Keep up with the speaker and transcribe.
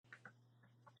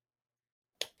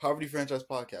Poverty Franchise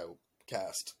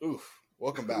Podcast. Oof.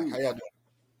 Welcome back. How y'all doing?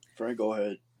 Frank, go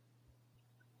ahead.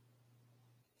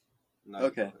 No,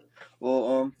 Okay.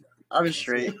 Well, I've been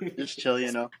straight, just chill,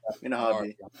 you know how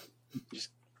it be. Just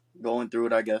going through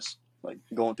it, I guess. Like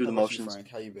going through the motions. You, Frank?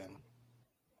 How you been?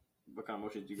 What kind of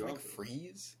motions you go Frank through?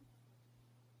 freeze?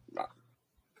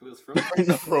 Khalil's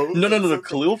frozen? No.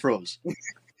 Khalil froze.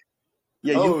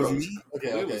 Yeah, you froze. Me? Okay,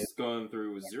 Khalil was going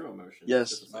through zero motion.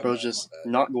 Yes, bro's just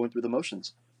not going through the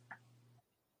motions.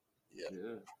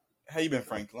 Yeah. How you been,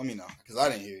 Frank? Let me know, because I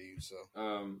didn't hear you. So.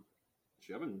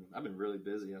 I've been really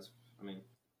busy.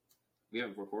 We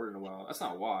haven't recorded in a while. That's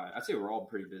not why. I'd say we're all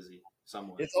pretty busy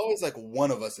somewhat. It's always like one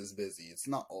of us is busy. It's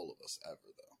not all of us ever,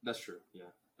 though. That's true.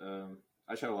 Yeah.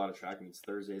 I just had a lot of track meets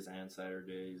Thursdays and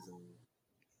Saturdays,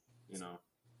 and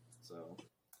so.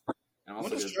 And also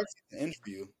when does track end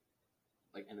for you?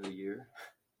 Like end of the year.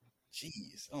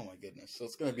 Jeez, oh my goodness! So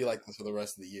it's gonna be like this for the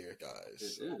rest of the year,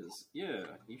 guys. It is. Yeah,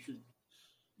 you should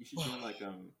join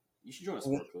you should join a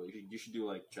sport club. You should do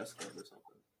like chess club or something.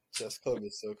 Chess club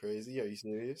is so crazy. Are you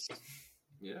serious?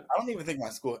 Yeah. I don't even think my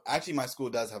school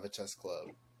does have a chess club.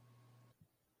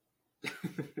 So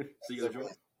you gotta join.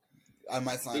 I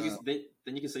might sign up. Then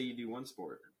you can say you do one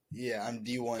sport. Yeah, I'm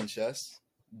D1 chess.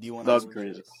 D1. That's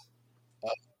crazy.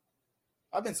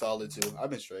 I've been solid too. I've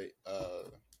been straight.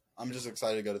 I'm just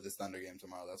excited to go to this Thunder game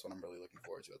tomorrow. That's what I'm really looking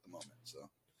forward to at the moment.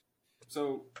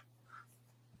 So,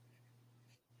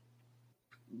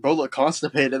 bro, look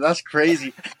constipated. That's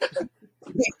crazy.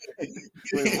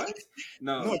 Wait, what?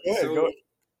 No, go ahead.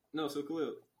 No, so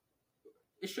Khalil,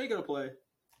 is Shay gonna play?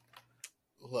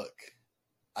 Look,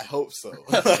 I hope so.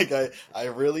 Like I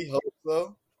really hope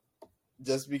so.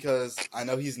 Just because I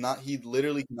know he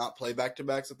literally cannot play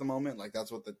back-to-backs at the moment. Like,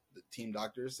 that's what the team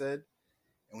doctors said.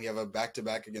 And we have a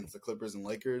back-to-back against the Clippers and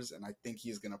Lakers, and I think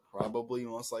he's going to probably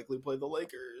most likely play the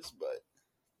Lakers. But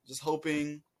just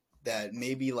hoping that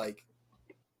maybe, like,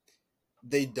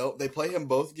 they play him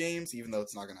both games, even though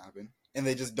it's not going to happen. And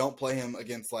they just don't play him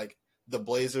against, like, the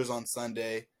Blazers on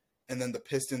Sunday and then the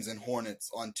Pistons and Hornets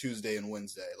on Tuesday and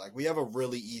Wednesday. Like, we have a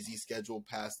really easy schedule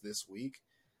past this week.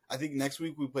 I think next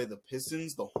week we play the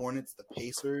Pistons, the Hornets, the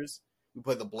Pacers. We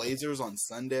play the Blazers on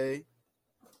Sunday.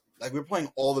 Like, we're playing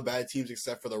all the bad teams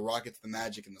except for the Rockets, the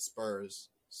Magic, and the Spurs.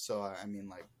 So, I mean,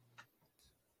 like,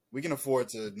 we can afford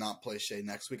to not play Shea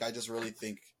next week. I just really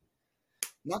think,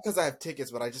 not because I have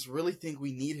tickets, but I just really think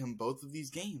we need him both of these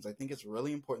games. I think it's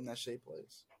really important that Shea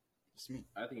plays. Just me.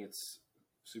 I think it's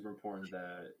super important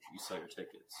that you sell your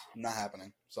tickets. Not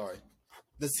happening. Sorry.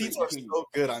 The seats are so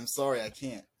good. I'm sorry. I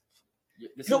can't.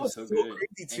 This is so good.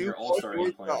 Crazy too. And your All-Star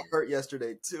ain't playing. Got hurt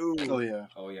yesterday too.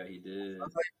 Oh yeah, he did. I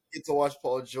might get to watch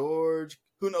Paul George.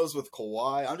 Who knows with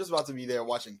Kawhi? I'm just about to be there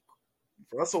watching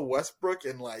Russell Westbrook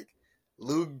and like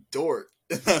Lou Dort.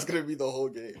 That's gonna be the whole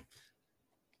game.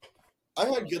 I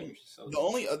had good. The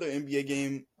only other NBA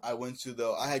game I went to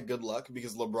though, I had good luck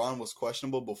because LeBron was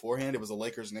questionable beforehand. It was a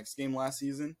Lakers-Knicks game last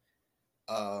season.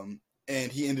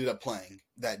 And he ended up playing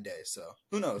that day. So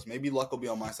who knows? Maybe luck will be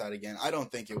on my side again. I don't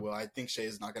think it will. I think Shea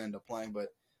is not going to end up playing, but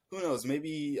who knows?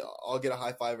 Maybe I'll get a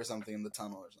high five or something in the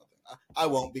tunnel or something. I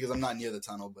won't because I'm not near the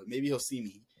tunnel, but maybe he'll see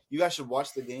me. You guys should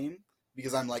watch the game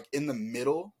because I'm like in the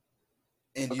middle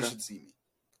and you should see me.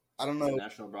 I don't know.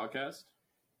 National broadcast?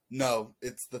 No,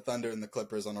 it's the Thunder and the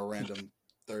Clippers on a random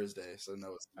Thursday. So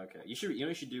no. Okay. You know what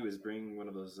you should do is bring one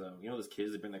of those, those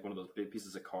kids that bring like one of those big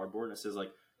pieces of cardboard and it says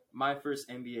like, my first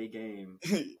NBA game,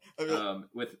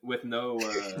 with no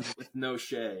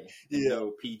Shea,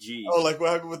 no PG. Oh, like what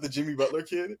happened with the Jimmy Butler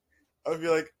kid? I'd be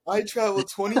like, I traveled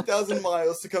 20,000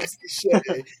 miles to come see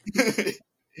Shea,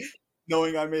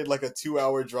 knowing I made like a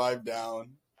 2-hour drive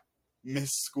down,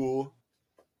 missed school.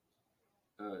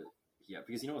 Yeah,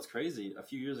 because you know what's crazy? A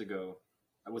few years ago,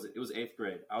 it was 8th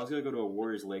grade. I was gonna go to a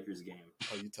Warriors-Lakers game.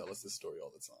 Oh, you tell us this story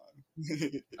all the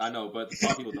time. I know, but a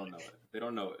lot of people don't know it. They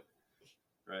don't know it.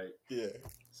 Right. Yeah.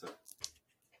 So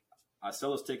I sell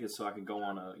those tickets so I can go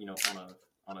on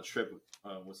a trip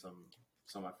with some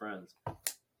of my friends.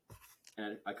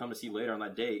 And I come to see later on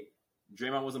that date,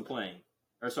 Draymond wasn't playing.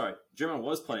 Or sorry, Draymond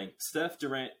was playing. Steph,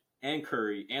 Durant, and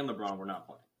Curry and LeBron were not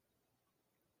playing.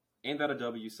 Ain't that a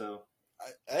W? So.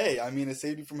 Hey, I mean, it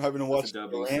saved you from having to watch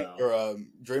Durant or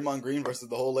Draymond Green versus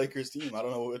the whole Lakers team. I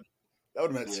don't know what that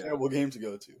would have been a terrible game to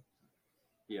go to.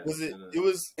 Yeah. Was it? It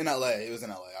was in LA. It was in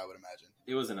LA. I would imagine.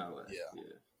 It was in LA.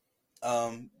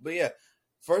 Yeah. But yeah,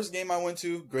 first game I went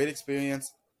to, great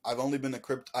experience. I've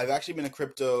actually been to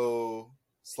crypto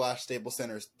 / Staples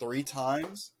Centers 3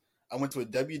 times. I went to a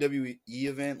WWE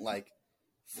event like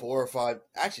 4 or 5.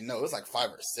 Actually, no, it was like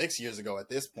 5 or 6 years ago at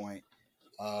this point.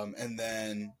 And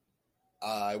then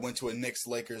I went to a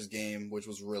Knicks-Lakers game, which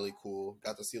was really cool.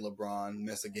 Got to see LeBron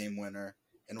miss a game winner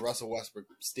and Russell Westbrook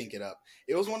stink it up.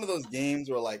 It was one of those games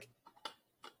where, like,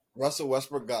 Russell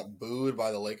Westbrook got booed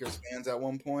by the Lakers fans at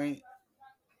one point.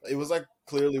 It was, like,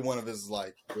 clearly one of his,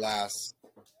 like, last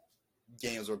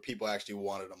games where people actually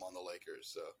wanted him on the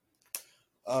Lakers.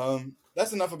 So,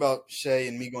 that's enough about Shea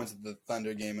and me going to the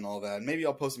Thunder game and all that. Maybe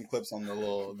I'll post some clips on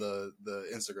the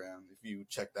Instagram if you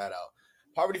check that out.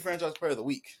 Poverty Franchise Player of the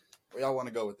Week. Where y'all want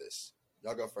to go with this?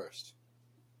 Y'all go first.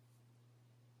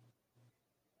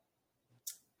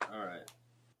 All right.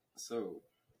 So,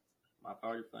 my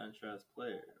Poverty Franchise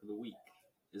Player of the Week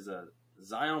is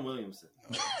Zion Williamson.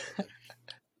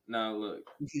 Now, look,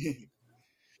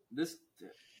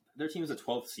 their team is a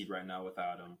 12th seed right now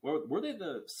without him. Were they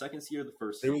the second seed or the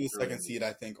first seed? They were the second seed,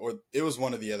 I think, or it was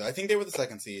one or the other. I think they were the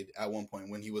second seed at one point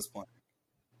when he was playing.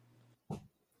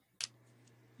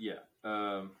 Yeah.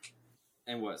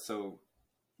 And what? So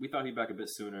we thought he'd be back a bit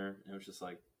sooner, and it was just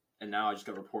like, and now I just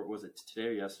got a report. Was it today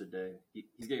or yesterday?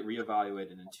 He's getting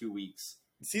reevaluated in 2 weeks.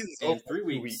 The season's in over 3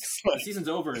 weeks. The season's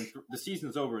over. The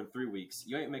season's over in 3 weeks.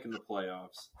 You ain't making the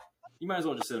playoffs. You might as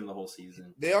well just sit him the whole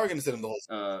season. They are going to sit him the whole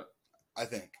season. I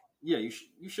think. Yeah, you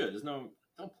should. Don't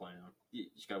play him. You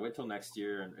just gotta wait till next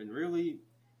year, and really,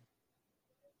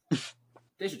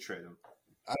 they should trade him.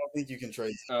 I don't think you can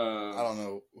trade. I don't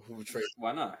know who would trade.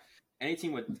 Why not? The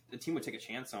team would take a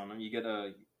chance on him. You get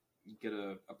a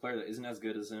player that isn't as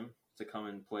good as him to come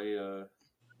and play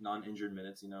non-injured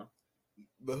minutes. You know.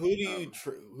 But who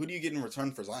do you get in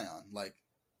return for Zion? Like,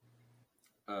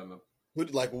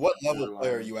 what level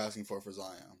player are you asking for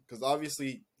Zion? Because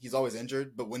obviously he's always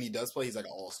injured, but when he does play, he's like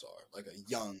an all-star, like a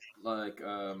young, like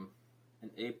an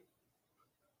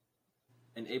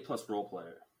A+ role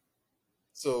player.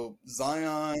 So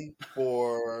Zion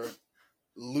for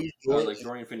Lou Dort, like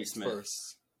Dorian Finney-Smith,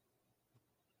 first.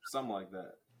 Something like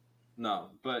that. No,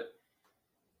 but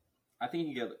I think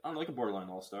you get like a borderline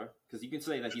all-star because you can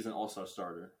say that he's an all-star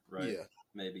starter, right? Yeah,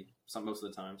 maybe most of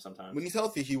the time. Sometimes when he's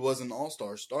healthy, he was an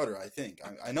all-star starter. I think.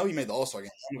 I know he made the all-star game.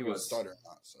 I don't know if he was a starter or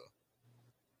not. So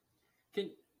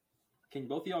can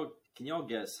both of y'all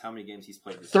guess how many games he's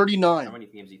played? 39. How many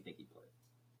games do you think he played?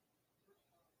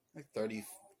 Like 30,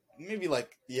 maybe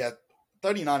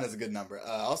 39 is a good number.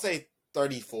 I'll say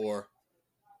 34.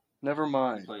 Never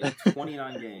mind. He played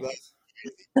 29 games.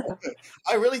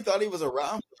 I really thought he was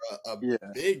around for a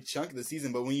big chunk of the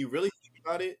season, but when you really think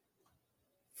about it,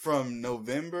 from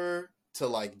November to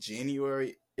like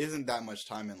January isn't that much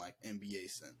time in like NBA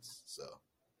sense. So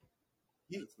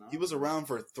he was around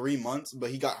for 3 months, but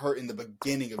he got hurt in the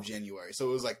beginning of January, so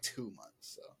it was like 2 months.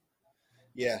 So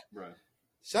yeah, right.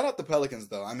 Shout out the Pelicans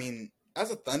though. I mean, as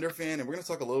a Thunder fan, and we're gonna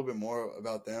talk a little bit more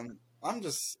about them.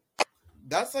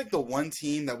 That's like the one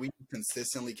team that we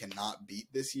consistently cannot beat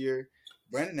this year.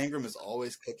 Brandon Ingram is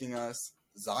always cooking us.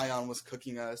 Zion was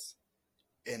cooking us.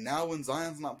 And now when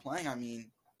Zion's not playing, I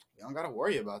mean, we don't got to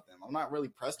worry about them. I'm not really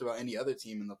pressed about any other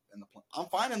team in the I'm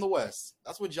fine in the West.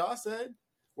 That's what Ja said.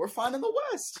 We're fine in the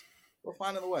West. We're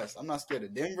fine in the West. I'm not scared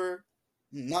of Denver.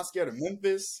 I'm not scared of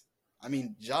Memphis. I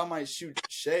mean, Ja might shoot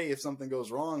Shea if something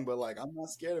goes wrong, but like I'm not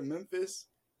scared of Memphis.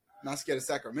 Not scared of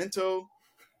Sacramento.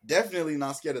 Definitely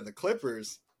not scared of the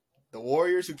Clippers. The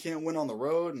Warriors who can't win on the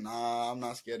road. Nah, I'm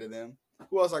not scared of them.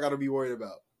 Who else I got to be worried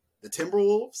about? The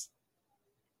Timberwolves?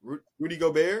 Rudy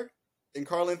Gobert? And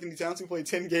Karl Anthony Towns who played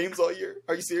 10 games all year?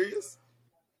 Are you serious?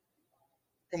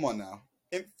 Come on now.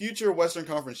 In future Western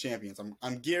Conference champions,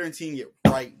 I'm guaranteeing it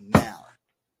right now.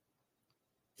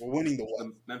 We're winning the West.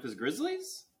 The Memphis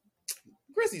Grizzlies?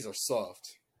 Grizzlies are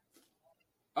soft.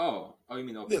 Oh, you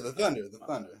mean okay. Yeah, the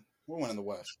Thunder. We're winning the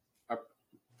West.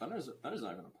 Thunder's not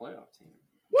even a playoff team.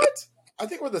 What? I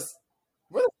think we're the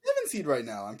 7th seed right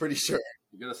now. I'm pretty sure.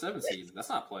 You're the 7th seed. That's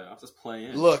not playoffs. That's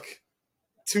play-in. Look,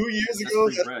 2 years ago,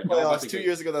 that's the playoffs. 2 get...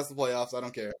 years ago, that's the playoffs. I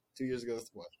don't care. 2 years ago, that's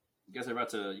the playoffs. You guys are about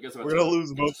to. We're gonna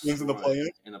lose both games in the play-in.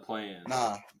 In the play-in.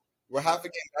 Nah, we're half a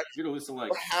game back. You're gonna lose to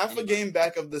like. We're half a game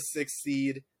back of the 6th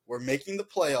seed. We're making the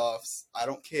playoffs. I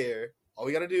don't care. All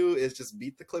we gotta do is just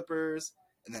beat the Clippers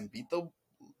and then beat the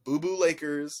boo-boo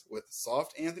Lakers with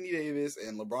soft Anthony Davis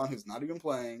and LeBron, who's not even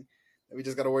playing. And we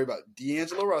just gotta worry about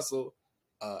D'Angelo Russell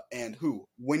and who?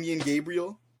 Wenyen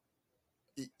Gabriel,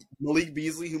 Malik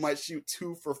Beasley, who might shoot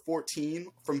 2 for 14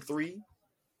 from 3.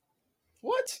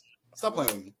 What? Stop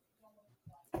playing with me.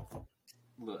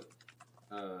 Look,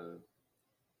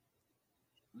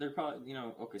 they're probably,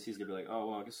 OKC's gonna be like,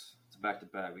 oh well, I guess it's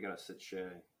back-to-back. We gotta sit Shea.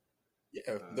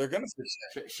 Yeah, they're gonna sit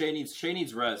Shea. Shea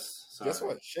needs rest. Sorry. Guess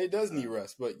what? Shea does need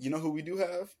rest, but you know who we do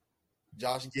have?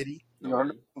 Josh Giddey. You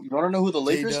want to know who the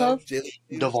Lakers have?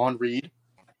 Devon Reed.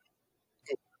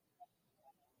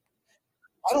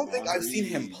 I don't think Javon I've seen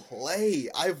him Reed. play.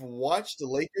 I've watched the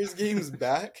Lakers games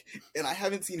back, and I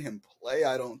haven't seen him play,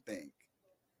 I don't think.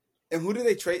 And who did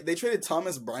they trade? They traded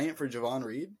Thomas Bryant for Javon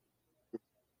Reed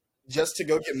just to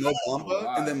go get Mo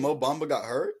Bamba, and then Mo Bamba got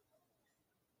hurt?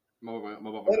 Mo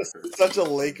Bamba That got is hurt. such a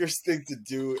Lakers thing to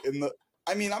do.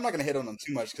 I mean, I'm not going to hit on them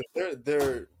too much because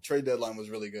their trade deadline was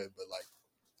really good, but like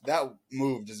that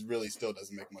move just really still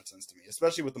doesn't make much sense to me,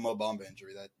 especially with the Mo Bamba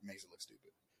injury. That makes it look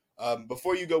stupid.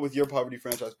 Before you go with your poverty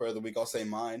franchise player of the week, I'll say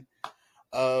mine.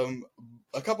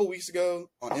 A couple weeks ago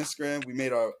on Instagram, we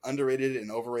made our underrated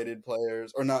and overrated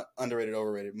players, or not underrated,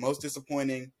 overrated, most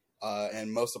disappointing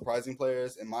and most surprising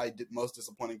players. And my most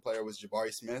disappointing player was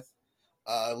Jabari Smith.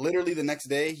 Literally the next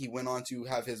day, he went on to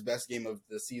have his best game of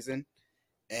the season,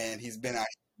 and he's been actually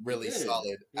really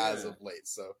solid as of late.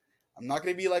 So I'm not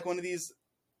going to be like one of these,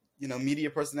 media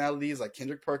personalities like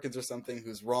Kendrick Perkins or something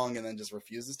who's wrong and then just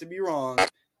refuses to be wrong.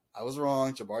 I was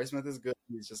wrong. Jabari Smith is good.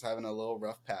 He's just having a little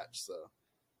rough patch. So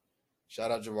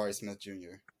shout out Jabari Smith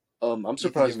Jr. I'm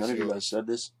surprised none of you guys said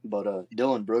this, but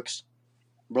Dylan Brooks,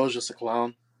 bro's just a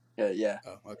clown. Yeah.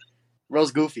 Oh, okay.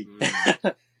 Bro's goofy.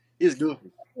 He's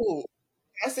goofy. Ooh.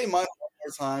 Can I say mine one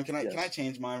more time? Can I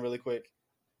change mine really quick?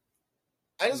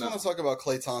 I just want to talk about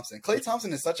Klay Thompson. Klay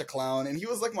Thompson is such a clown, and he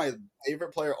was like my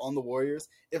favorite player on the Warriors.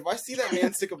 If I see that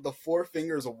man stick up the four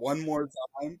fingers one more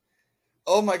time,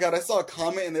 oh my God, I saw a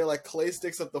comment and they're like, Klay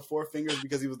sticks up the four fingers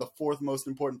because he was the fourth most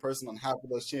important person on half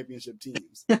of those championship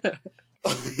teams.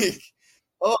 Like,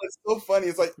 oh, it's so funny.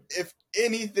 It's like if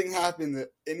anything happened at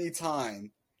any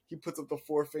time, he puts up the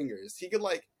four fingers. He could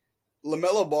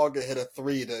LaMelo Ball could hit a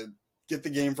three to get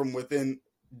the game from within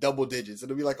double digits.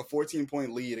 It'll be like a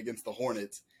 14-point lead against the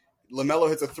Hornets. LaMelo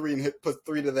hits a three and puts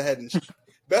three to the head. And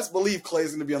best believe Clay's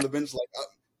going to be on the bench like,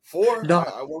 four? No,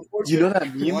 I won four. You know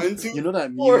that meme? 1, 2, you know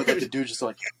that four. meme that the dude just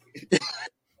like...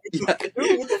 Yeah.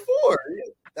 With the four.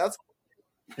 That's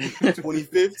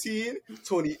 2015,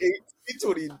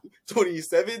 2018,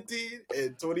 2017,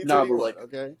 and 2021. Nah, but like,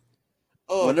 okay?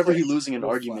 Whenever he's losing an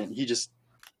argument, he just...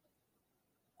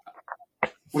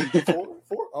 Four?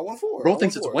 I won four. Bro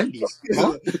thinks it's Wendy's.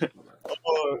 Huh?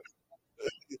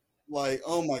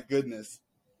 Oh my goodness.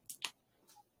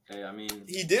 Hey, I mean,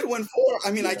 he did win four.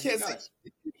 I mean, I can't say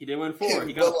he did win four.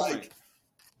 He got a point.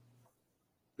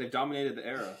 They dominated the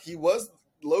era. He was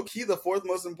low key the fourth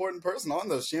most important person on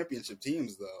those championship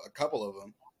teams, though. A couple of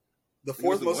them. The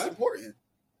fourth most important.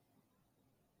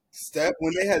 Steph,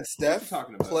 when they had Steph,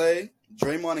 Clay,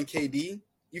 Draymond, and KD,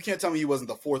 you can't tell me he wasn't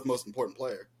the fourth most important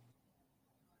player.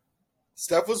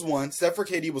 Steph was one. Steph for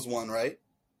KD was one, right?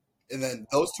 And then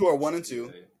those two are 1 and 2.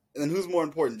 And then who's more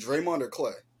important, Draymond or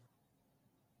Clay?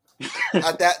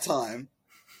 At that time.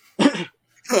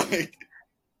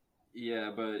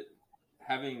 Yeah, but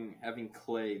having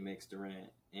Clay makes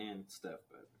Durant and Steph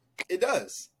better. It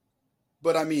does.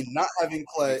 But I mean, not having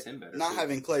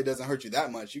Clay doesn't hurt you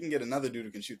that much. You can get another dude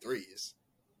who can shoot threes.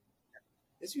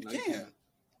 Yes, you can.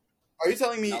 Are you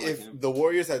telling me the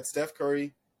Warriors had Steph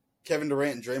Curry, Kevin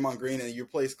Durant, and Draymond Green, and you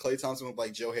replace Klay Thompson with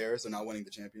like Joe Harris, they're not winning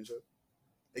the championship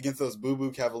against those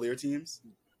boo-boo Cavalier teams?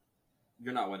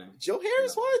 You're not winning. Joe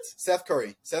Harris, what? Steph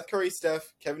Curry,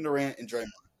 Steph, Kevin Durant, and Draymond.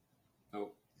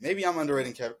 Oh, maybe I'm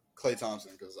underrating Klay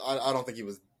Thompson because I don't think he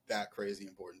was that crazy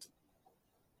important.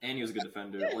 And he was a good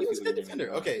defender. Yeah, he was a good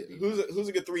defender. Okay, who's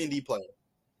a good 3-and-D player?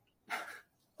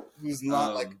 Who's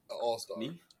not like an all-star?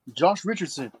 Me? Josh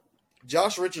Richardson. Yeah,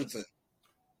 Josh Richardson.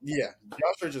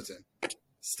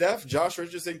 Steph, Josh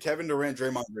Richardson, Kevin Durant,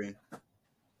 Draymond Green.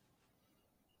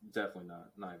 Definitely not.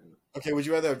 Not even. Okay, would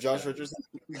you rather have Josh Richardson?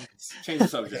 Change the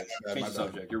subject. Change the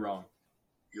subject. You're wrong.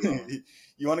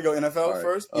 You want to go NFL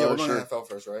first? Yeah, we're going NFL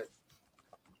first, right?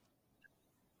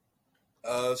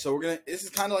 So we're gonna. This is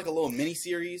kind of like a little mini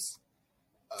series.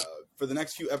 For the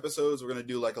next few episodes, we're gonna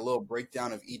do like a little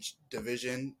breakdown of each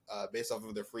division based off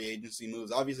of their free agency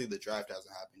moves. Obviously, the draft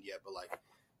hasn't happened yet, but like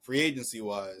free agency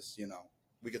wise,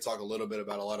 we could talk a little bit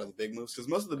about a lot of the big moves because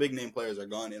most of the big name players are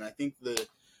gone, and I think the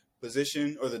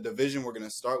position or the division we're gonna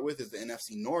start with is the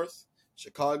NFC North: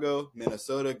 Chicago,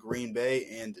 Minnesota, Green Bay,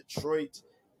 and Detroit.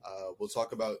 We'll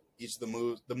talk about each of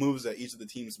the moves that each of the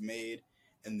teams made,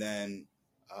 and then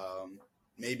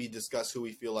maybe discuss who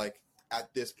we feel like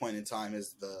at this point in time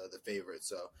is the favorite.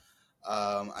 So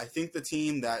I think the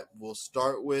team that we'll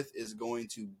start with is going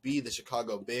to be the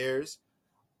Chicago Bears.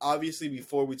 Obviously,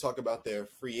 before we talk about their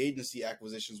free agency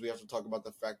acquisitions, we have to talk about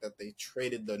the fact that they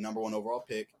traded the number 1 overall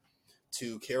pick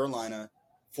to Carolina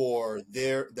for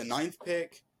the 9th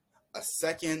pick, a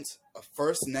second, a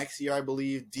first next year, I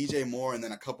believe, DJ Moore, and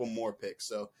then a couple more picks.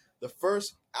 So the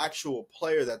first actual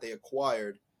player that they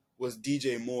acquired was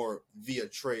DJ Moore via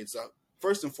trade. So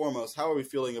first and foremost, how are we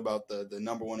feeling about the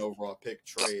number 1 overall pick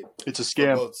trade It's a for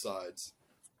scam. both sides?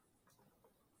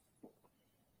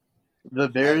 The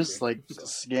Bears So,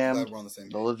 scammed glad we're on the same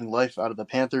the page. living life out of the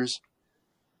Panthers.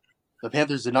 The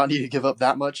Panthers did not need to give up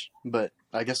that much, but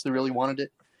I guess they really wanted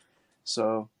it.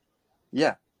 So,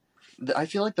 yeah. I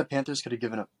feel like the Panthers could have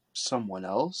given up someone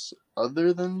else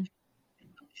other than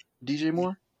DJ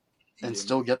Moore and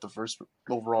still get the first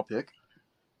overall pick.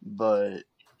 But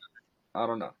I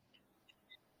don't know.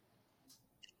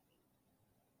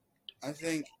 I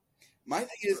think my thing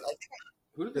is, I think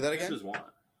Who did Say the that again? Panthers want?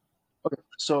 Okay,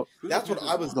 so Who did that's the what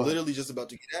Panthers I was want? literally just about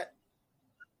to get at.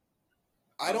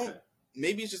 I don't. Okay.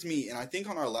 Maybe it's just me, and I think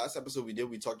on our last episode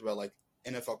we talked about like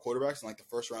NFL quarterbacks and like the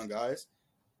first round guys.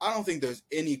 I don't think there's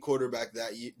any quarterback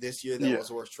this year that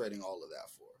was worth trading all of that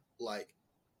for. Like,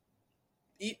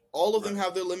 all of them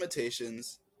have their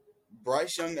limitations.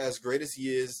 Bryce Young, as great as he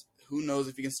is, who knows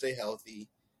if he can stay healthy?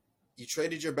 You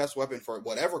traded your best weapon for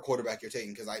whatever quarterback you're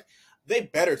taking, because they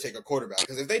better take a quarterback.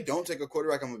 Because if they don't take a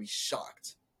quarterback, I'm gonna be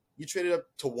shocked. You traded up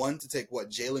to 1 to take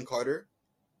what? Jalen Carter,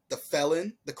 the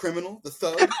felon, the criminal, the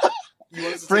thug. You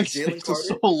wanted to Frank's take Jalen face Carter?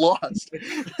 was so lost.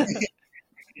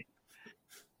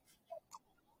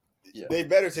 Yeah. They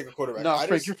better take a quarterback. No,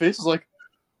 Frank, your face was like.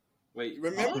 Wait,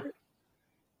 Remember?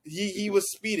 He was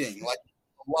speeding like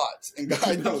a lot, and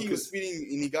I think he was speeding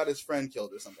and he got his friend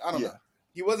killed or something. I don't know.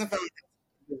 He wasn't found.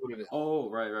 What it is. Oh,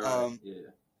 right.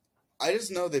 Yeah. I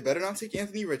just know they better not take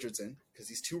Anthony Richardson because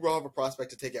he's too raw of a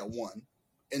prospect to take at 1,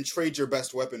 and trade your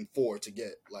best weapon 4 to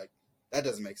get. Like, that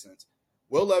doesn't make sense.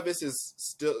 Will Levis is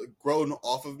still grown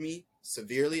off of me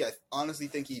severely. I honestly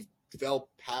think he fell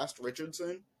past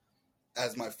Richardson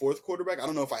as my 4th quarterback. I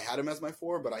don't know if I had him as my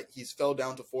 4, but he's fell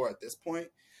down to 4 at this point.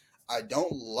 I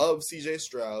don't love C.J.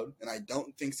 Stroud, and I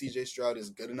don't think C.J. Stroud is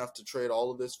good enough to trade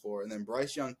all of this for. And then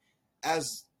Bryce Young,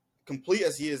 as complete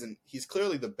as he is, and he's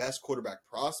clearly the best quarterback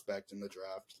prospect in the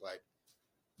draft, like,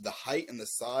 the height and the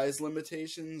size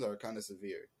limitations are kind of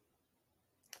severe.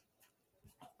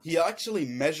 He actually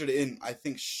measured in, I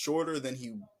think, shorter than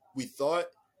we thought,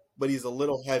 but he's a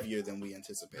little heavier than we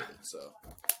anticipated. So,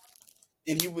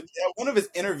 and at one of his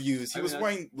interviews, he was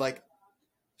wearing like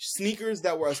sneakers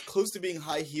that were as close to being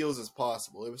high heels as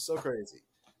possible. It was so crazy.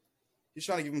 He's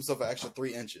trying to give himself an extra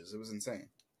 3 inches. It was insane.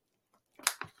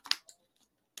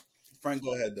 Frank,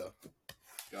 go ahead though.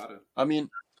 Got it. I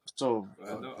mean, so Go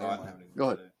ahead. No, I don't have anything go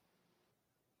to ahead. say.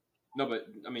 No, but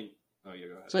I mean, oh yeah,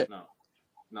 go ahead. Say it.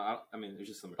 No, I mean, it's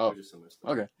just similar. Oh. It's just similar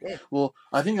stuff. Okay. Well,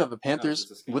 I think that the Panthers,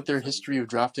 it's a scam. with their history of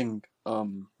drafting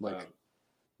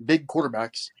big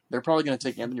quarterbacks, they're probably going to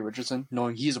take Anthony Richardson,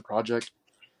 knowing he's a project.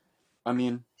 I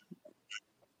mean,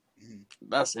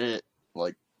 that's it.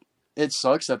 Like, it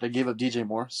sucks that they gave up DJ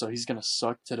Moore, so he's going to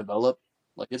suck to develop.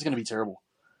 Like, it's going to be terrible.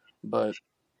 But,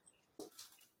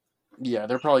 yeah,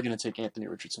 they're probably going to take Anthony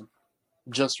Richardson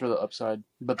just for the upside.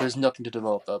 But there's nothing to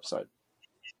develop the upside.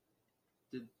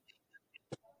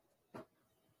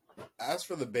 As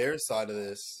for the Bears side of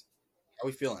this, how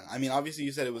are we feeling? I mean, obviously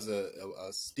you said it was a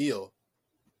steal,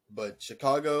 but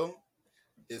Chicago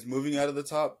is moving out of the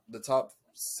top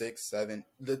 6, 7,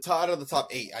 out of the top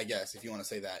 8, I guess, if you want to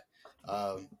say that.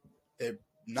 They're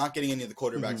not getting any of the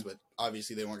quarterbacks, but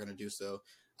obviously they weren't going to do so.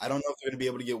 I don't know if they're going to be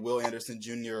able to get Will Anderson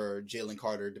Jr. or Jalen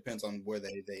Carter. Depends on where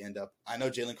they end up. I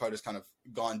know Jalen Carter's kind of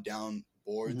gone down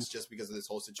boards just because of this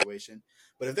whole situation.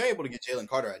 But if they're able to get Jalen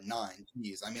Carter at 9,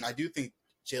 geez, I mean, I do think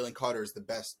Jalen Carter is the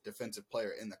best defensive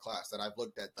player in the class that I've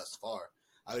looked at thus far.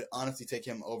 I would honestly take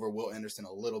him over Will Anderson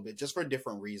a little bit, just for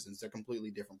different reasons. They're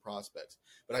completely different prospects.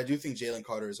 But I do think Jalen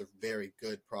Carter is a very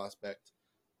good prospect.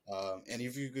 And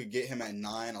if you could get him at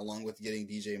 9, along with getting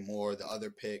DJ Moore, the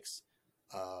other picks,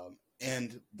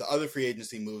 and the other free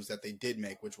agency moves that they did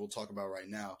make, which we'll talk about right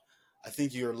now, I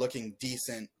think you're looking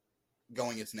decent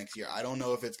going into next year. I don't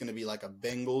know if it's going to be like a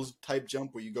Bengals type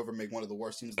jump where you go from make one of the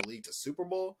worst teams in the league to Super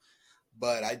Bowl,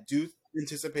 but I do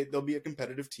anticipate they'll be a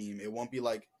competitive team. It won't be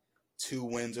like 2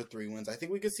 wins or 3 wins. I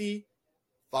think we could see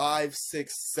 5,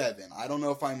 6, 7. I don't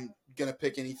know if I'm going to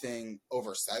pick anything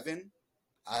over 7.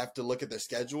 I have to look at their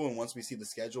schedule, and once we see the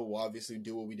schedule, we'll obviously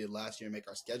do what we did last year and make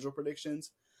our schedule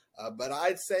predictions. But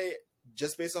I'd say,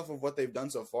 just based off of what they've done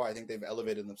so far, I think they've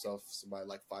elevated themselves by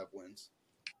like 5 wins.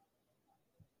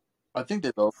 I think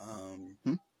they will.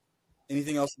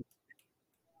 Anything else?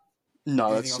 No,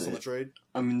 Anything that's else on it. the trade?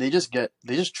 I mean, they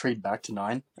just trade back to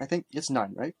 9. I think it's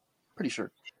 9, right? Pretty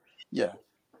sure. Yeah,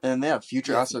 and they have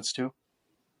future assets too.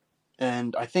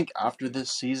 And I think after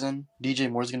this season, DJ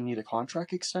Moore's going to need a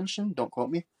contract extension. Don't quote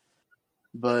me,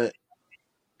 but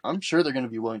I'm sure they're going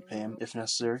to be willing to pay him if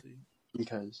necessary,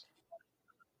 because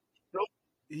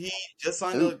he just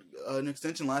signed an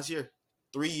extension last year.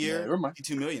 3-year, Never mind.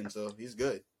 $2 million. So he's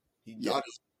good. He Yeah. got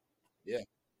it. Yeah,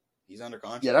 he's under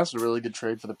contract. Yeah, that's a really good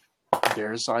trade for the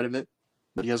Bears side of it.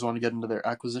 But you guys want to get into their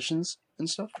acquisitions and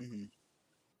stuff? Mm-hmm.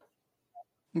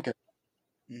 Okay.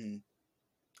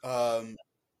 Mm-hmm.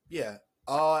 Yeah.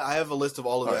 I have a list of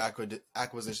all of All the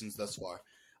acquisitions thus far.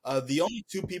 The only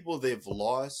 2 people they've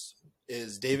lost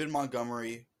is David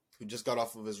Montgomery, who just got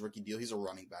off of his rookie deal. He's a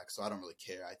running back, so I don't really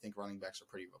care. I think running backs are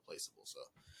pretty replaceable. So,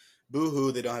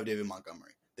 boo-hoo, they don't have David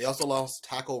Montgomery. They also lost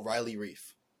tackle Riley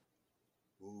Reif.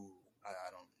 Ooh, I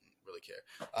don't really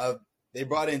care. They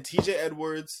brought in T.J.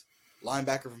 Edwards,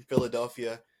 linebacker from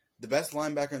Philadelphia, the best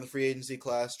linebacker in the free agency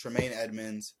class, Tremaine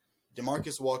Edmonds,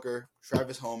 DeMarcus Walker,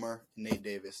 Travis Homer, and Nate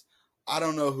Davis. I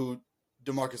don't know who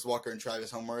DeMarcus Walker and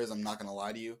Travis Homer is. I'm not going to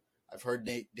lie to you. I've heard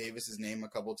Nate Davis's name a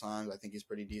couple times. I think he's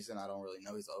pretty decent. I don't really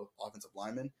know. He's an offensive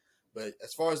lineman. But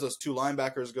as far as those 2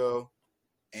 linebackers go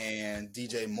and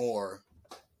DJ Moore,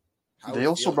 They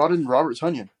also brought in Robert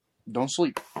Tonyan. Don't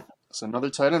sleep. It's another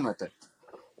tight end right there.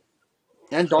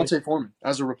 And Dante Foreman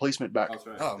as a replacement back. That's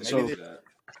right. Oh, maybe So- that.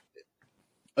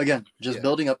 Again, just Yeah.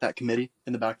 building up that committee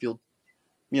in the backfield.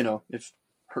 You know, I did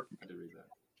read that.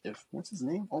 if what's his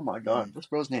name? Oh my God, what's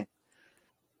bro's name?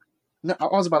 No, I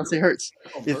was about to say Hurts.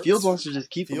 If Hurts? Fields wants to just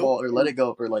keep the Field? ball or let it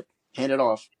go or like hand it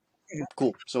off,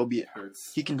 cool. So be it.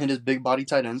 Hurts. He can hit his big body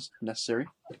tight ends if necessary.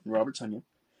 Robert Tonyan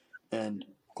and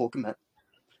Cole Kmet.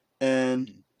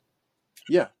 And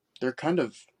yeah, they're kind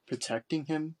of protecting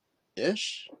him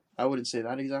ish. I wouldn't say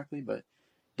that exactly, but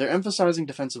they're emphasizing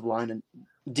defensive line and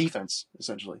defense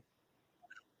essentially.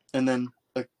 And then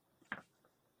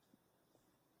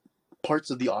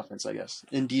parts of the offense, I guess,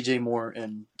 in DJ Moore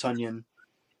and Tonyan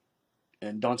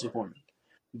and Dante Foreman.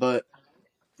 But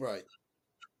Right.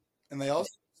 And they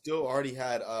also still already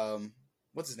had,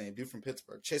 what's his name? Dude from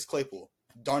Pittsburgh. Chase Claypool.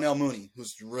 Darnell Mooney,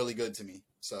 who's really good to me.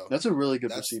 So that's a really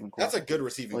good receiving core. That's a good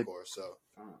receiving Like- core. So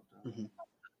Mhm.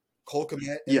 Cole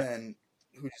Kmet and Yeah. then,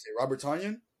 who did you say, Robert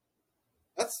Tonyan?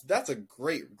 That's a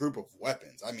great group of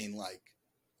weapons. I mean, like,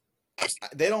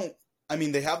 they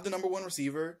have the number 1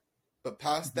 receiver, but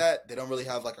past that, they don't really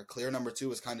have, like, a clear number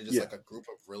 2. It's kind of just, Yeah. like, a group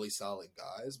of really solid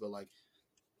guys. But, like,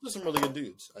 those are some really good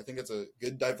dudes. I think it's a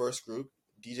good, diverse group.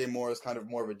 DJ Moore is kind of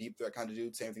more of a deep threat kind of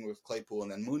dude. Same thing with Claypool.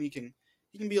 And then Mooney can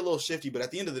be a little shifty, but at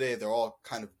the end of the day, they're all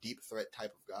kind of deep threat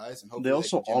type of guys. And hopefully They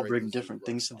also can all generate bring those different deep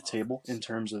things to runs the on table in offense.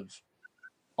 terms of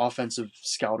offensive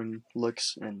scouting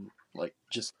looks and like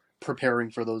just preparing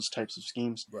for those types of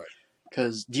schemes. Right.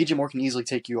 Because DJ Moore can easily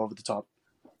take you over the top,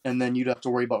 and then you'd have to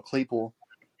worry about Claypool,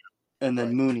 and then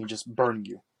Right. Mooney just burning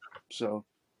you. So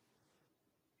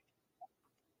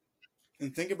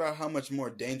And think about how much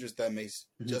more dangerous that makes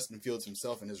Mhm. Justin Fields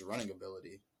himself and his running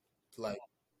ability. Like,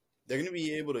 they're going to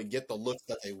be able to get the looks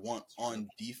that they want on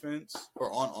defense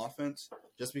or on offense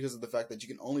just because of the fact that you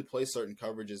can only play certain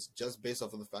coverages just based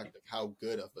off of the fact of how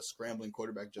good of a scrambling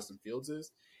quarterback Justin Fields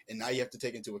is. And now you have to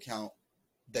take into account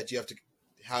that you have to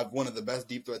have one of the best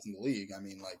deep threats in the league. I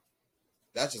mean, like,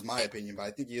 that's just my opinion, but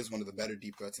I think he is one of the better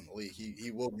deep threats in the league.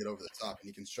 He will get over the top and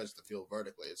he can stretch the field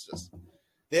vertically. It's just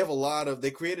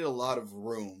they created a lot of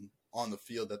room on the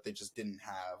field that they just didn't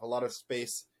have. A lot of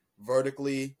space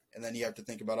vertically, and then you have to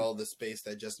think about all the space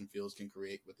that Justin Fields can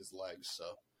create with his legs.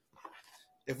 So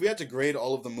if we had to grade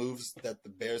all of the moves that the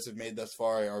Bears have made thus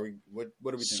far, what do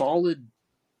we think? solid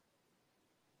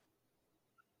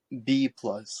B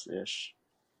plus ish.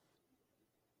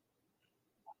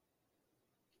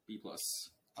 B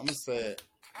plus. I'm gonna say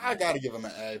I gotta give him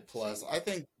an A plus. I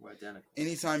think We're identical.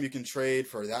 anytime you can trade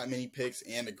for that many picks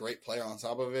and a great player on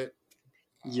top of it,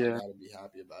 Yeah. I gotta be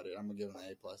happy about it. I'm gonna give him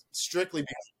an A plus, strictly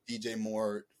because of DJ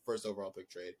Moore first overall pick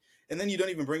trade, and then you don't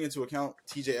even bring into account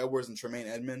T.J. Edwards and Tremaine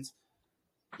Edmonds.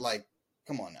 Like,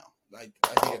 come on now. I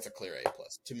think it's a clear A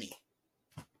plus to me.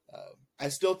 I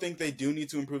still think they do need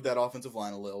to improve that offensive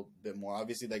line a little bit more.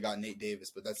 Obviously, they got Nate Davis,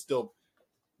 but that's still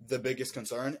the biggest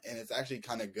concern. And it's actually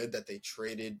kind of good that they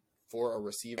traded for a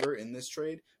receiver in this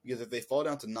trade, because if they fall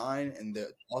down to 9 and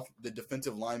the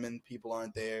defensive lineman people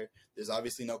aren't there, there's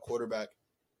obviously no quarterback.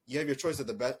 You have your choice at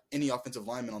the best any offensive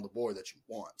lineman on the board that you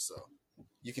want. So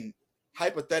you can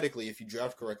hypothetically, if you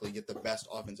draft correctly, get the best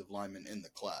offensive lineman in the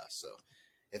class. So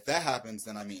if that happens,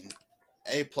 then I mean,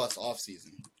 A plus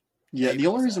offseason. Yeah, A the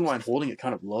only plus reason why I'm offseason. holding it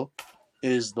kind of low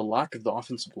is the lack of the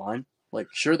offensive line. Like,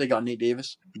 sure, they got Nate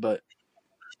Davis, but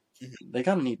they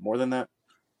kind of need more than that.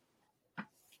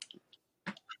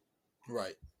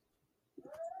 Right.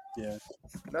 Yeah.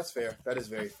 That's fair. That is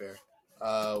very fair.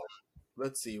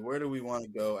 Let's see. Where do we want to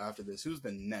go after this? Who's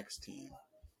the next team?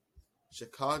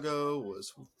 Chicago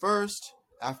was first.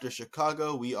 After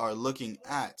Chicago, we are looking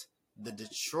at the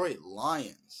Detroit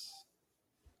Lions.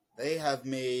 They have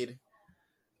made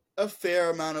a fair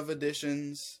amount of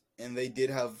additions, and they did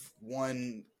have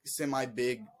one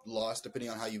semi-big loss, depending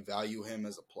on how you value him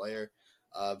as a player.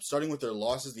 Starting with their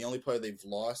losses, the only player they've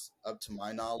lost, up to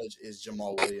my knowledge, is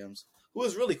Jamal Williams, who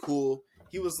was really cool.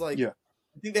 He was like, Yeah.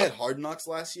 I think they had Hard Knocks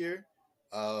last year,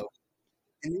 and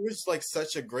he was like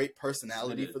such a great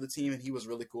personality for the team, and he was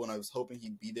really cool, and I was hoping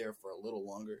he'd be there for a little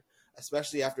longer,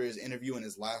 especially after his interview in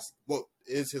his last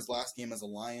game as a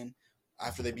Lion,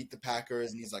 after they beat the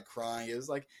Packers, and he's like crying. It was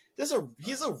like,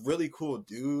 he's a really cool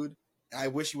dude, and I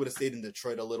wish he would have stayed in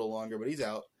Detroit a little longer, but he's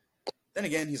out. Then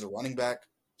again, he's a running back,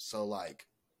 so like,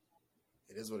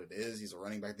 it is what it is. He's a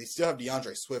running back. They still have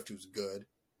DeAndre Swift, who's good,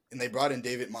 and they brought in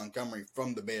David Montgomery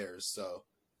from the Bears, so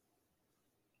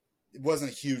it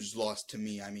wasn't a huge loss to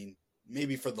me. I mean,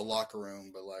 maybe for the locker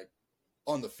room, but like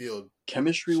on the field,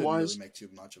 chemistry-wise, shouldn't really make too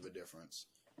much of a difference.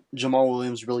 Jamal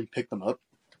Williams really picked them up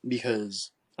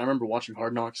because I remember watching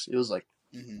Hard Knocks. It was like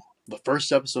the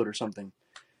first episode or something,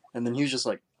 and then he was just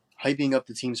like hyping up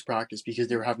the team's practice because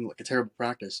they were having like a terrible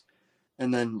practice,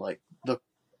 and then like the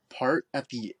part at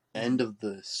the end of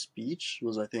the speech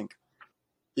was, I think,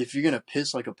 if you're gonna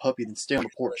piss like a puppy, then stay on the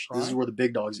porch. This is where the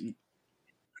big dogs eat.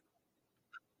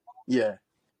 Yeah.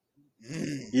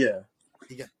 Yeah.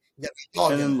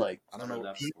 And then, like, I don't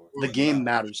know. The game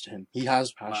matters to him. He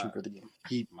has passion for the game.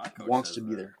 He wants to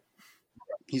be there.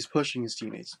 He's pushing his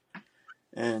teammates.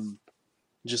 And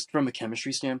just from a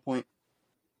chemistry standpoint,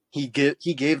 he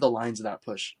gave the Lions that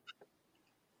push.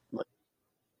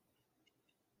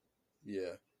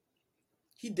 Yeah.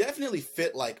 He definitely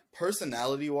fit, like,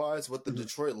 personality-wise, what the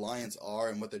Detroit Lions are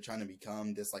and what they're trying to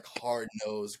become. This, like,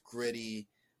 hard-nosed, gritty,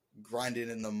 grinded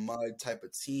in the mud type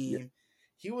of team. Yeah.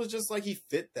 He was just like, he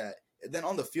fit that. And then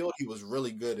on the field, he was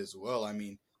really good as well. I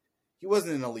mean, he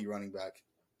wasn't an elite running back.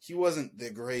 He wasn't the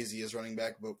craziest running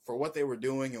back, but for what they were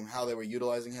doing and how they were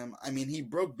utilizing him, I mean, he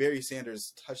broke Barry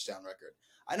Sanders' touchdown record.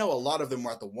 I know a lot of them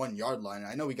were at the 1 yard line.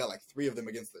 I know we got like 3 of them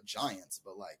against the Giants,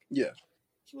 but like, yeah,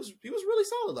 he was really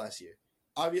solid last year.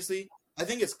 Obviously, I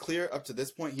think it's clear up to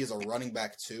this point he's a running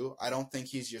back too. I don't think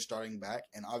he's your starting back,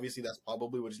 and obviously that's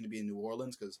probably what's going to be in New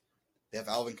Orleans because they have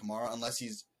Alvin Kamara. Unless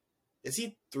is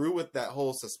he through with that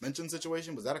whole suspension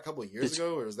situation? Was that a couple of years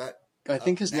ago, or is that? I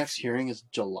think his next hearing is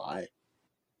July.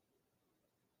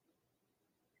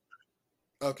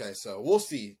 Okay, so we'll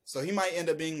see. So he might end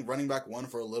up being running back 1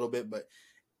 for a little bit, but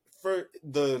for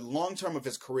the long term of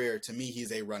his career, to me,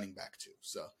 he's a running back 2.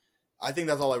 So I think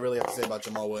that's all I really have to say about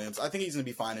Jamal Williams. I think he's going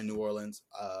to be fine in New Orleans,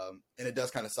 and it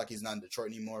does kind of suck he's not in Detroit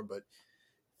anymore. But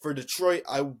for Detroit,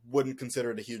 I wouldn't consider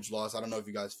it a huge loss. I don't know if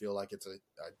you guys feel like it's a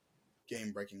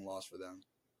game-breaking loss for them.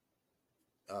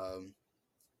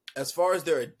 As far as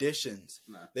their additions,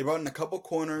 they brought in a couple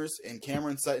corners in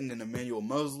Cameron Sutton and Emmanuel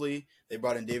Mosley. They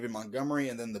brought in David Montgomery,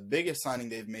 and then the biggest signing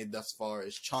they've made thus far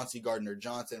is Chauncey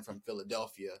Gardner-Johnson from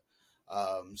Philadelphia.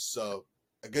 So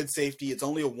a good safety. It's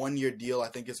only a 1-year deal. I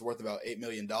think it's worth about $8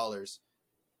 million. But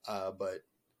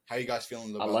how are you guys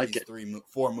feeling about these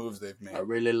 4 moves they've made? I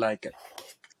really like it.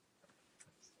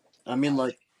 I mean,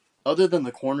 like, other than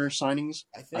the corner signings,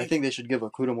 I think they should give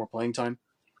Okudah more playing time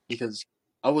because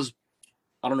I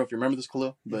don't know if you remember this,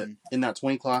 Khalil, but in that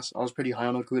 20 class, I was pretty high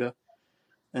on Okudah.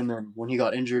 And then when he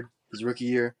got injured his rookie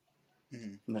year,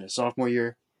 and then his sophomore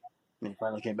year, and he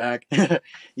finally came back.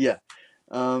 Yeah.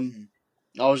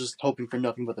 I was just hoping for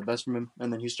nothing but the best from him.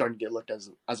 And then he started to get looked as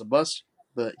a bust,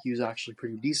 but he was actually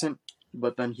pretty decent.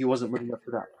 But then he wasn't living up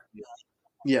to that.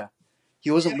 Yeah. He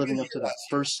wasn't living up to that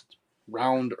first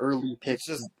round early pick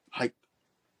hype.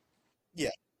 Yeah.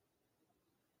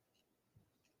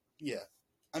 Yeah.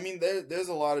 I mean, there's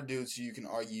a lot of dudes who you can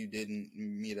argue didn't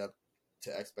meet up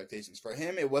to expectations. For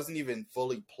him, it wasn't even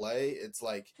fully play. It's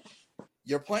like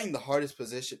you're playing the hardest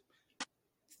position,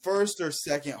 first or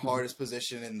second hardest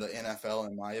position in the NFL,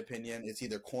 in my opinion. It's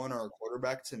either corner or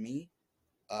quarterback to me.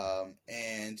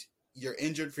 And you're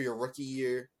injured for your rookie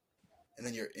year, and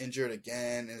then you're injured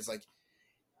again, and it's like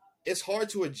it's hard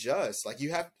to adjust. Like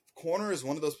corner is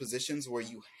one of those positions where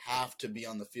you have to be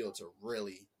on the field to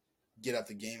really get up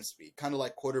to game speed. Kind of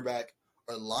like quarterback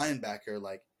or linebacker,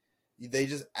 like they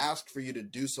just ask for you to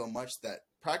do so much that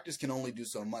practice can only do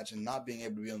so much, and not being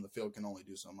able to be on the field can only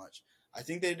do so much. I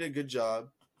think they did a good job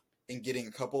in getting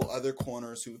a couple other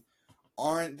corners who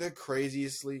aren't the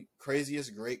craziest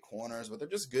great corners, but they're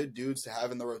just good dudes to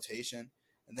have in the rotation.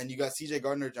 And then you got C.J.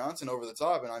 Gardner-Johnson over the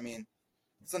top, and I mean,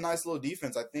 it's a nice little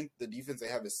defense. I think the defense they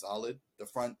have is solid. The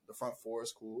front 4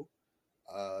 is cool.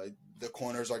 The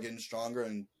corners are getting stronger,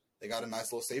 and they got a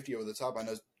nice little safety over the top. I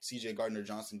know C.J.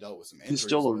 Gardner-Johnson dealt with some injuries. He's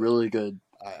still a really good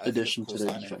addition to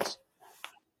their defense.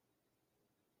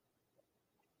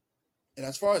 And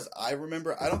as far as I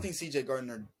remember, I don't think C.J.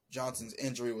 Johnson's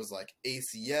injury was like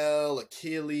ACL,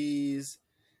 Achilles.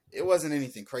 It wasn't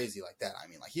anything crazy like that. I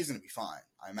mean, like he's gonna be fine,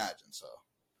 I imagine. So,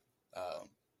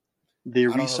 They I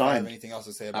don't know if I have re-signed anything else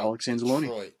to say about Alex Anzalone.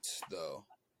 Detroit, though.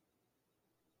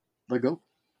 Let go.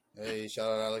 Hey, shout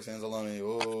out Alex Anzalone.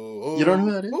 Oh, You don't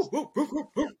know who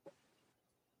that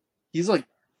is?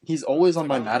 He's always on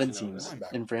my Madden teams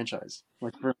in franchise.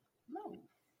 Like for No.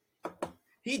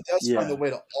 He does Yeah. find a way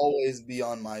to always be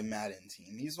on my Madden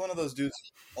team. He's one of those dudes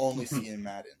you only see in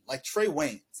Madden. Like Trey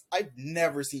Waynes. I've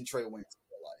never seen Trey Waynes in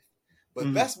real life.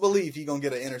 But best believe he gonna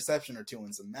get an interception or two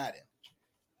in some Madden.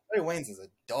 Trey Waynes is a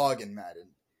dog in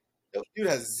Madden. The dude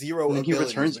has zero And then he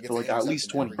abilities returns to get for, the like, at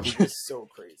least interception 20. every game. It's so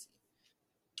crazy.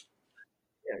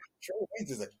 Yeah, Trey Waynes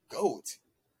is a goat.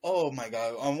 Oh my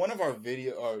god! On one of our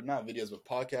not videos, but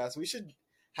podcasts, we should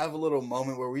have a little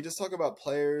moment where we just talk about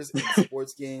players in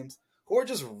sports games who are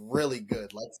just really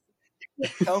good. Like, you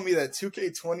can't tell me that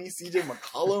 2K20 CJ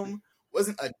McCollum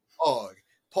wasn't a dog.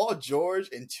 Paul George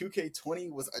in 2K20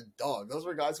 was a dog. Those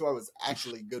were guys who I was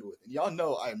actually good with. And y'all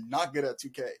know I am not good at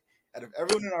 2K. Out of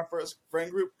everyone in our first friend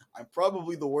group, I'm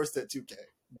probably the worst at 2K.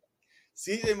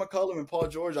 CJ McCollum and Paul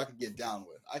George, I can get down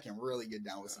with. I can really get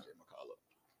down with CJ McCollum.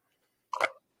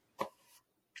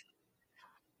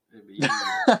 Yeah,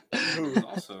 but he was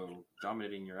also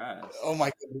dominating your ass. Oh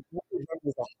my goodness.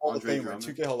 Was a Hall of Andre Famer, Drummond.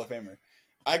 2K Hall of Famer.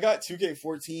 I got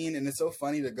 2K14, and it's so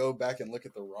funny to go back and look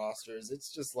at the rosters.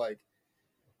 It's just like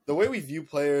the way we view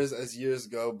players as years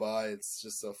go by, it's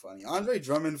just so funny. Andre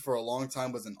Drummond for a long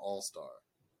time was an all-star,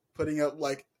 putting up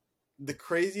like the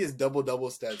craziest double-double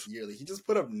stats yearly. He just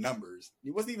put up numbers. He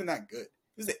wasn't even that good.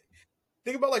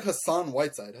 Think about like Hassan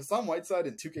Whiteside. Hassan Whiteside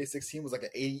in 2K16 was like an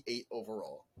 88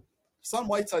 overall. Hassan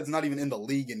Whiteside's not even in the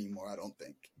league anymore, I don't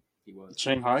think. He was.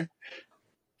 Shanghai.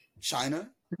 China?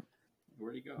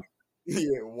 Where'd he go?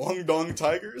 Yeah, Guangdong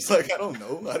Tigers? Like, I don't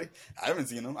know. I haven't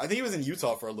seen him. I think he was in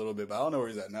Utah for a little bit, but I don't know where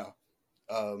he's at now.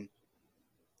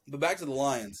 But back to the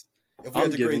Lions. If we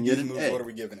I'm had to grade giving it these an moves, A. what are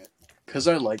we giving it? Because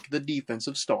I like the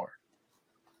defensive star.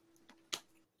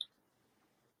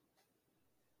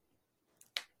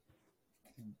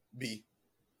 B.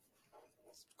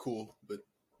 Cool, but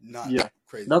not Yeah.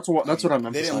 crazy. That's what I'm They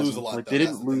emphasizing. didn't lose a lot. Like Though. they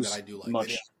That's didn't the thing lose that I do like. much.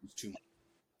 They didn't lose too much.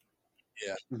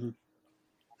 Yeah. Mhm.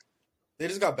 They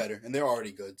just got better, and they're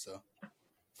already good. So,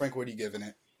 Frank, what are you giving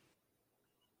it?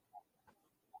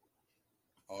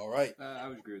 All right. I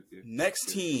would agree with you. Next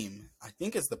Good. team, I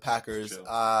think it's the Packers. Chill.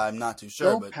 I'm not too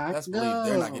sure, Go but Pack, best believe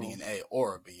they're not go. getting an A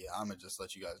or a B. I'm going to just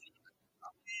let you guys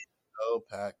go,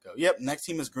 Pack, go. Yep, next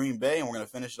team is Green Bay, and we're going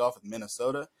to finish it off with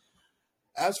Minnesota.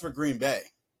 As for Green Bay,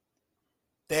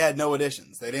 they had no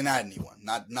additions. They didn't add anyone.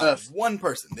 Not one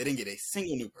person. They didn't get a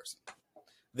single new person.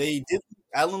 They did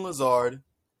Alan Lazard.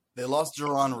 They lost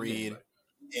Jerron Reed.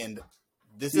 And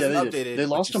this isn't they updated. did. They but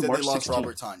lost you him said March they lost 16th.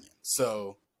 Robert Tonyan.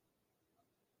 So,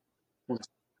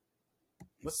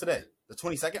 what's today? The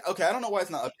 22nd? Okay, I don't know why it's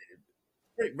not updated.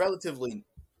 Pretty relatively,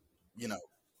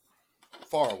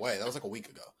 far away. That was like a week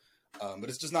ago. But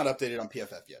it's just not updated on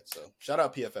PFF yet. So, shout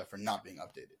out PFF for not being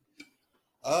updated.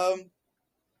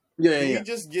 Yeah. Can you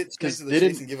just get straight Because to the they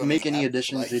chase and give didn't them make an any F?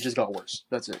 additions. Like, They just got worse.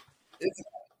 That's it.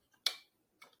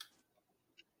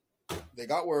 They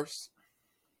got worse.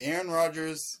 Aaron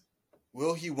Rodgers,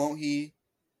 will he, won't he?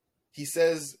 He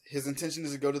says his intention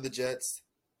is to go to the Jets.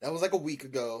 That was like a week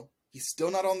ago. He's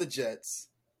still not on the Jets.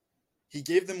 He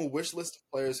gave them a wish list of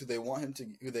players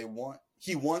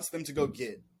he wants them to go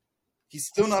get. He's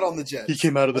still not on the Jets. He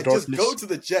came out of the darkness. Just go to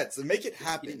the Jets and make it He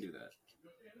happen. didn't do that.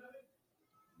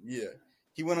 Yeah.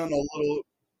 He went on a little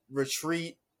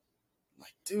retreat.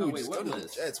 Like, dude, just go to the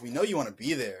Jets. We know you want to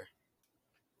be there.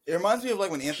 It reminds me of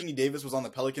like when Anthony Davis was on the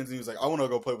Pelicans and he was like, I want to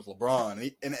go play with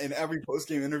LeBron. And in every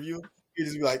post-game interview, he'd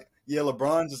just be like, yeah,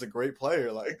 LeBron's just a great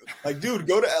player. Like, dude,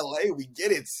 go to LA. We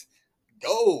get it.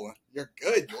 Go. You're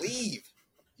good. Leave.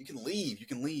 You can leave.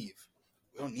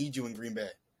 We don't need you in Green Bay.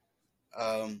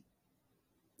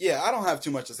 Yeah, I don't have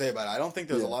too much to say about it. I don't think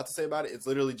there's a lot to say about it. It's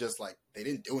literally just like they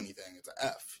didn't do anything. It's an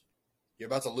F. You're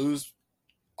about to lose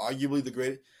arguably the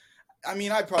greatest. I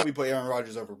mean, I'd probably put Aaron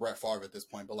Rodgers over Brett Favre at this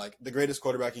point, but like the greatest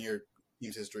quarterback in your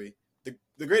team's history,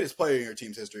 the greatest player in your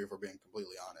team's history, if we're being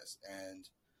completely honest. And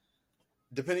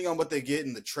depending on what they get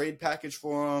in the trade package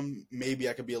for him, maybe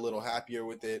I could be a little happier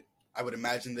with it. I would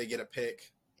imagine they get a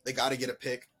pick. They got to get a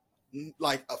pick,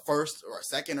 like a first or a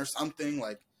second or something,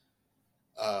 like,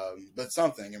 but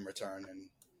something in return. And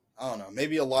I don't know,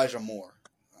 maybe Elijah Moore.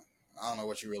 I don't know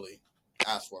what you really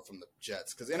asked for from the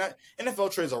Jets, because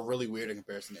NFL trades are really weird in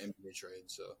comparison to NBA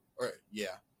trades. So,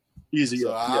 Easy. So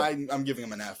yeah. I'm giving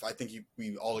him an F. I think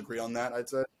we all agree on that. I'd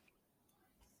say.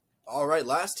 All right,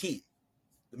 last team,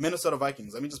 the Minnesota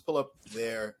Vikings. Let me just pull up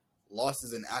their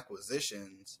losses and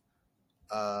acquisitions.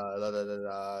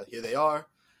 Here they are.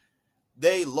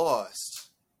 They lost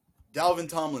Dalvin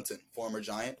Tomlinson, former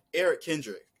Giant, Eric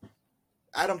Kendrick,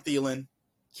 Adam Thielen,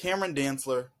 Cameron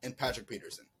Dantzler, and Patrick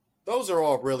Peterson. Those are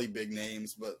all really big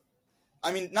names, but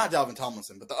I mean, not Dalvin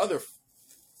Tomlinson, but the other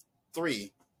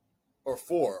 3 or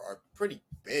 4 are pretty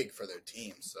big for their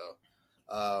teams.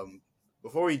 So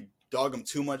before we dog them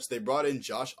too much, they brought in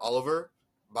Josh Oliver,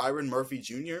 Byron Murphy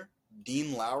Jr.,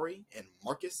 Dean Lowry, and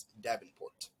Marcus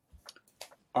Davenport.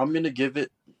 I'm going to give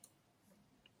it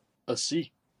a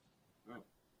C.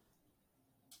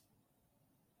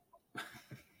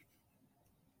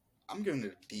 I'm giving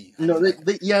it a D. No,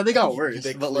 they got worse.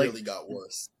 They but clearly got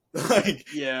worse.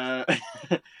 Like, yeah.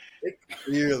 it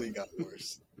clearly got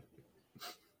worse.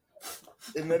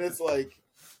 And then it's like,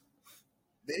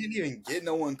 they didn't even get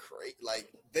no one great.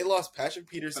 Like, they lost Patrick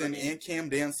Peterson and Cam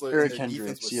Dantzler, Eric and their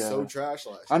defense was so trash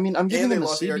last year. I mean, I'm giving them a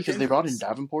lost C Eric because they brought in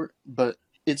Davenport, but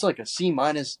it's like a C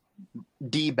minus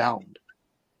D bound.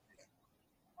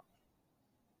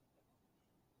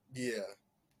 Yeah.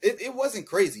 It wasn't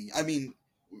crazy. I mean,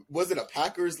 was it a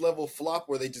Packers level flop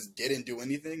where they just didn't do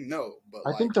anything? No. But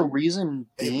I think the reason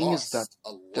being is that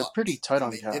they're pretty tight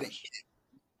on cash.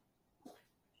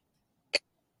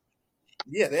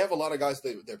 Yeah, they have a lot of guys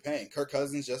they're paying. Kirk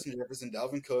Cousins, Justin Jefferson,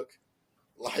 Dalvin Cook,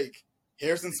 like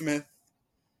Harrison Smith.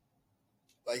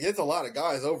 Like, it's a lot of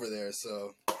guys over there,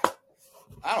 so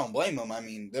I don't blame them. I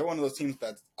mean, they're one of those teams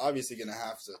that's obviously going to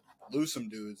have to lose some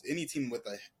dudes. Any team with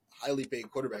a highly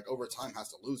paid quarterback over time has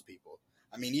to lose people.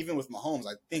 I mean, even with Mahomes,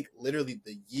 I think literally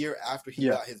the year after he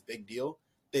got his big deal,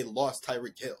 they lost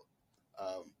Tyreek Hill.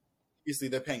 Obviously,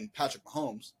 they're paying Patrick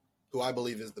Mahomes, who I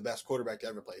believe is the best quarterback to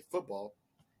ever play football,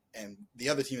 and the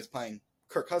other team is playing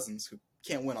Kirk Cousins, who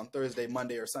can't win on Thursday,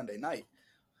 Monday, or Sunday night.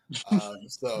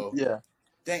 So,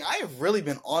 dang, I have really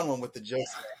been on one with the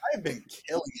jokes today. I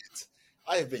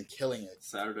have been killing it.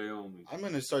 Saturday only. I'm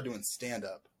going to start doing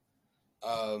stand-up.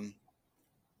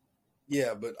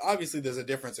 Yeah, but obviously there's a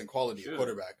difference in quality of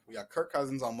quarterback. We got Kirk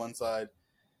Cousins on one side,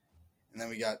 and then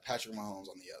we got Patrick Mahomes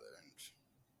on the other. And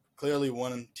clearly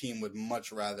one team would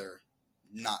much rather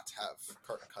not have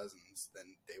Kirk Cousins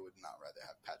than they would not rather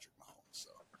have Patrick Mahomes.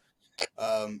 So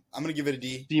I'm going to give it a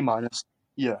D. D minus.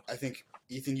 Yeah. I think,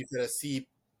 Ethan, you said a C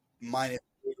minus,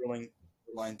 borderline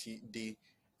D.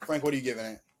 Frank, what are you giving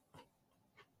it?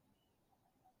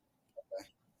 Okay.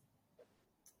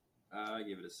 I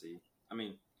give it a C. I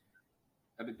mean,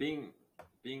 being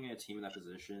a team in that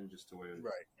position, just to where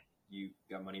you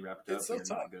got money wrapped up, and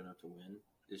you're not good enough to win,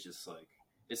 it's just like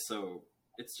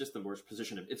it's just the worst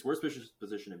position. It's worst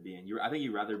position to be in. I think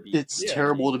you'd rather be. It's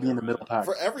terrible to be in the middle pack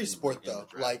for every sport, though.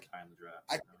 Like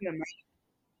I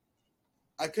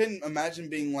couldn't imagine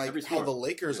being like how the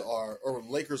Lakers are, or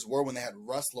Lakers were when they had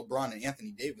Russ, LeBron, and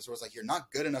Anthony Davis, where it's like you're not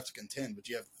good enough to contend, but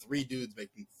you have 3 dudes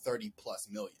making $30+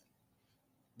 million.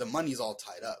 The money's all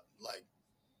tied up, like.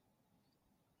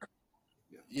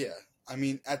 Yeah, I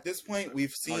mean, at this point,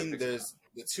 we've seen there's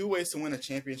the 2 ways to win a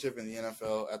championship in the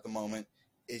NFL at the moment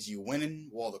is you win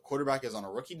while the quarterback is on a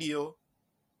rookie deal,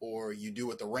 or you do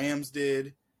what the Rams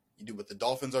did, you do what the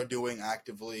Dolphins are doing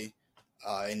actively,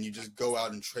 and you just go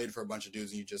out and trade for a bunch of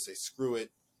dudes and you just say, screw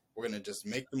it, we're going to just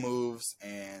make the moves,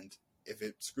 and if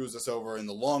it screws us over in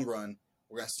the long run,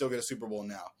 we're going to still get a Super Bowl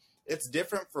now. It's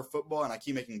different for football, and I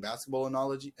keep making basketball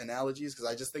analogies because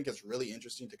I just think it's really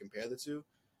interesting to compare the two.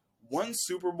 One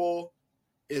Super Bowl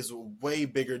is a way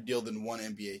bigger deal than one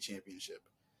NBA championship.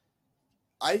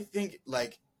 I think,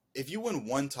 like, if you win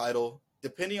one title,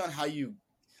 depending on how you,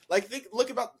 like, look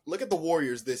at the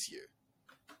Warriors this year.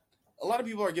 A lot of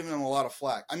people are giving them a lot of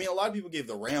flack. I mean, a lot of people gave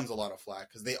the Rams a lot of flack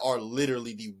because they are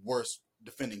literally the worst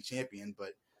defending champion.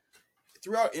 But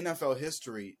throughout NFL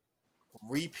history,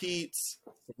 repeats,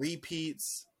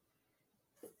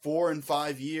 4 and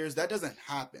 5 years, that doesn't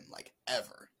happen, like,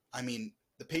 ever. I mean,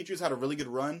 the Patriots had a really good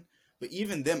run, but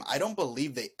even them, I don't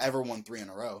believe they ever won 3 in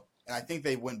a row. And I think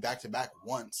they went back-to-back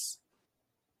once.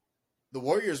 The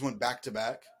Warriors went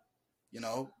back-to-back,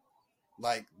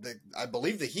 I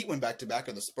believe the Heat went back-to-back,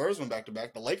 or the Spurs went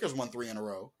back-to-back. The Lakers won 3 in a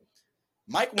row.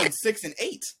 Mike won 6 and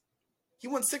 8. He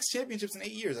won 6 championships in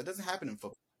 8 years. That doesn't happen in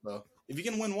football, though. If you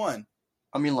can win one.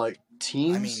 I mean, like,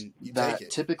 teams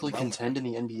that typically contend in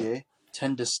the NBA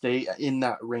tend to stay in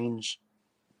that range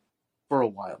for a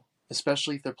while,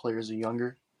 especially if their players are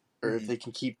younger, or if they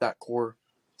can keep that core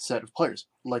set of players.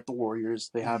 Like the Warriors,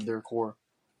 they have their core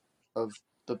of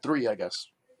the 3, I guess.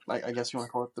 I guess you want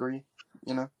to call it 3,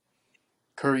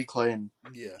 Curry, Clay, and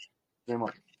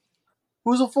Draymond.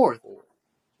 Who's a 4th?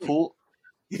 Poole.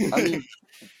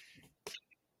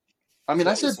 I mean,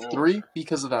 I said 3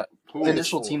 because of that Poole.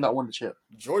 initial team that won the chip.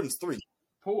 Jordan's 3.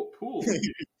 Poole.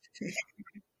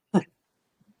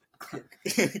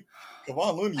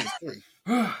 Kevon Looney is 3.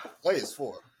 Clay is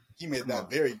 4. He made that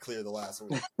very clear the last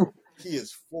week. He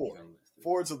is 4.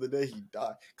 4 till the day he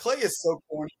died. Clay is so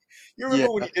corny. You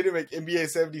remember when he didn't make NBA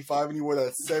 75 and he wore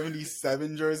that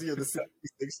 77 jersey or the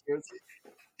 76 jersey?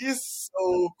 He is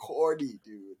so corny,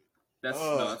 dude.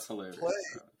 That's hilarious.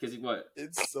 Because what?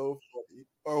 It's so funny.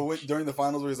 Or during the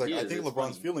finals where he's like, I think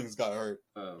LeBron's feelings got hurt.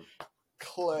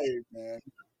 Clay, man.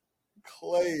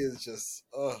 Clay is just,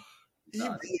 he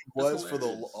really was for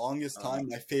the longest time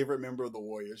my favorite member of the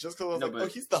Warriors. Just because I was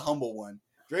like, he's the humble one.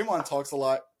 Draymond talks a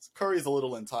lot. Curry's a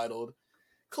little entitled.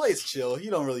 Clay's chill. He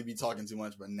don't really be talking too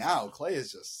much. But now Clay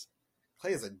is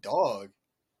a dog.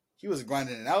 He was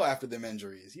grinding it out after them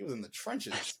injuries. He was in the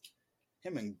trenches.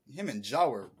 Him and Ja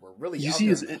were really. You see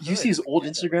his old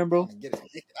Instagram, bro. Get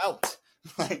it out.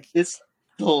 Like, it's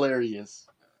hilarious.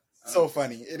 So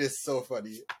funny. It is so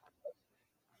funny.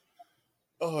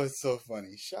 Oh, it's so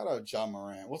funny. Shout out Ja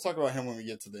Morant. We'll talk about him when we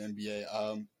get to the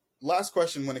NBA. Last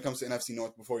question when it comes to NFC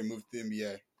North before we move to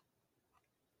the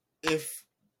NBA.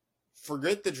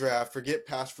 Forget the draft, forget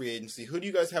past free agency, who do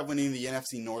you guys have winning the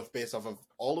NFC North based off of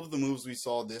all of the moves we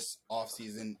saw this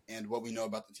offseason and what we know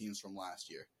about the teams from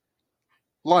last year?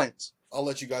 Lions. I'll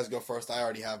let you guys go first. I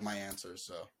already have my answers,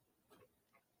 so.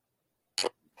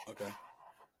 Okay.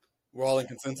 We're all in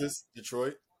consensus?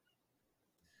 Detroit?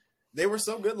 They were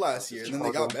so good last year, and then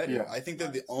they got better. Yeah. I think they're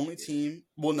the only team.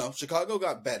 Well, no, Chicago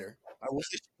got better. I wish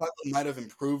Chicago might have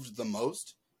improved the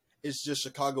most. It's just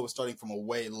Chicago was starting from a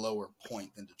way lower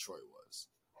point than Detroit was.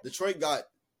 Detroit got,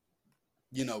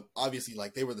 obviously,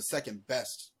 like, they were the second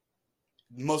best,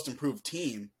 most improved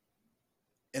team,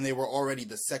 and they were already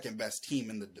the second best team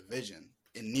in the division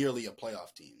and nearly a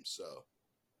playoff team. So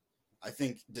I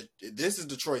think this is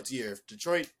Detroit's year. If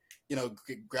Detroit,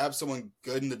 grab someone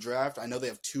good in the draft, I know they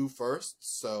have 2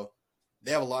 firsts, so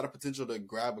they have a lot of potential to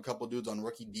grab a couple dudes on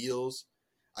rookie deals.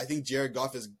 I think Jared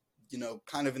Goff is,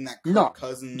 kind of in that Kirk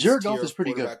Cousins. Jared Goff is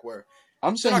pretty good. Where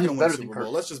I'm saying he's better than Kirk.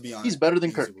 Let's just be honest. He's better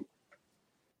than Kirk.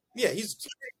 Yeah, he's.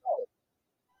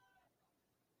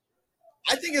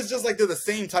 I think it's just like they're the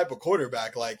same type of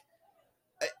quarterback. Like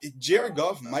Jared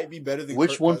Goff might be better than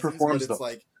which Kirk one Cousins, performs but it's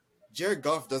like Jared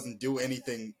Goff doesn't do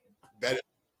anything better.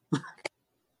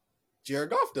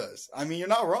 Jared Goff does. I mean, you're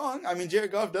not wrong. I mean,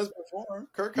 Jared Goff does perform.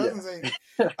 Kirk Cousins ain't.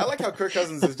 I like how Kirk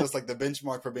Cousins is just like the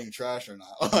benchmark for being trash or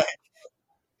not. Like,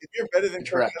 if you're better than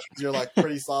Kirk Cousins, you're like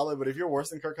pretty solid. But if you're worse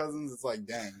than Kirk Cousins, it's like,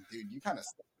 dang, dude, you kind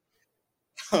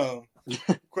of.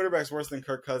 Quarterback's worse than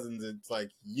Kirk Cousins. It's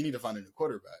like you need to find a new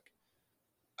quarterback.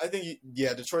 I think,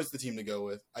 Detroit's the team to go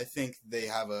with. I think they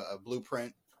have a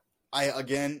blueprint. I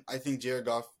think Jared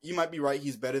Goff, you might be right,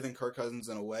 he's better than Kirk Cousins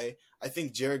in a way. I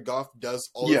think Jared Goff does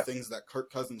all the things that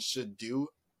Kirk Cousins should do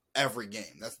every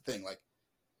game. That's the thing. Like,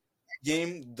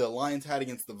 game the Lions had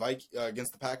against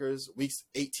the Packers, weeks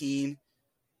 18,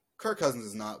 Kirk Cousins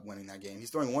is not winning that game.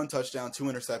 He's throwing 1 touchdown, 2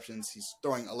 interceptions. He's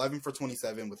throwing 11 for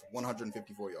 27 with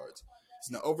 154 yards. He's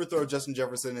going to overthrow Justin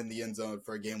Jefferson in the end zone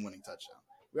for a game-winning touchdown.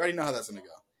 We already know how that's going to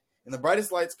go. In the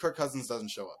brightest lights, Kirk Cousins doesn't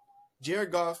show up.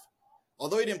 Jared Goff,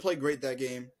 although he didn't play great that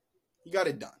game, he got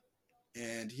it done.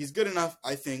 And he's good enough,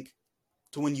 I think,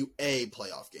 to win you a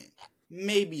playoff game.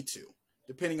 Maybe 2,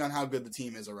 depending on how good the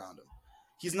team is around him.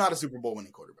 He's not a Super Bowl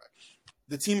winning quarterback.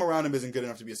 The team around him isn't good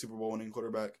enough to be a Super Bowl winning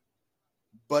quarterback,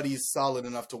 but he's solid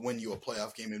enough to win you a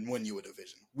playoff game and win you a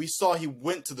division. We saw he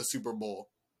went to the Super Bowl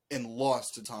and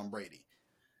lost to Tom Brady.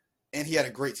 And he had a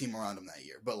great team around him that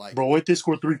year. But like, bro, wait, they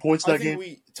scored 3 points that game?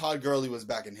 Todd Gurley was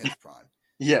back in his prime.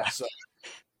 Yeah. So,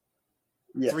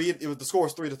 the score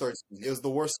was 3-13. It was the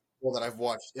worst score that I've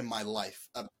watched in my life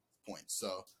at this point.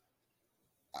 So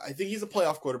I think he's a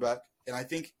playoff quarterback. And I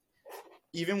think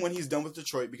even when he's done with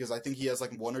Detroit, because I think he has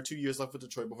like 1 or 2 years left with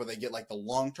Detroit before they get like the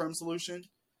long-term solution,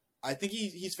 I think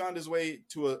he's found his way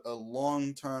to a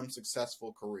long-term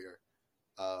successful career.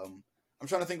 I'm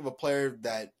trying to think of a player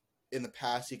that in the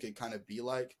past he could kind of be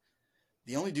like.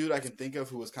 The only dude I can think of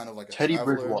who was kind of like a Teddy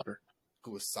Bridgewater,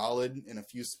 who was solid in a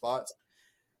few spots,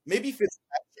 maybe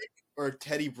Fitzpatrick or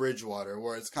Teddy Bridgewater,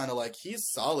 where it's kind of like he's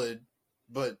solid,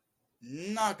 but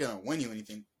not gonna win you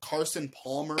anything. Carson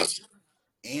Palmer,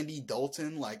 Andy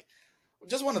Dalton, like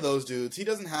just one of those dudes. He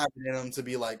doesn't have it in him to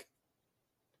be like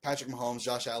Patrick Mahomes,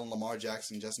 Josh Allen, Lamar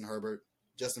Jackson, Justin Herbert,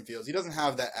 Justin Fields. He doesn't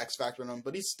have that X factor in him,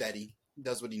 but he's steady. He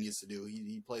does what he needs to do.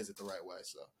 He plays it the right way.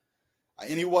 So,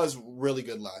 and he was really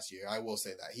good last year. I will say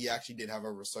that he actually did have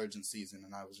a resurgent season,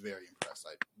 and I was very impressed.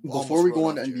 Before we go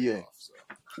on to NBA,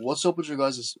 what's up with your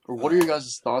guys'? Or what are your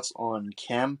guys' thoughts on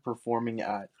Cam performing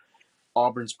at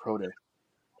Auburn's Pro Day?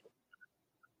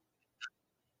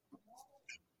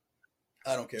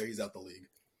 I don't care. He's out the league.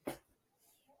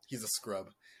 He's a scrub.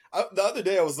 The other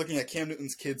day I was looking at Cam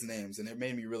Newton's kids' names, and it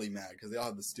made me really mad because they all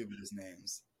have the stupidest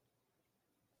names.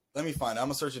 Let me find it. I'm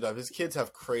going to search it up. His kids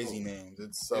have crazy names.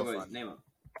 It's so funny. Name them.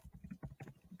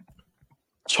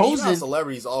 Chosen.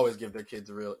 Celebrities always give their kids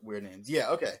real weird names. Yeah,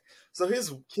 okay. So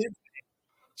his kids: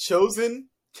 Chosen,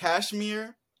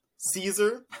 Cashmere,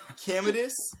 Caesar,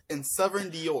 Commodus, and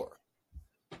Sovereign Dior.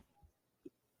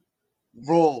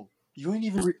 Bro, you ain't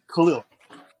even Khalil,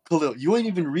 you ain't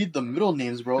even read the middle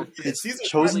names, bro. It's Caesar's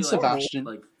Chosen probably Sebastian,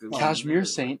 the Cashmere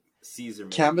Saint, Caesar,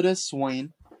 Commodus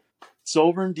Swain,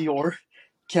 Sovereign Dior,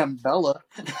 Cambella,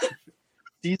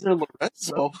 Caesar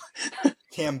Lorenzo.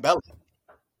 Cambella.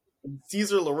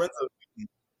 Caesar Lorenzo.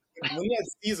 When he had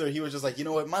Caesar, he was just like, you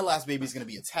know what? My last baby's going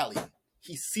to be Italian.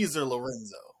 He's Caesar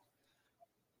Lorenzo.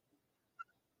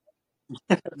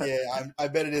 Yeah, I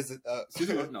bet it is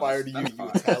fire to you, you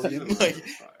Italian. Like,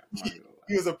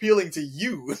 he was appealing to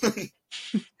you.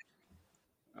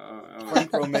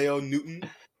 Frank Romeo Newton.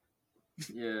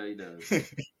 Yeah, he does.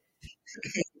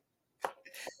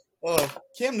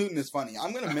 Cam Newton is funny.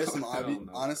 I'm going to miss him,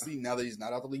 honestly, now that he's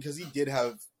not out the league, because he did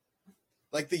have,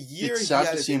 like, the year he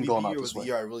had his MVP year was the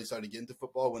year I really started getting into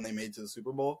football when they made it to the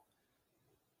Super Bowl.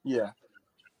 Yeah.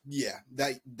 Yeah,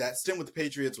 that stint with the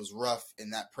Patriots was rough,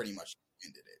 and that pretty much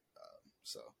ended it.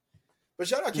 But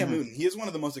shout out Cam Newton. He is one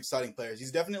of the most exciting players.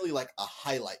 He's definitely like a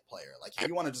highlight player. Like if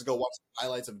you want to just go watch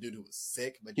highlights of a dude who was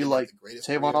sick, but he like the greatest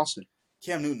Tavon Austin.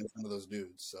 Cam Newton is one of those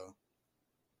dudes. So,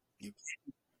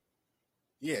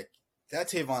 yeah, that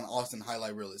Tavon Austin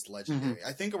highlight reel is legendary.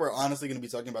 I think we're honestly going to be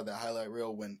talking about that highlight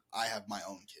reel when I have my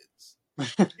own kids.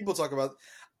 People talk about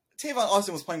Tavon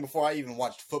Austin was playing before I even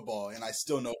watched football, and I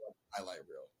still know about the highlight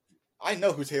reel. I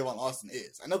know who Tavon Austin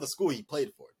is. I know the school he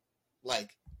played for. Like,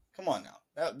 come on now.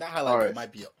 That highlight reel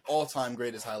might be an all-time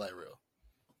greatest highlight reel.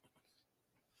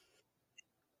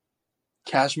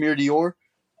 Cashmere Dior?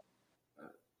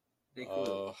 Hey,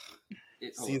 cool.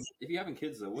 If you having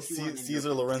kids, though, what you want?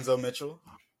 Caesar Lorenzo Mitchell?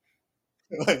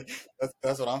 Like,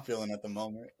 that's what I'm feeling at the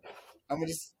moment. I'm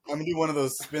gonna do one of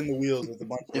those spin the wheels with a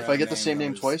bunch of if I get the same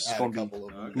name twice, it's going to be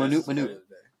Manute.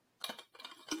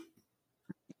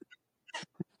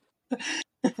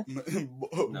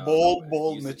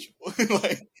 Bold Mitchell.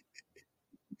 Like,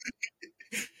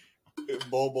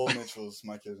 Bold Mitchell is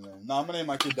my kid's name. No, I'm gonna name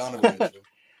my kid Donovan Mitchell.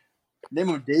 Name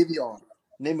him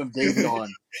Davion.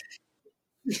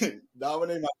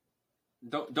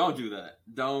 Don't do that.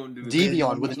 Don't do that.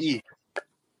 Davion with an E.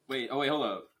 Wait, hold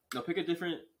up. No, pick a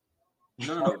different.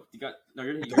 No. You're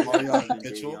Demarion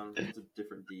Mitchell. It's a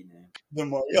different D name.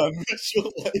 Demarion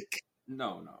Mitchell, like.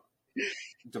 No.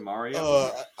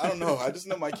 Demario? I don't know. I just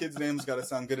know my kid's name's got to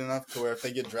sound good enough to where if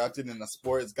they get drafted in a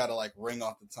sport, it's got to like ring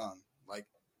off the tongue. Like,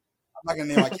 I'm not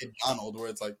gonna name my kid Donald, where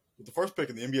it's like with the first pick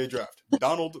in the NBA draft,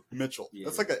 Donald Mitchell. Yeah,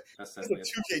 that's like that's a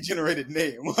 2K generated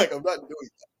name. Like, I'm not doing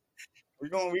that. We're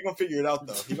gonna figure it out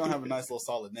though. He's gonna have a nice little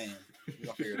solid name. We're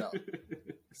gonna figure it out.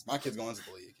 My kid's going to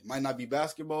the league. It might not be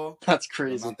basketball. That's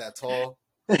crazy. I'm not that tall.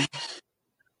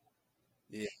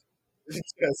 Yeah.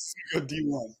 Yes, go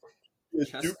D1.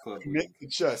 Chess club.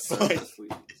 Chess. Like,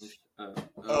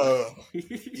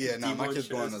 yeah, no, my kid's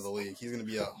going to the league. He's going to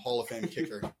be a Hall of Fame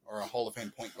kicker or a Hall of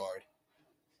Fame point guard.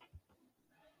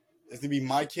 It's going to be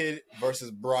my kid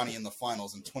versus Bronny in the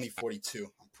finals in 2042.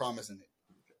 I'm promising it.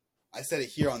 I said it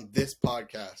here on this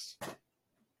podcast.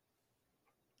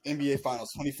 NBA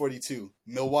Finals 2042.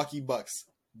 Milwaukee Bucks.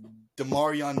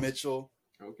 Demarion Mitchell.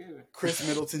 Okay. Chris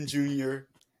Middleton Jr.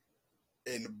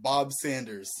 and Bob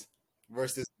Sanders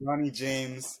versus Ronnie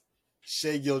James,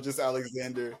 Shai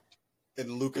Gilgeous-Alexander,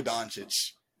 and Luka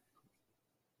Doncic.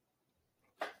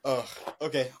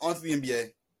 Okay, on to the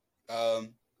NBA.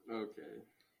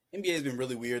 NBA has been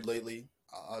really weird lately.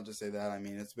 I'll just say that. I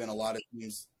mean, it's been a lot of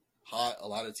teams hot, a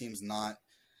lot of teams not.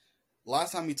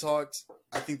 Last time we talked,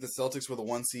 I think the Celtics were the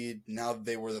 1 seed. Now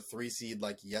they were the 3 seed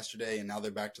like yesterday, and now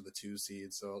they're back to the 2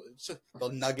 seed. So it's just, the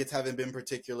Nuggets haven't been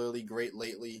particularly great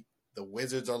lately. The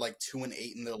Wizards are like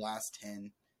 2-8 in their last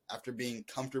 10 after being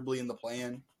comfortably in the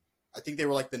play-in. I think they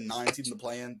were like the 9 seed in the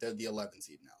play-in. They're the 11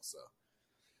 seed now. So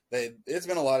it's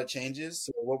been a lot of changes.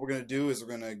 So what we're going to do is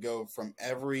we're going to go from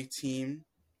every team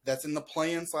that's in the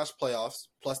play-in / playoffs,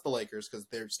 plus the Lakers, because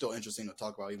they're still interesting to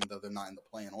talk about even though they're not in the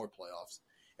play-in or playoffs.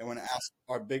 And we're going to ask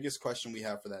our biggest question we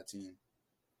have for that team.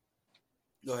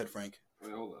 Go ahead, Frank.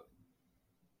 Wait, hold up.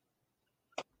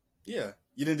 Yeah.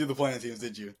 You didn't do the play-in teams,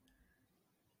 did you?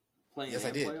 Playing yes,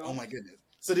 I did. playoffs? Oh, my goodness.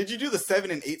 So did you do the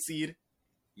 7 and 8 seed?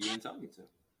 You didn't tell me to.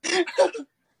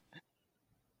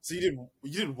 So you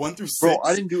did 1 through 6? Bro,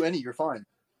 I didn't do any. You're fine.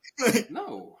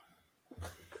 No.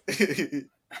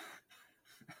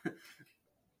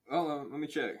 Oh, let me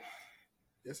check.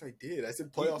 Yes, I did. I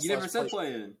said playoffs. You never said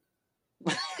play-in.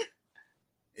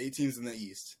 8 teams in the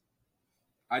East.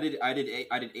 I did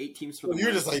 8 teams for the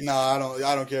You're West. just like, nah,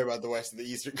 I don't care about the West and the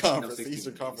Eastern Conference. No, The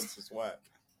Eastern 16 Conference is whack.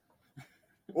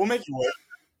 We'll make it work.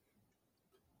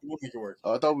 We'll make it work.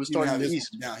 I thought we were starting in the He's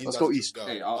East. Now he's Let's about go to East. Go.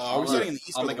 Hey, Are we starting in the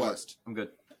East I'll or make the it work. West? I'm good.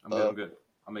 I'm good.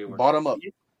 I'll make it work. Bottom up.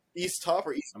 East top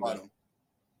or East I'm bottom?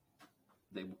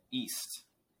 The East.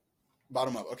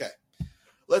 Bottom up. Okay.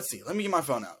 Let's see. Let me get my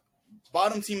phone out.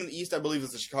 Bottom team in the East, I believe,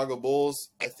 is the Chicago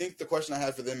Bulls. I think the question I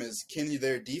had for them is, can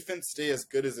their defense stay as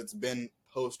good as it's been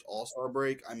post All-Star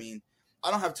break? I mean,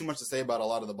 I don't have too much to say about a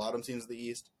lot of the bottom teams of the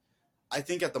East. I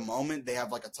think at the moment they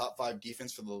have like a top 5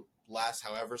 defense for the last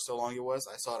however so long it was.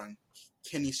 I saw it on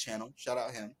Kenny's channel. Shout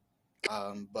out him.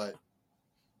 But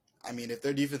I mean, if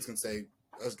their defense can stay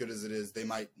as good as it is, they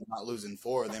might not lose in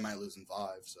 4. They might lose in 5.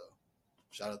 So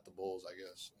shout out the Bulls, I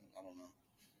guess. I don't know.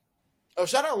 Oh,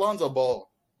 shout out Lonzo Ball.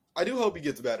 I do hope he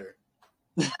gets better.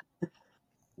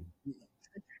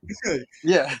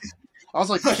 Yeah. I was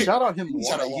like, shout out him.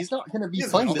 Why? He's not going to be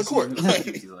playing this court.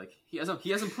 He's like, he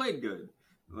hasn't played good.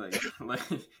 Like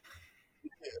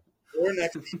Or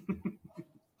next.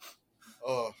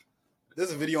 Oh,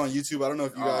 there's a video on YouTube. I don't know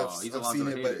if you guys have seen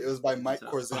it, but it was by Mike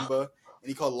Korzimba, and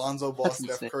he called Lonzo Ball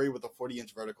Steph Curry with a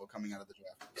 40-inch vertical coming out of the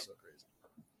draft. It was so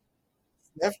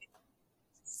crazy.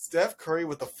 Steph Curry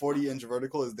with a 40-inch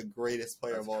vertical is the greatest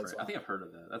player of all time. I think I've heard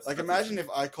of that. That's imagine if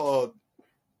I called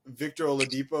Victor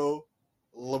Oladipo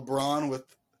LeBron with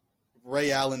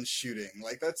Ray Allen shooting.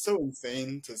 Like, that's so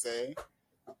insane to say.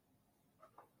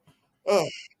 Oh.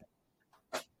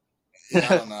 Yeah,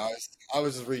 I don't know. I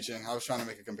was just reaching. I was trying to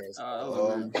make a comparison.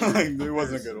 It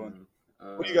wasn't a good one.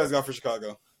 What do you guys got for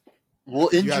Chicago? Well,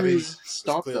 injuries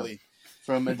stop them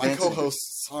from advancing. My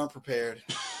co-hosts aren't prepared.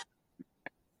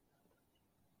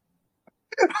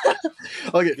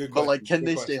 Okay, but like, can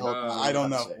they stay healthy? I don't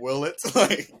know. Will it?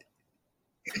 Like,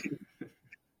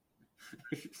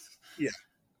 yeah.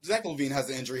 Zach LaVine has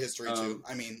an injury history too.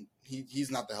 I mean,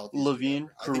 he's not the healthiest. LaVine,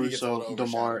 Caruso,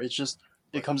 DeMar. It's just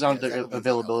it comes down to their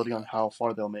availability on how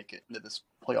far they'll make it into this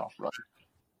playoff run.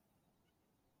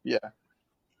 Yeah.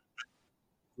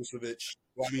 Vucevic.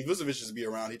 Well, I mean, Vucevic just be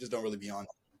around. He just don't really be on.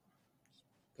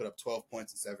 Put up 12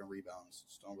 points and 7 rebounds.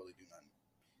 Just don't really do nothing.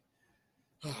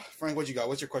 Frank, what you got?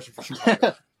 What's your question for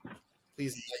Chicago?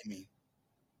 Please enlighten me.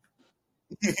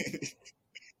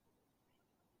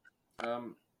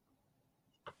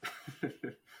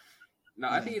 No,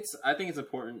 I think it's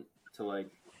important to like.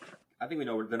 I think we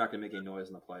know they're not going to make any noise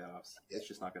in the playoffs. Yeah. It's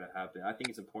just not going to happen. I think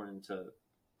it's important to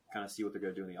kind of see what they're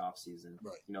going to do in the offseason.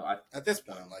 Right. You know, at this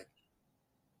point, like,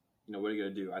 you know, what are you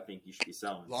going to do? I think you should be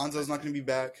selling. Lonzo's not going to be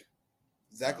back.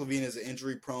 Zach LaVine is an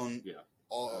injury-prone,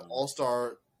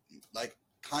 all-star, like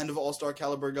kind of all-star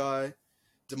caliber guy.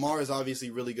 DeMar is obviously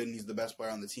really good, and he's the best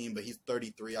player on the team. But he's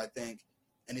 33, I think,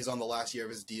 and he's on the last year of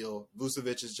his deal.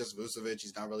 Vucevic is just Vucevic.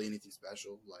 He's not really anything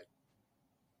special. Like,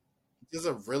 this is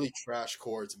a really trash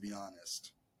core, to be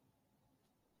honest.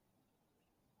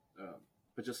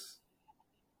 But just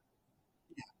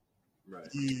right.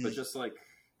 But just like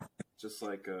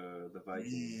the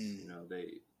Vikings, you know,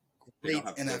 they great don't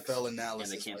have NFL picks,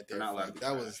 analysis. And they can't. Right they're there, not allowed to be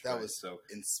that was so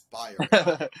inspiring.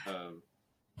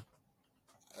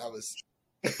 That was.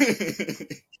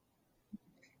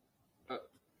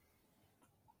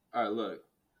 All right, look.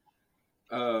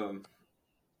 No,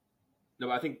 but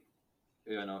I think,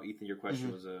 Ethan, your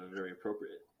question was very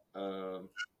appropriate.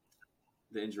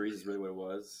 The injuries is really what it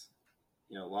was.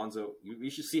 You know, Lonzo. You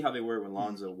should see how they were when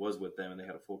Lonzo was with them and they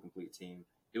had a full, complete team.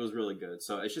 It was really good.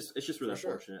 So it's just really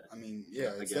unfortunate. I mean,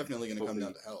 it's definitely going to come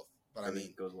down to health. But I mean,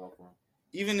 it goes well for them.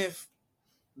 Even if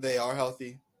they are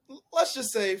healthy, let's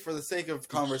just say, for the sake of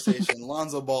conversation,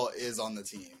 Lonzo Ball is on the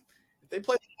team. If they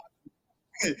play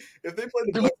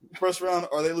the first round,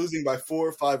 are they losing by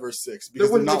 4, 5, or 6? Because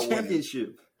they're winning the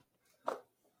championship.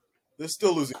 They're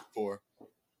still losing 4.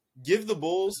 Give the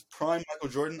Bulls prime Michael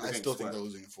Jordan. I still think they're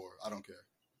losing 4. I don't care.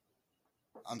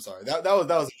 I'm sorry. That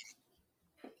was.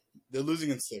 They're losing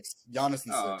in 6. Giannis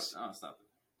in 6. Oh, stop.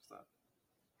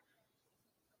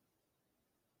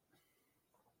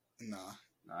 Nah,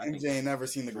 MJ ain't never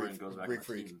seen the Greek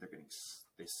Freak.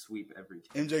 They sweep every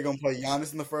team. MJ gonna play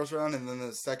Giannis in the first round, and then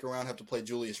the second round have to play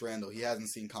Julius Randle. He hasn't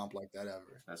seen comp like that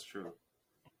ever. That's true.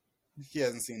 He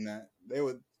hasn't seen that. They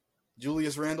would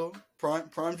Julius Randle,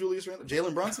 prime Julius Randle,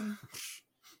 Jalen Brunson.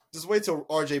 Just wait till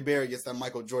R.J. Barrett gets that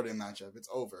Michael Jordan matchup. It's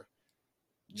over.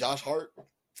 Josh Hart,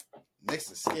 Knicks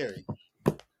is scary.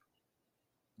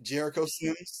 Jericho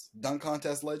Sims, dunk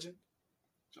contest legend.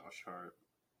 Josh Hart,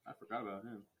 I forgot about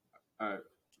him. All right.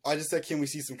 I just said, can we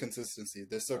see some consistency?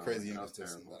 They're so crazy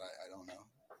inconsistent that I don't know.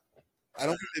 I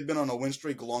don't think they've been on a win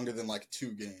streak longer than like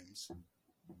 2 games.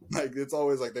 Like it's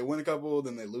always like they win a couple,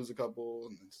 then they lose a couple.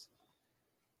 And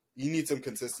you need some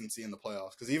consistency in the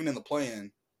playoffs because even in the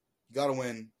play-in, you got to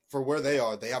win for where they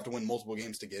are. They have to win multiple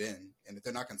games to get in, and if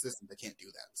they're not consistent, they can't do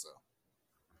that. So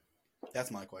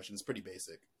that's my question. It's pretty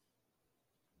basic.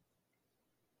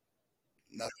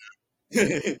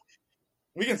 Nothing.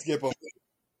 We can skip them.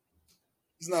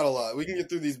 It's not a lot. We can get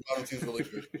through these bottom teams really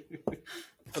quick.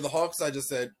 For the Hawks, I just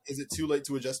said, is it too late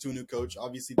to adjust to a new coach?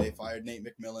 Obviously, they fired Nate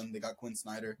McMillan. They got Quinn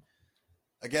Snyder.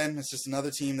 Again, it's just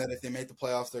another team that if they make the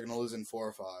playoffs, they're going to lose in 4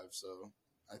 or 5. So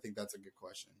I think that's a good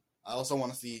question. I also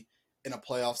want to see, in a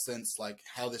playoff sense, like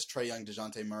how this Trae Young,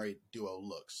 DeJounte Murray duo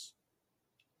looks.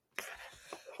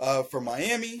 For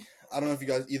Miami, I don't know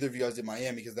if either of you guys did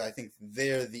Miami because I think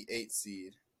they're the 8th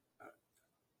seed.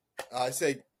 I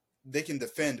say they can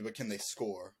defend, but can they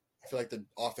score? I feel like the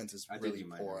offense is really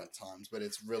poor at times, but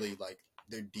it's really like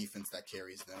their defense that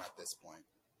carries them at this point.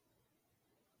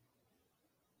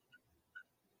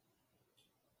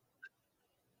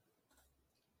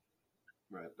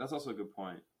 Right, that's also a good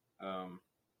point.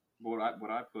 What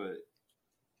I put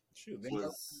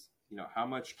was, how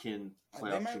much can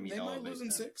playoff Jimmy elevate? They might lose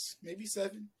in 6, maybe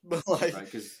 7, but like, right?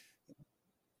 Because,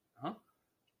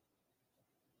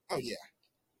 Oh yeah,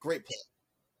 great play.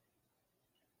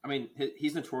 I mean,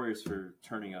 he's notorious for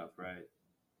turning up, right?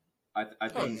 I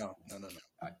think. No.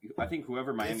 I think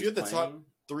whoever Miami. If you're the top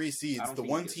 3 seeds, the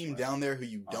one team down there who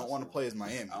you don't want to play is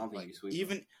Miami. I don't think you sweep.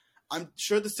 Even, I'm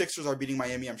sure the Sixers are beating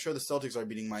Miami. I'm sure the Celtics are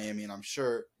beating Miami, and I'm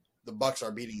sure the Bucks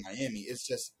are beating Miami. It's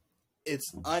just,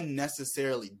 it's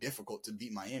unnecessarily difficult to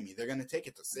beat Miami. They're going to take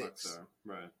it to 6,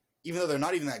 right? Even though they're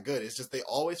not even that good. It's just they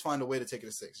always find a way to take it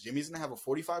to 6. Jimmy's going to have a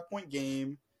 45-point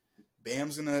game.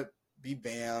 Bam's going to be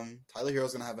Bam. Tyler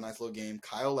Hero's going to have a nice little game.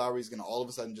 Kyle Lowry's going to all of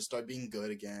a sudden just start being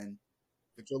good again.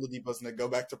 Victor Oladipo's going to go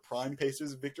back to prime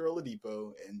Pacers Victor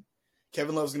Oladipo. And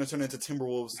Kevin Love's going to turn into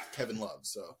Timberwolves Kevin Love.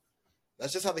 So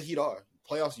that's just how the Heat are.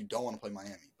 Playoffs, you don't want to play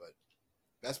Miami. But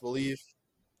best believe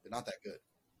they're not that good.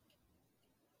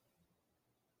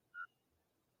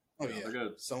 Oh, yeah.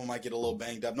 Someone might get a little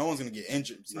banged up. No one's going to get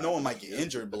injured. Right. No one might get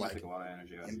injured, but like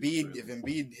Embiid, if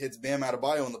Embiid hits Bam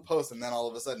Adebayo in the post and then all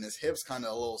of a sudden his hip's kind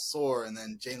of a little sore and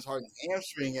then James Harden's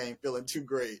hamstring ain't feeling too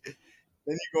great.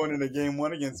 Then you're going into game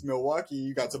 1 against Milwaukee.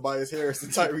 You got Tobias Harris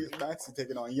and Tyrese Maxey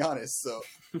taking on Giannis. So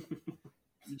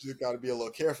you just got to be a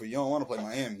little careful. You don't want to play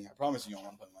Miami. I promise you don't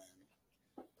want to play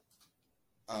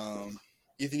Miami.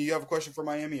 Ethan, you have a question for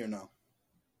Miami or no?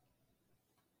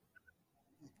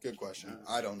 Good question.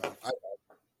 I don't know.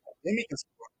 Jimmy can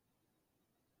score.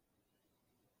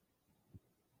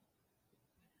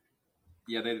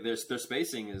 Yeah, their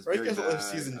spacing is regular very bad.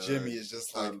 Season Jimmy is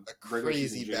just like a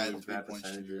crazy bad 3-point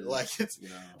shooter. Like it's,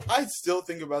 I still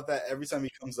think about that every time he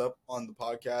comes up on the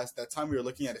podcast. That time we were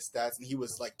looking at his stats and he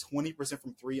was like 20%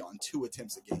 from 3 on 2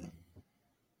 attempts a game.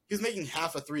 He was making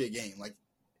half a 3 a game. Like,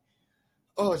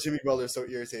 oh, Jimmy Butler is so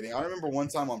irritating. I remember one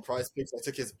time on Prize Picks, I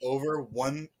took his over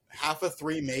half a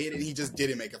 3 made, and he just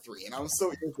didn't make a 3. And I was so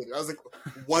irritated. I was like,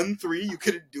 1 3? You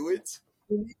couldn't do it?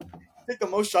 Take the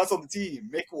most shots on the team.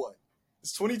 Make one.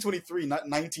 It's 2023, not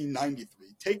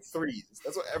 1993. Take 3s.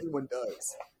 That's what everyone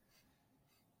does.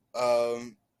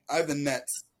 I have the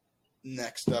Nets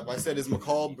next up. I said, is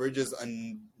McCall Bridges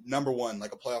a number 1,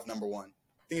 like a playoff number 1? I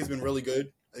think he's been really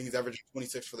good. I think he's averaging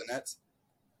 26 for the Nets.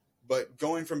 But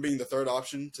going from being the 3rd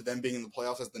option to then being in the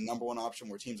playoffs as the number 1 option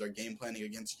where teams are game planning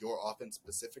against your offense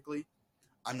specifically,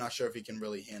 I'm not sure if he can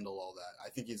really handle all that. I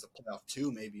think he's a playoff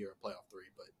 2 maybe or a playoff 3.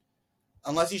 But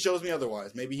unless he shows me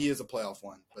otherwise, maybe he is a playoff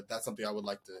 1. But that's something I would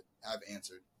like to have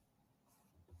answered.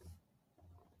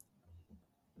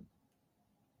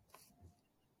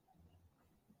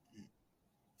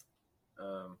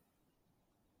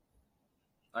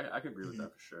 I could agree with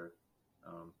that for sure.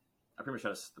 I pretty much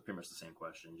had the same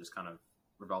question, just kind of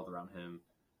revolved around him.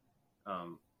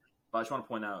 But I just want to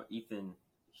point out, Ethan,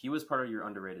 he was part of your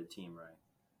underrated team, right?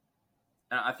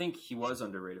 And I think he was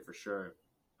underrated for sure.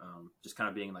 Just kind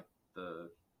of being like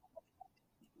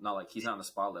not like he's not in the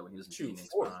spotlight when he was in Phoenix.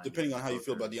 Depending on how you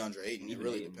feel about DeAndre Ayton, it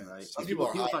really depends. Right? Some people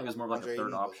thought he was more like a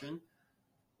 3rd option,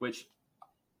 which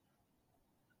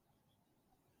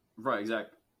right,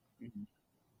 exactly,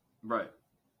 right.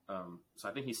 So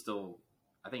I think he's still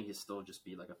just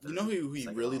be like a 3rd. You know who he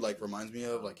really like reminds me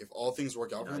of? Like if all things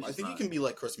work out for him, I think he can be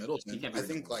like Chris Middleton. I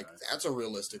think like that's a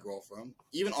realistic role for him.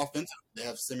 Even offensively, they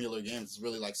have similar games. It's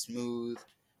really like smooth,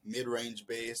 mid-range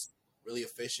based, really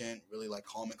efficient, really like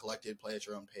calm and collected, play at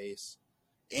your own pace.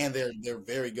 And they're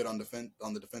very good on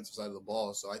the defensive side of the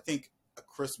ball. So I think a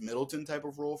Chris Middleton type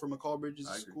of role for McCall Bridges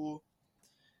is cool.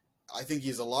 I think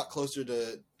he's a lot closer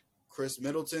to Chris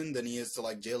Middleton than he is to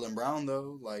like Jaylen Brown,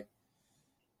 though. Like,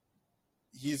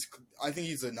 I think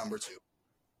he's a number 2.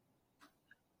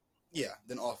 Yeah,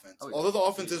 than offense. Oh, yeah. Although the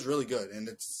offense is really good, and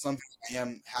it's something I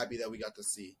am happy that we got to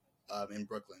see in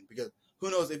Brooklyn. Because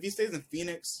who knows, if he stays in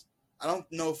Phoenix, I don't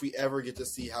know if we ever get to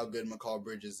see how good McCall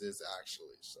Bridges is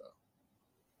actually. So.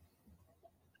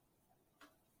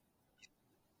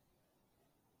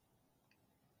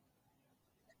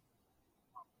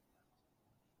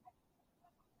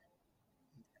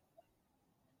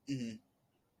 Mm-hmm.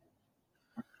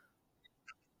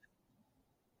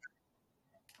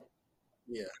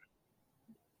 Yeah,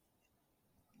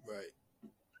 right.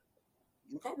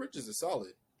 McCall Bridges is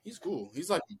solid. He's cool. He's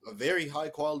like a very high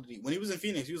quality. When he was in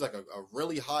Phoenix, he was like a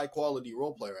really high quality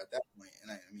role player at that point.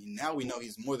 And I mean, now we know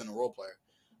he's more than a role player.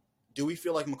 Do we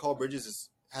feel like McCall Bridges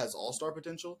has All Star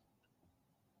potential?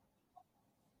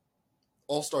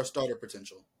 All Star starter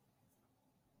potential.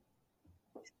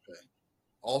 Okay.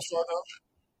 All Star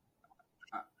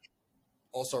though. I-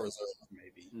 All Star reserve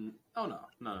maybe. Oh no.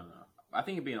 I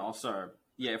think it'd be an all-star.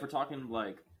 Yeah, if we're talking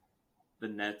like the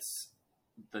Nets,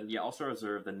 all-star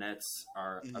reserve. The Nets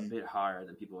are a bit higher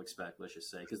than people expect. Let's just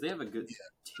say because they have a good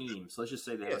team. So let's just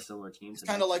say they have a similar team. It's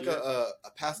kind of like a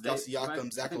Pascal They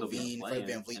Siakam, Zach LaVine, Fred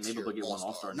VanVleet, and maybe they'll get one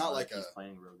all-star. Not like he's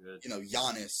playing real good.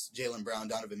 Giannis, Jaylen Brown,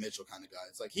 Donovan Mitchell kind of guy.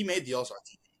 It's like he made the All-Star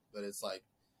team, but it's like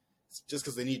it's just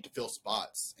because they need to fill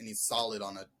spots and he's solid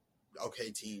on a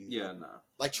okay team. Yeah, no.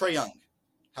 Like Trae Young,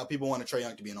 how people wanted Trae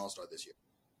Young to be an All-Star this year.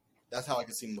 That's how I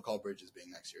can see McCall Bridges being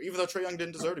next year. Even though Trae Young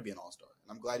didn't deserve to be an All-Star,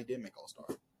 and I'm glad he did make All-Star.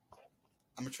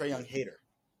 I'm a Trae Young hater.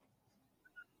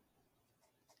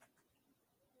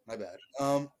 My bad.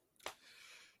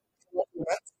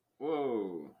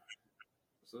 Whoa.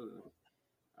 So,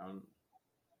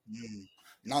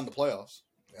 not in the playoffs.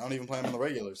 They don't even play him in the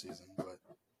regular season. But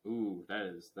ooh,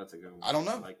 that's a good one. I don't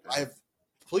know. I like that.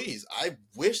 I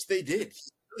wish they did.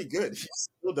 He's really good. He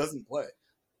still doesn't play.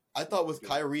 I thought with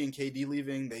Kyrie and KD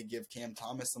leaving, they give Cam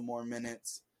Thomas some more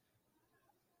minutes.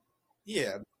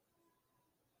 Yeah.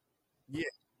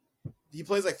 He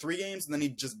plays like 3 games and then he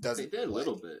just doesn't. They did a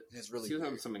little bit. It's really good. He's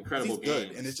Having some incredible good,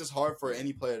 games. and it's just hard for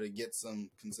any player to get some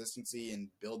consistency and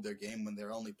build their game when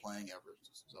they're only playing ever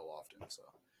so often. So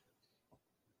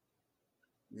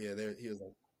yeah, he was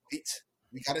like, wait,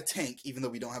 we got a tank, even though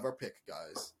we don't have our pick,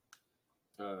 guys.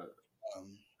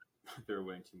 They're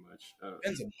winning too much.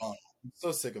 Ben's a bum. I'm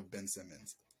so sick of Ben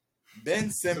Simmons.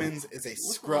 Ben Simmons is a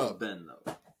scrub. Ben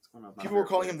though, people were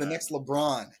calling him the next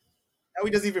LeBron. Now he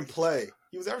doesn't even play.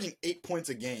 He was averaging 8 points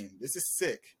a game. This is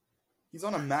sick. He's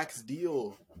on a max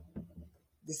deal.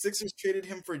 The Sixers traded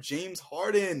him for James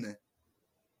Harden.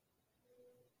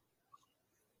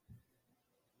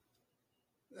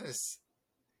 That's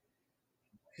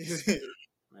man.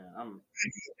 I'm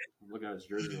looking at his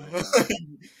jersey right now.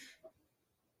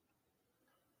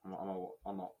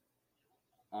 I'm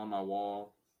on my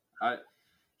wall.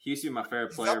 He used to be my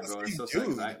favorite player, bro. It's so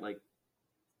sad.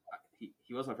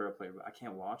 He was my favorite player, but I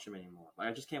can't watch him anymore. Like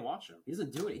I just can't watch him. He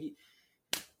doesn't do it.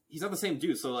 He's not the same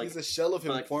dude. So like he's a shell of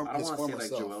him. I don't want to say like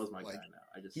self. Joel's my guy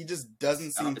now. He just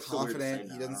doesn't seem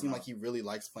confident. He doesn't seem like he really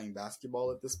likes playing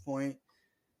basketball at this point.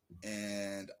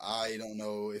 And I don't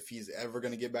know if he's ever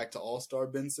going to get back to All-Star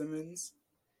Ben Simmons.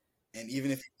 And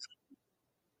even if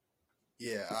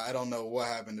I don't know what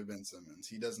happened to Ben Simmons.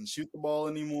 He doesn't shoot the ball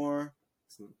anymore.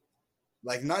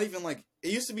 Like, not even like,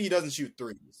 it used to be he doesn't shoot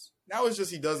threes. Now it's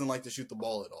just he doesn't like to shoot the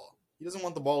ball at all. He doesn't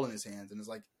want the ball in his hands. And it's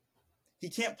like, he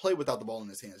can't play without the ball in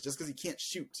his hands just because he can't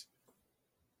shoot.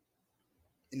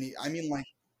 And I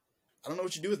don't know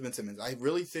what you do with Ben Simmons. I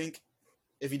really think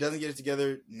if he doesn't get it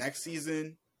together next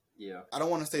season, I don't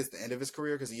want to say it's the end of his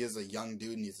career because he is a young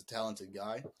dude and he's a talented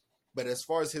guy. But as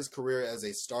far as his career as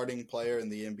a starting player in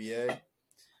the NBA,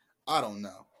 I don't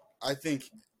know. I think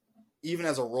even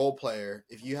as a role player,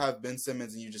 if you have Ben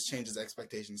Simmons and you just change his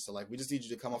expectations to like, we just need you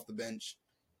to come off the bench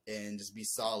and just be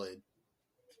solid.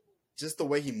 Just the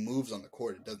way he moves on the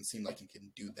court, it doesn't seem like he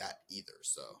can do that either.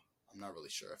 So I'm not really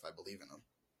sure if I believe in him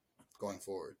going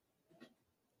forward.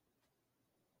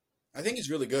 I think he's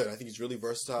really good. I think he's really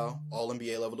versatile, all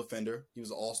NBA level defender. He was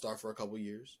an all-star for a couple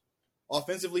years.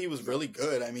 Offensively, he was really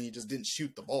good. I mean, he just didn't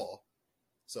shoot the ball.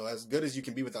 So as good as you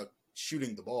can be without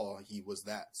shooting the ball, he was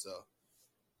that. So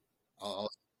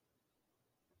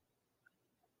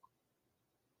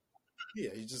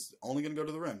he's just only going to go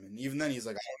to the rim. And even then, he's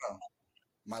like, I don't know.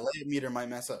 My layup meter might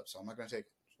mess up, so I'm not going to take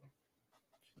it.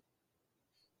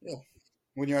 So, yeah.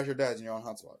 When you're at your dad's and you're on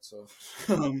hotspot. So,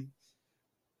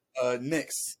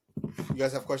 Knicks. You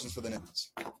guys have questions for the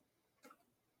Knicks?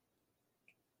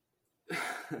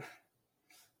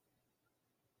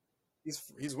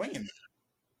 He's winging it.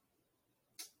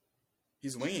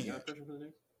 He's winging You got a it. question for the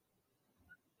Knicks?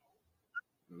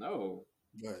 No.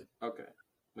 Go ahead. Okay.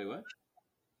 Wait, what? What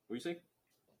do you say?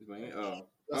 He's winging it? Oh.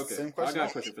 That's the Okay. same question. I got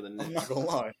a question for the I'm Knicks. not gonna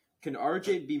lie. Can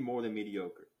RJ be more than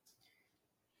mediocre?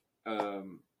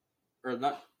 Or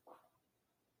not?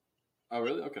 Oh,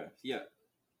 really? Okay. Yeah.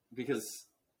 Because,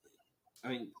 I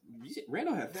mean,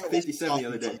 Randall had That was 57 the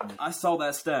other day. shocking to me. I saw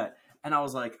that stat, and I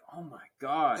was like, oh my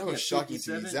god. That he was had shocking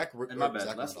to me. 57? And my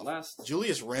bad. Last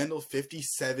Julius Randle,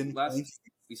 57 points.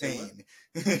 you say what?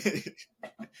 Insane.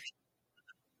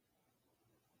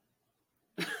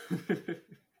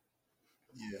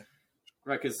 Yeah.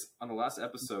 Right, because on the last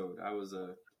episode, I was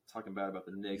talking bad about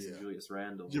the Knicks and Yeah. Julius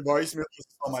Randle. Jabari Smith was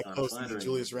on my That's kinda post, and then slandering.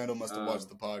 Julius Randle must have watched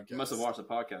the podcast. He must have watched the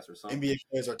podcast or something. NBA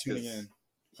players are tuning 'Cause in.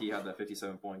 He had that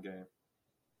 57-point game.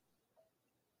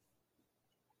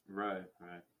 Right.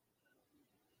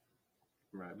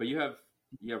 But you have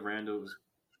Randall's.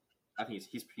 I think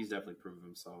he's definitely proven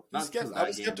himself. I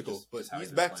was skeptical, but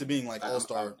he's back to being like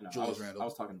all-star Julius Randle. I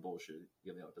was talking bullshit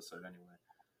the other episode anyway.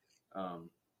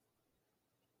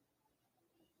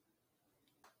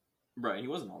 Right, he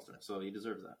was an all-star, so he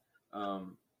deserves that.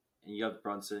 And you have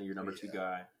Brunson, your number 2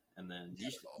 guy, and then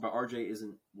but RJ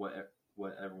isn't what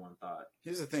everyone thought.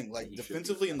 Here's the thing: like he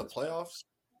defensively should in be the playoffs,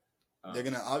 they're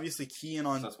gonna obviously key in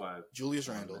on so that's why Julius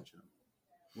I Randle, mentioned him.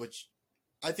 which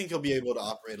I think he'll be able to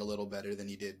operate a little better than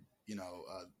he did,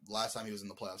 last time he was in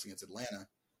the playoffs against Atlanta,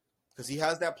 because he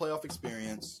has that playoff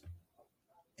experience,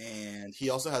 and he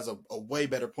also has a way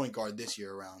better point guard this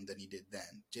year around than he did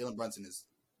then. Jalen Brunson is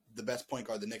the best point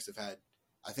guard the Knicks have had,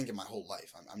 I think, in my whole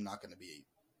life. I'm going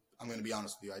to be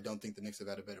honest with you. I don't think the Knicks have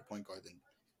had a better point guard than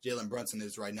Jalen Brunson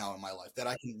is right now in my life that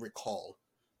I can recall.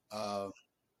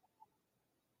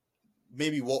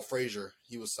 Maybe Walt Frazier,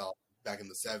 he was solid back in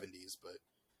the 70s, but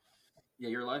Yeah,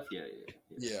 your life,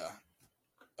 yeah.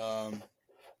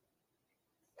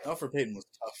 Alfred Payton was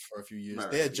tough for a few years. Right,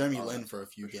 they had Jeremy right. Lin for a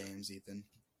few For sure. games, Ethan.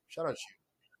 Shout out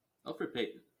you. Alfred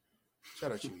Payton.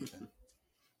 Shout out you, Ethan.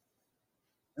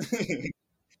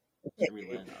 Jeremy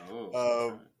Lin. Oh.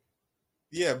 Um,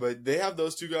 Yeah, but they have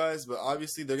those two guys, but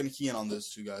obviously they're going to key in on those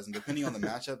two guys. And depending on the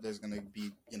matchup, there's going to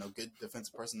be, good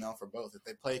defensive personnel for both. If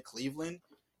they play Cleveland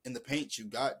in the paint, you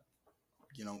got,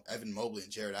 Evan Mobley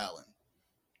and Jared Allen.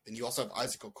 Then you also have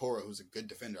Isaac Okoro, who's a good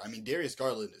defender. I mean, Darius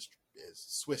Garland is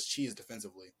Swiss cheese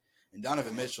defensively. And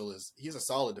Donovan Mitchell he's a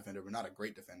solid defender, but not a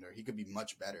great defender. He could be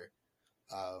much better.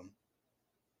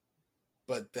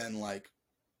 But then,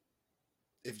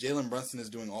 if Jalen Brunson is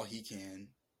doing all he can,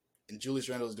 and Julius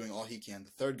Randle is doing all he can,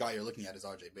 the third guy you're looking at is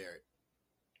RJ Barrett.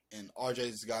 And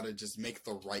RJ's got to just make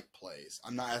the right plays.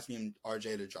 I'm not asking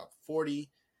RJ to drop 40,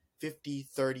 50,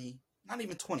 30, not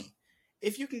even 20.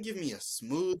 If you can give me a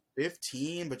smooth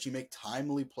 15, but you make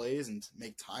timely plays and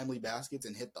make timely baskets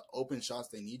and hit the open shots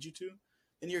they need you to,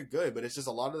 then you're good. But it's just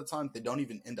a lot of the time they don't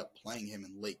even end up playing him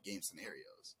in late game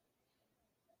scenarios.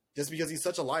 Just because he's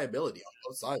such a liability on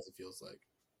both sides, it feels like.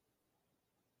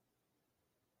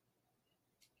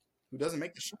 Who doesn't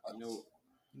make the shots?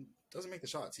 Doesn't make the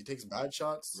shots. He takes bad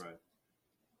shots. Right.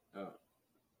 Oh.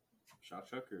 Shot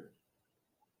chucker.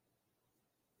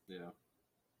 Yeah.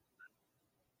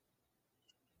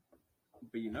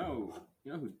 But you know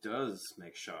who does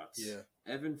make shots? Yeah.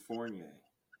 Evan Fournier.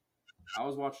 I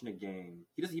was watching a game.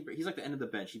 He's like the end of the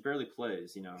bench. He barely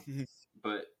plays,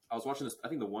 But I was watching this. I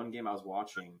think the one game I was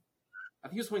watching, I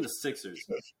think he was playing the Sixers.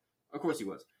 Of course he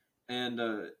was. And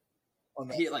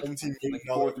he hit like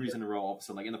 4 threes in a row all of a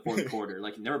sudden, in the fourth quarter.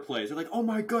 He never plays. They're like, oh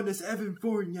my goodness, Evan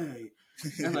Fournier.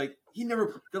 And he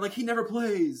never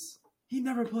plays. He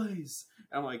never plays.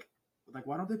 And I'm like,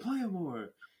 why don't they play him more?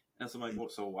 And so I'm like, well,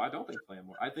 so why don't they play him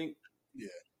more? I think,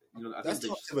 I that's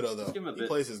think Tom Thibodeau, though. He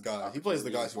plays his guys. He plays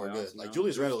the guys who are good.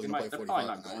 Julius Randle is going to play 45 They're probably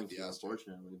not going to, tonight.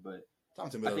 unfortunately. But Tom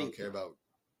Thibodeau don't care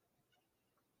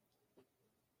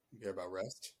about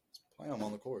rest. Just play him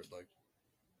on the court.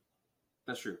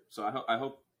 That's true. So I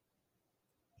hope.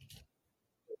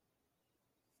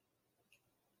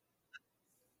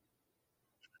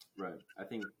 Right. I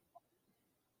think.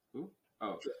 Who?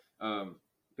 Oh.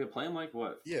 Play him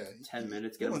what? Yeah. 10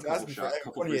 minutes. Get him a Everyone's couple asking shots.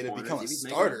 for Fournier to become a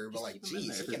starter, but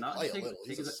geez, he can play a little.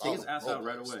 Take his ass out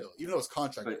right away. Still. Even though his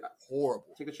contract is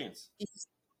horrible. Take a chance.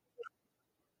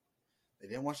 They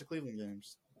didn't watch the Cleveland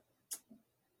games.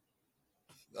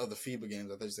 Oh, the FIBA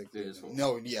games. I thought you said Cleveland.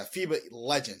 No, FIBA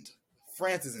legend.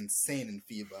 France is insane in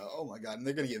FIBA. Oh my god, and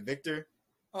they're gonna get Victor.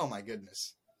 Oh my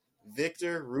goodness,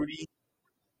 Victor, Rudy,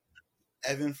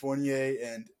 Evan Fournier,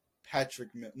 and Patrick.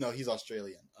 No, he's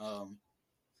Australian.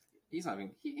 He's not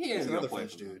even. He's another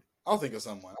French dude. I'll think of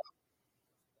someone.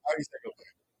 I already said go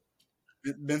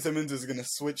play. Ben Simmons is gonna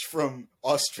switch from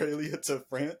Australia to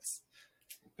France.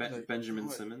 Like, Benjamin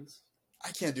what? Simmons. I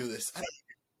can't do this.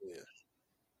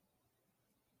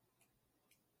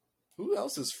 Who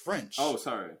else is French? Oh,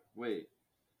 sorry. Wait.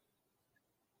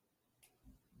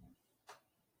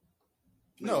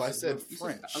 No, you I said you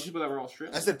French. Other people that were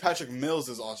Australian. I said Patrick Mills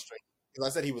is Australian. Because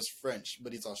I said he was French,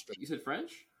 but he's Australian. You said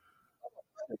French?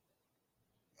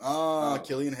 Ah, Oh.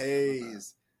 Killian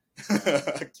Hayes.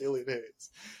 Killian Hayes.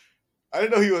 I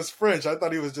didn't know he was French. I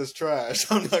thought he was just trash.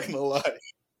 I'm not gonna lie.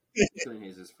 Killian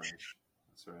Hayes is French.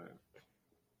 That's right.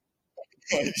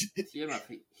 He had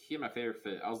my favorite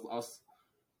fit.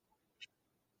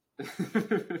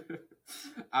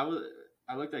 I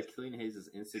looked at Killian Hayes'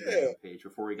 Instagram page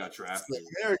before he got drafted,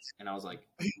 and I was like,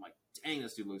 dang,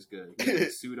 this dude looks good. He has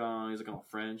a suit on. He's looking all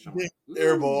French. I'm like,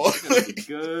 airball. He's gonna be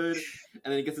good.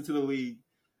 And then he gets into the league.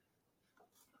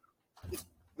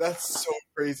 That's so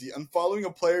crazy. Unfollowing a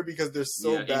player because they're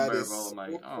so bad is so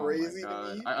crazy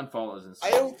to me. I unfollow is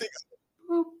insane. I don't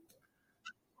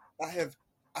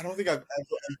think I've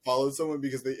ever unfollowed someone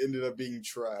because they ended up being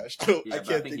trash. I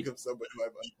can't think of somebody who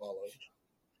I've unfollowed.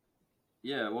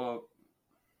 Yeah, well,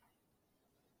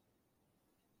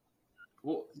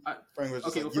 Frank was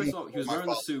just okay. Well, first of all, he was wearing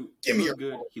the suit. He looked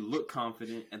good. He looked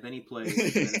confident, and then he played. And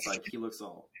it's like he looks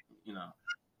all, you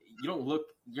don't look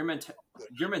your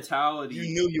mentality. You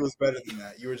knew he was better than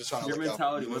that. You were just trying to. Your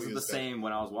mentality wasn't the same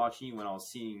when I was watching you when I was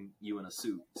seeing you in a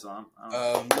suit. So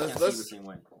I can't see the same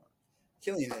way.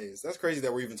 Killian Hayes. That's crazy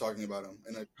that we're even talking about him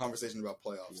in a conversation about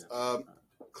playoffs. Yeah.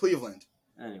 Cleveland.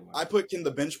 Anyway, I put can the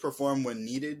bench perform when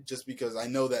needed, just because I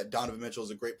know that Donovan Mitchell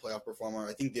is a great playoff performer.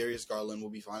 I think Darius Garland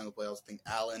will be fine in the playoffs. I think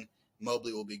Allen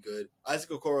Mobley will be good. Isaac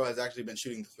Okoro has actually been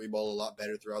shooting the three ball a lot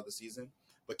better throughout the season.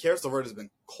 But Karis LeVert has been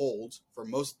cold for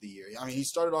most of the year. I mean, he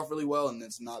started off really well, and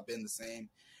it's not been the same.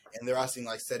 And they're asking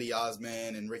like Cedi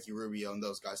Osman and Ricky Rubio and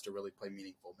those guys to really play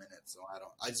meaningful minutes. So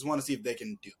I just want to see if they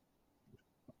can do.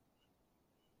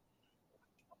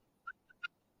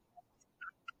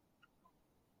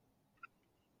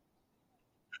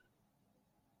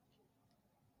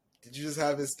 Did you just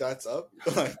have his stats up?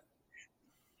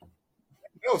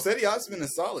 No, Cedi Osman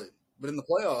is solid, but in the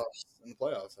playoffs,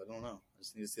 I don't know. I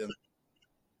just need to see them.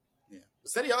 Yeah,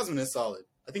 but Cedi Osman is solid.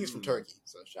 I think he's from Turkey,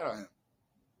 so shout out him.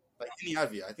 Like Deni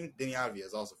Avdija, I think Deni Avdija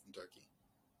is also from Turkey.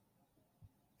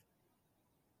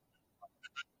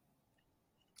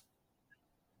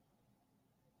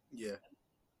 Yeah.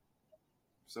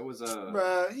 So was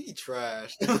Bruh, he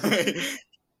trash.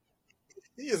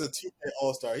 He is a 2K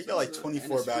All-Star. He got like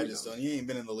 24 badges, so he ain't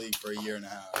been in the league for a year and a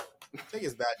half. Take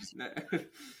his badges.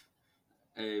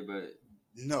 Hey, but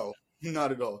no,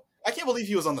 not at all. I can't believe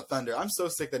he was on the Thunder. I'm so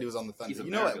sick that he was on the Thunder.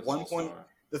 You know, at one point,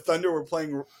 the Thunder were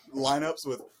playing lineups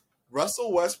with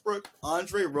Russell Westbrook,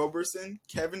 Andre Roberson,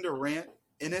 Kevin Durant,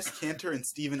 Enes Kanter, and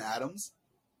Steven Adams.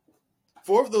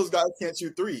 4 of those guys can't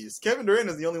shoot threes. Kevin Durant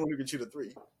is the only one who can shoot a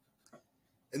three.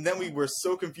 And then we were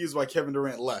so confused why Kevin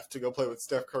Durant left to go play with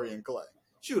Steph Curry and Clay.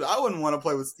 Shoot, I wouldn't want to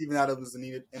play with Steven Adams and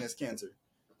Enes Kanter.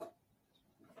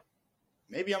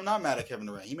 Maybe I'm not mad at Kevin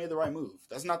Durant. He made the right move.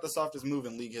 That's not the softest move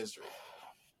in league history.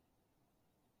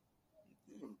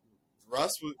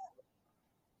 Russ was...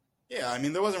 Yeah, I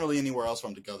mean, there wasn't really anywhere else for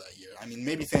him to go that year. I mean,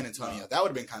 maybe San Antonio. That would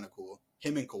have been kind of cool.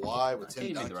 Him and Kawhi with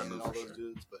Tim Duncan and all those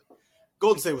dudes. But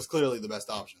Golden State was clearly the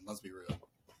best option. Let's be real.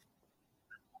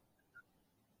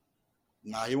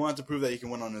 Nah, he wanted to prove that he can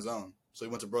win on his own. So he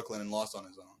went to Brooklyn and lost on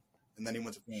his own. And then he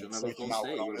went to Phoenix. So he came out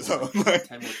on his own. 10 more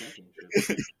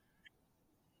championships.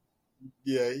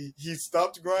 Yeah, he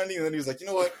stopped grinding, and then he was like, you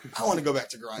know what? I want to go back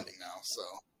to grinding now. So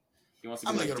he wants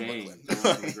to be like Dame.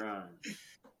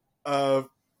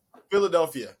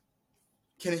 Philadelphia.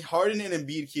 Can Harden and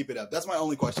Embiid keep it up? That's my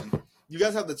only question. You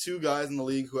guys have the 2 guys in the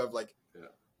league who have like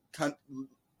 2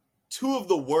 of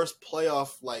the worst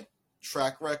playoff like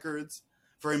track records.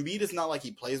 For Embiid, it's not like he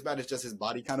plays bad. It's just his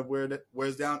body kind of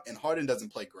wears down, and Harden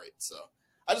doesn't play great. So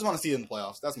I just want to see it in the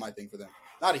playoffs. That's my thing for them.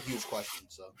 Not a huge question.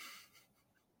 So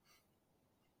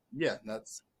yeah,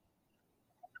 let's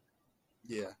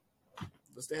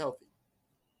stay healthy.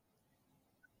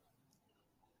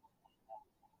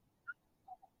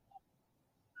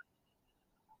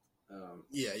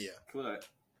 Yeah.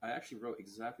 I actually wrote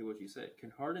exactly what you said. Can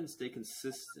Harden stay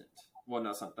consistent? Well, no,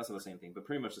 that's not the same thing, but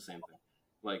pretty much the same thing.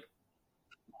 Like,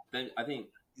 then I think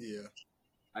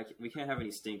we can't have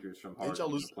any stinkers from Harden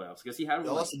in the playoffs because he had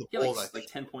like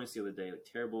 10 points the other day, like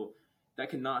terrible. That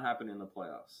cannot happen in the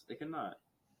playoffs. They cannot,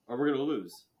 or we're gonna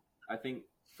lose. I think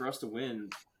for us to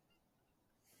win,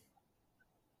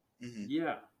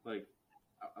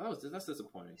 that's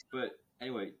disappointing. But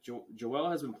anyway,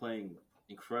 Joel has been playing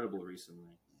incredible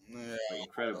recently. Yeah, like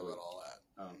incredible. all that.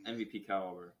 MVP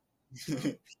caliber. So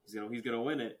he's gonna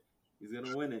win it. He's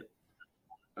gonna win it.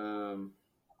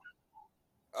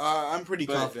 I'm pretty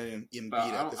But- confident in But Embiid I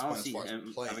at don't, this I don't point as see far as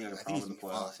him playing. having a I think problem he's in the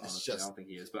gonna be fine. playoffs. It's Honestly, I just don't think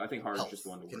he is. But I think Harden's health. just the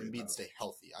one to Can worry Embiid about. stay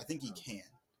healthy? I think he can.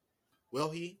 Will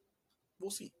he? We'll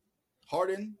see.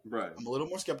 Harden, Right. I'm a little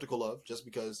more skeptical of, just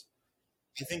because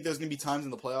I think there's going to be times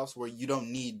in the playoffs where you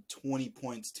don't need 20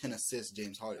 points, 10 assists,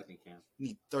 James I Harden. think he can. You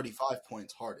need 35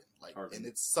 points, Harden. Harden. And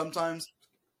it's sometimes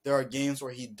there are games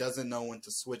where he doesn't know when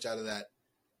to switch out of that,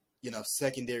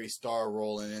 secondary star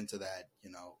role and into that,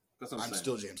 That's what I'm I'm saying.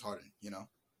 still James Harden,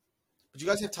 But you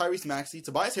guys have Tyrese Maxey.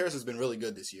 Tobias Harris has been really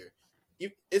good this year.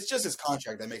 It's just his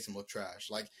contract that makes him look trash.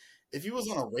 Like, if he was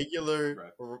on a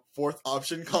regular fourth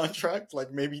option contract,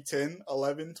 like maybe 10,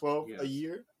 11, 12 a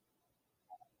year.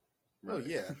 Right. Oh,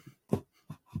 yeah.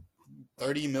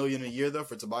 30 million a year, though,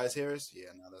 for Tobias Harris?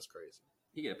 Yeah, no, that's crazy.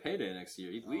 He get a payday next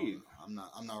year. He'd leave. I'm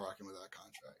not rocking with that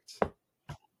contract.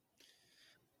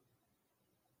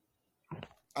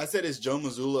 I said, is Joe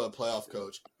Mazzulla a playoff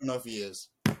coach? I don't know if he is.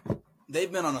 They've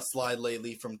been on a slide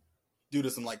lately due to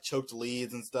some choked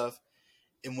leads and stuff.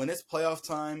 And when it's playoff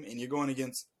time and you're going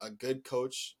against a good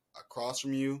coach across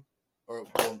from you, or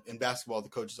in basketball the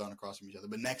coaches aren't across from each other,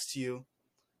 but next to you,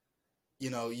 you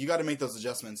got to make those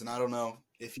adjustments. And I don't know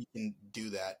if he can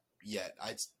do that yet.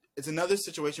 It's another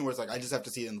situation where it's I just have to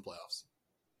see it in the playoffs.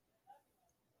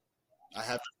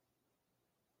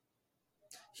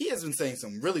 He has been saying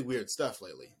some really weird stuff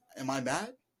lately. Am I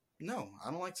mad? No,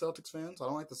 I don't like Celtics fans. I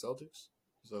don't like the Celtics.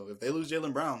 So if they lose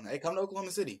Jaylen Brown, hey, come to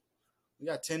Oklahoma City. We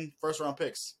got 10 first-round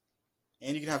picks.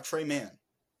 And you can have Trey Mann.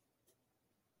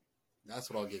 That's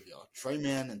what I'll give y'all. Trey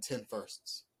Mann and 10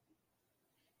 firsts.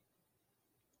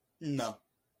 No.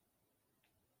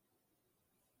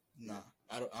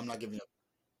 I'm not giving up.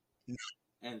 No.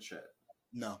 And Chet.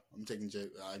 No, I'm keeping J.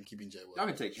 Will. I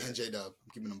can take Chet. And J. Dub.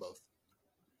 I'm keeping them both.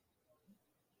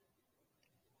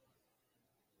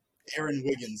 Aaron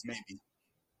Wiggins, maybe.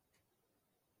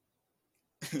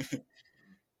 Okay.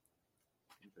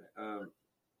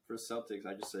 For Celtics,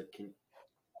 I just said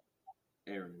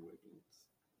Aaron Wiggins.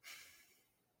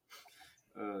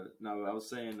 No, I was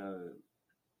saying,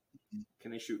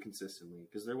 can they shoot consistently?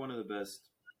 Because they're one of the best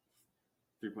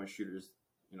 3-point shooters,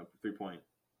 3-point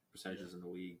percentages in the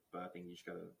league. But I think you just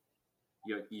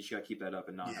gotta keep that up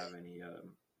and not have any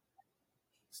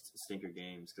stinker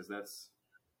games, because that's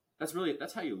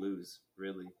how you lose,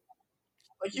 really.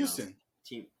 Like Houston.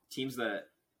 Teams that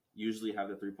usually have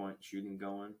the 3-point shooting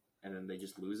going and then they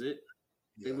just lose it.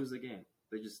 They lose the game.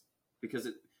 They just because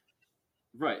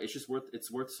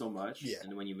it's worth so much. Yeah.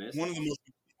 And when you miss, one of the most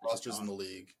rosters in the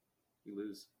league, you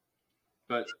lose.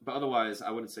 But otherwise,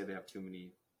 I wouldn't say they have too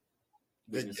many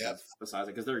good depth besides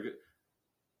it, because they're good.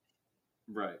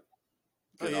 Right.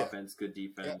 Good offense, good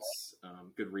defense,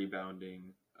 good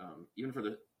rebounding. Even for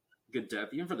the good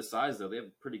depth, even for the size, though, they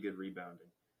have pretty good rebounding.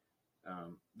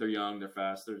 They're young, they're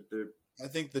fast, they're. I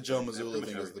think the Joe Mazzulla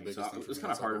thing is the biggest thing. It's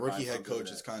kind of hard. A rookie head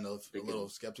coach is kind of a little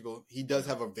skeptical. He does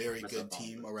have a very good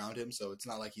team around him, so it's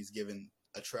not like he's given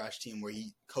a trash team where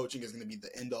coaching is going to be the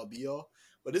end all be all.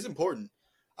 But it's important.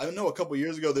 I know a couple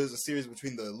years ago there was a series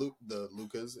between the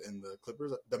Lucas and the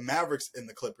Clippers, the Mavericks and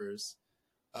the Clippers.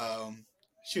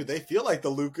 They feel like the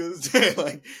Lucas,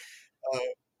 where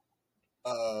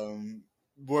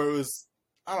it was.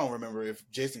 I don't remember if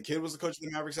Jason Kidd was the coach of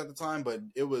the Mavericks at the time, but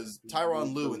it was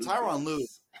Tyronn Lue. And Tyronn Lue,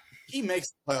 he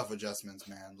makes playoff adjustments,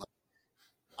 man.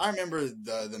 I remember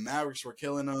the Mavericks were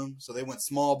killing them, so they went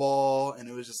small ball, and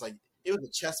it was just it was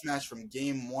a chess match from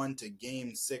game 1 to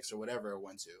game 6 or whatever it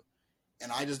went to.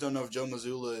 And I just don't know if Joe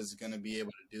Mazzulla is going to be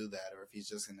able to do that, or if he's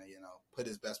just going to, put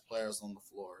his best players on the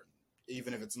floor,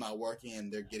 even if it's not working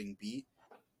and they're getting beat.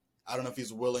 I don't know if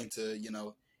he's willing to,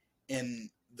 in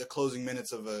the closing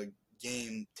minutes of a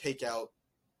game, take out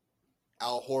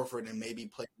Al Horford and maybe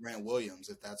play Grant Williams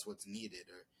if that's what's needed,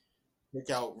 or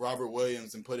take out Robert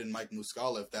Williams and put in Mike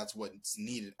Muscala if that's what's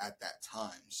needed at that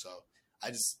time. So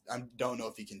I don't know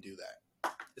if he can do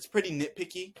that. It's pretty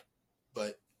nitpicky,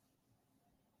 but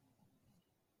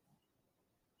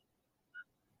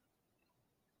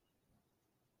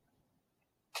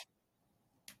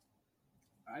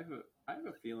I have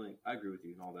a feeling. I agree with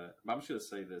you and all that, but I'm just gonna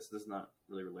say this. This is not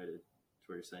really related to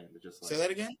what you're saying, but just say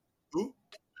that again. Who?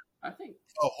 I think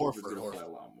Horford's gonna play a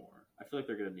lot more. I feel like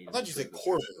they're gonna need. I thought you said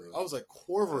Korver. I was like,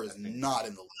 Korver is not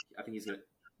in the league. I think he's gonna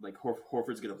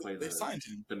Horford's gonna play. They signed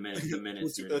him. The minutes near the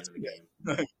end of the game.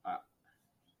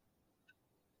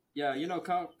 Yeah,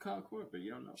 Kyle Korver.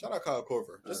 You don't know. Shout out Kyle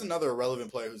Korver. Just another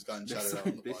irrelevant player who's gotten shouted out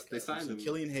on the podcast. They signed him.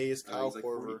 Killian Hayes, Kyle he's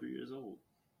Korver. 43 years old.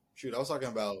 Shoot, I was talking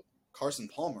about Carson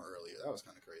Palmer earlier. That was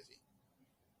kind of crazy.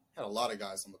 Had a lot of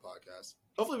guys on the podcast.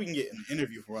 Hopefully we can get an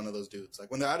interview for one of those dudes.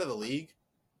 When they're out of the league,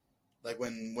 Like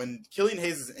when Killian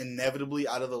Hayes is inevitably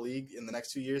out of the league in the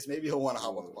next 2 years, maybe he'll want to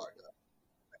hop on the podcast.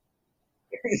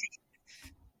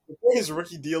 Before his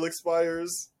rookie deal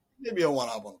expires, maybe he'll want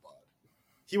to hop on the pod.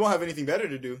 He won't have anything better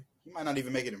to do. He might not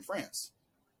even make it in France.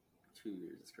 2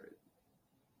 years is crazy.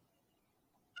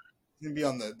 He's gonna be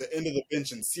on the end of the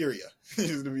bench in Syria.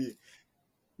 He's gonna be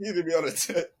on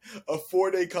a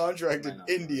 4-day contract in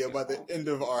India by the end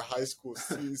of our high school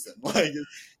season. Like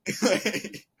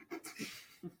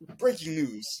breaking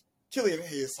news: Killian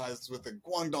Hayes signs with the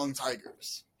Guangdong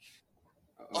Tigers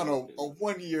on a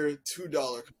 1-year, $2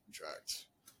 contract.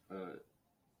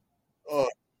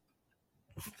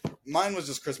 Mine was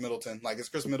just Chris Middleton. Like, is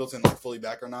Chris Middleton like fully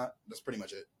back or not? That's pretty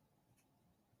much it.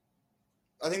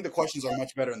 I think the questions are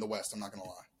much better in the West. I'm not gonna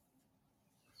lie.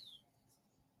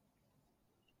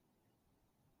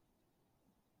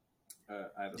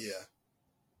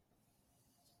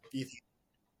 Ethan.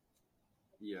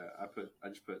 Yeah, I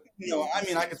just put. No, I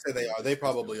mean I could say they are. They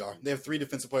probably are. They have 3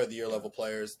 Defensive Player of the Year level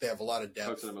players. They have a lot of depth.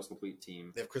 Close to the most complete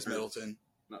team. They have Chris Middleton.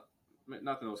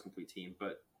 Not the most complete team,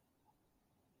 but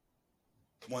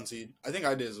 1 seed. I think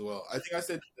I did as well. I think I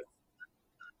said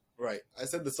right. I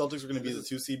said the Celtics were going to be the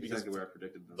 2 seed because exactly where I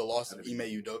predicted them. The loss of Ime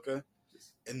Udoka,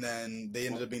 and then they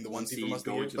ended up being the 1 seed for most of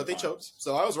the year. going to But the they choked,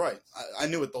 so I was right. I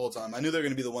knew it the whole time. I knew they were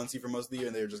going to be the 1 seed for most of the year,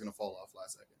 and they were just going to fall off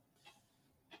last second.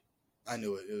 I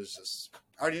knew it. It was just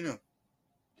I already knew.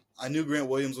 I knew Grant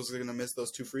Williams was going to miss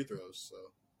those 2 free throws, so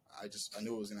I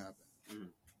knew it was going to happen. Mm-hmm.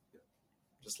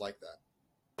 Just like that.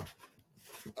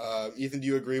 Ethan, do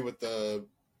you agree with the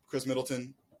Chris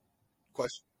Middleton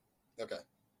question? Okay.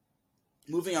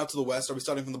 Moving out to the West, are we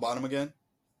starting from the bottom again?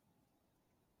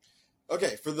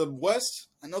 Okay, for the West,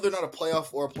 I know they're not a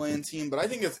playoff or a play-in team, but I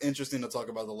think it's interesting to talk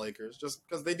about the Lakers just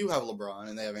because they do have LeBron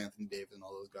and they have Anthony Davis and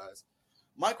all those guys.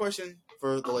 My question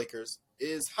for the Lakers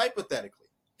is, hypothetically,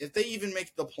 if they even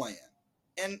make the play-in,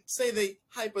 and say they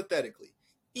hypothetically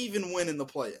even win in the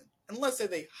play-in, and let's say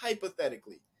they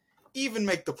hypothetically even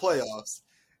make the playoffs,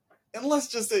 and let's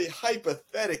just say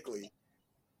hypothetically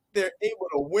they're able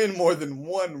to win more than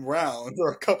 1 round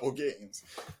or a couple games,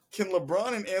 can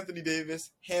LeBron and Anthony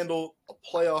Davis handle a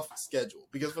playoff schedule?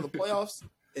 Because for the playoffs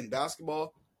in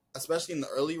basketball, especially in the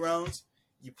early rounds,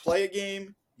 you play a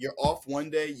game, you're off 1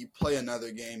 day, you play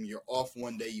another game, you're off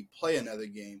 1 day, you play another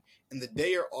game. And the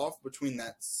day you're off between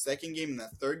that second game and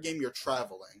that third game, you're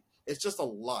traveling. It's just a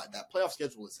lot. That playoff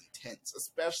schedule is intense,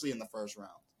 especially in the first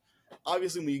round.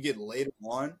 Obviously, when you get later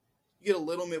on, you get a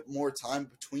little bit more time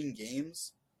between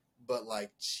games. But,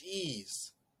 like,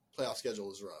 geez, playoff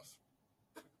schedule is rough.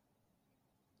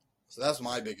 So that's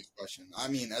my biggest question. I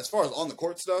mean, as far as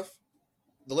on-the-court stuff,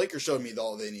 the Lakers showed me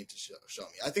all they need to show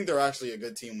me. I think they're actually a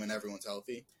good team when everyone's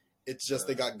healthy. It's just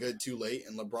they got good too late,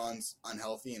 and LeBron's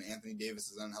unhealthy, and Anthony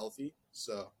Davis is unhealthy.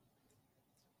 So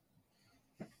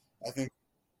I think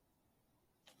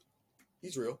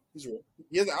he's real. He's real.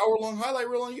 He has an hour-long highlight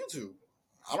reel on YouTube.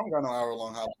 I don't got no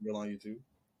hour-long highlight reel on YouTube.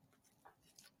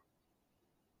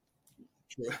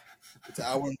 True. It's an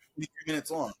hour and 23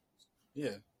 minutes long.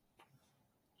 Yeah.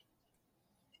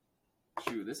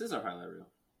 Shoot, this is our highlight reel.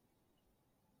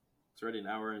 It's already an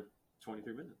hour and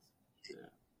 23 minutes.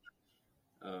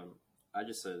 Yeah. I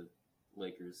just said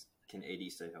Lakers. Can AD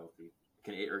stay healthy?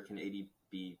 Can AD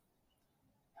be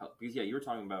healthy? Because you were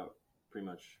talking about pretty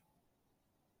much.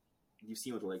 You've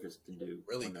seen what the Lakers can do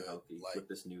really when they're healthy with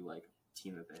this new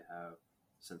team that they have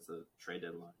since the trade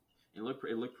deadline. It looked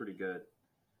pretty good.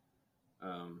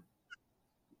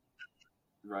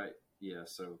 Right. Yeah.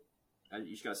 So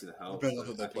you just gotta see the health. Depends on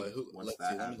who they play.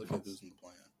 Let me look at who's in the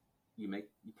plan. You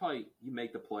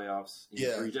make the playoffs.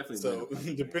 Yeah. Or you definitely so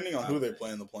depending on who they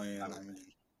play in the plan, I mean,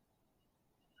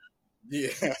 yeah.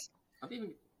 they're not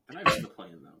even in the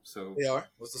plan though. So they are.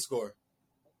 What's the score?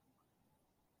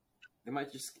 They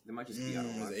might just be out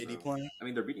of luck. Is AD playing? I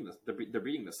mean, they're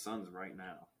beating the Suns right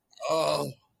now.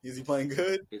 Oh, is he playing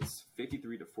good? It's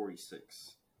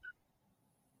 53-46.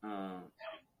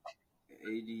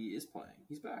 AD is playing.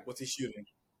 He's back. What's he shooting?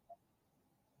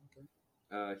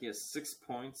 Okay. He has 6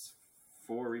 points,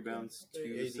 4 rebounds,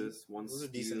 2 assists, 1 steal. Those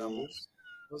are decent numbers.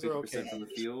 Those 50% are okay. from the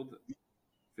field.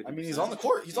 I mean, he's on the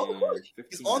court. He's on the court.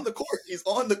 He's on the court. He's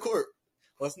on the court.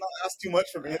 Let's not ask too much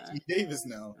from Anthony Davis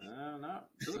now. No.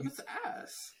 That's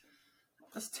ass.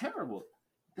 That's terrible.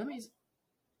 That means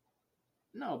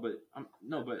no.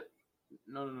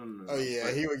 Oh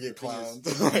yeah, he would get clowned.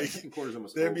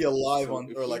 There'd be over. a live So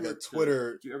on or like a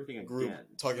Twitter group again,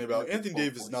 talking about Anthony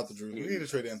Davis is not the truth. We need to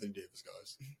trade Anthony Davis,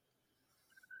 guys.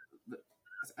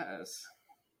 That's ass.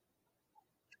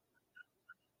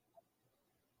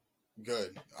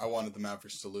 Good. I wanted the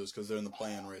Mavericks to lose because they're in the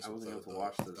play-in race. I with wasn't the, able to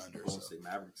watch the Thunder. Golden So. State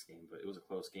Mavericks game, but it was a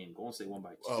close game. Golden State won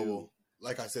by 2. Oh, well,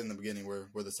 like I said in the beginning, we're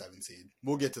the 7th seed.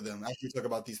 We'll get to them. After we talk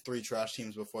about these 3 trash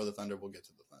teams before the Thunder, we'll get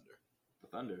to the Thunder. The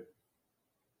Thunder?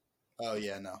 Oh,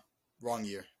 yeah, no. Wrong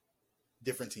year.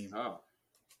 Different team. Oh.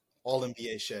 All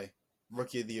NBA Shea.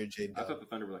 Rookie of the Year, J. I thought the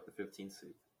Thunder were like the 15th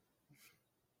seed.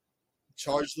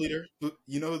 Charge leader.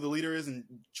 You know who the leader is and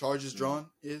charges drawn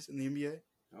is in the NBA?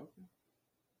 Okay.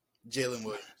 Jalen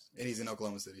Williams. And he's in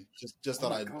Oklahoma City. Just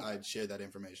thought I'd share that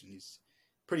information. He's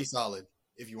pretty solid,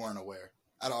 if you weren't aware.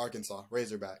 Out of Arkansas.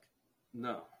 Razorback.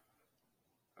 No.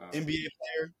 NBA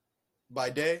player by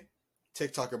day,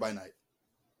 TikToker by night.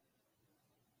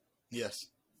 Yes.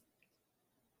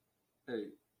 Hey,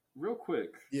 real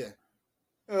quick. Yeah.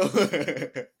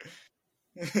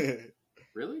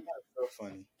 Really? That's so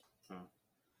funny. Huh.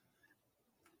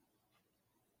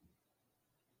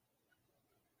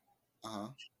 Uh-huh.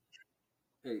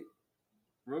 Hey,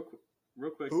 real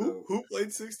quick. Who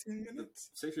played 16 The minutes?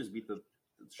 Sixers beat the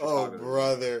Oh, Chicago.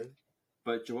 brother.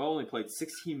 But Joel only played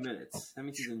 16 minutes. That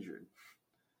means he's injured.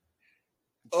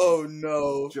 Oh,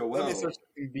 no. Joel. Let me search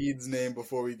Embiid's name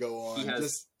before we go on. He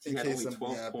just in had case only something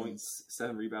 12 happens. points,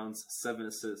 7 rebounds, 7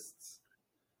 assists.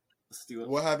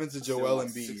 What happened to still Joel won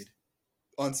Embiid 6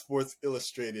 on Sports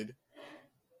Illustrated?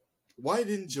 Why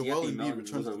didn't Joel Anthony Embiid Melton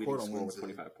return was to our the court leading on scorer with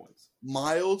Wednesday? 25 points.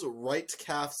 Mild right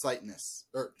calf tightness.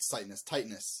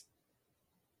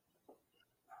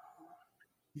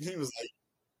 He was like,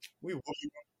 we whooping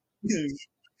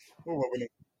him.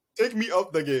 Take me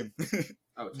up the game.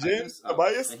 Oh, James, oh,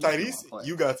 Tobias, and he didn't Tyrese, wanna play.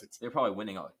 you got it. They're probably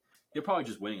winning. They're probably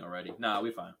just winning already. Nah,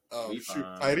 we fine. Oh, we shoot.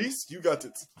 fine. Tyrese, you got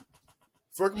it.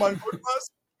 Furkman Korkmaz,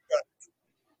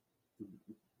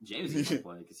 James didn't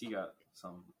play because he got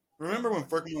some. remember when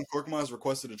Furkman Korkmaz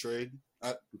requested a trade?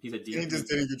 He's a And he just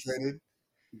didn't get traded?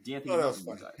 D'Anthony Oh, that was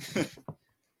Melton funny.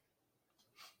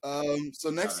 guy. So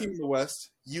next team in the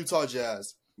West, Utah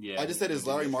Jazz. Yeah, I just said, is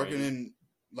Larry Markkinen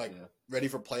Markkinen ready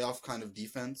for playoff kind of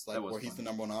defense, That was where he's the funny.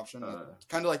 number one option? Uh,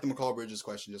 Kind of like the McCall Bridges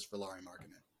question, just for Larry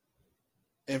Markkinen.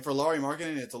 And for Larry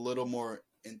Markkinen, it's a little more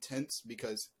intense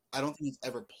because I don't think he's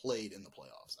ever played in the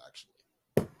playoffs.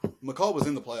 Actually, McCall was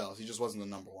in the playoffs; he just wasn't the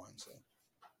number one. So,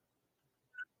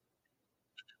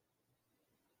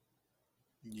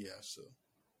 yeah, so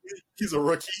he's a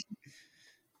rookie.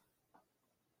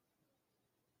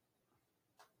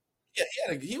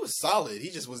 Yeah, he was solid. He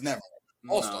just was never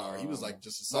all star. He was like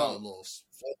just a solid little.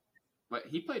 But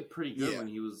he played pretty good Yeah. when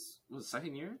he was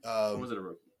second year? Or was it a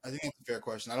rookie? I think that's a fair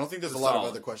question. I don't think there's a It's lot of solid.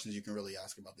 other questions you can really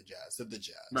ask about the Jazz. The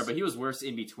Jazz, Right, but he was worse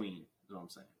in between, is what I'm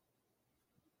saying.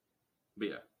 But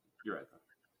yeah, you're right,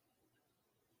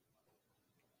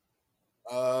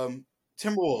 though.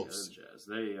 Timberwolves. Yeah, the Jazz.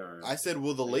 They are. I said,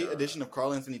 will the they late are, addition of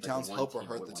Karl Anthony like Towns one help or team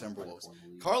hurt with the one Timberwolves? point in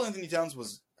the league. Karl Anthony Towns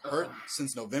was hurt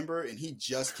since November, and he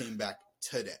just came back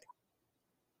today.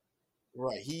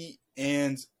 Right.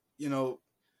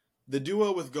 The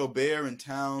duo with Gobert and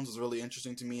Towns was really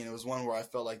interesting to me, and it was one where I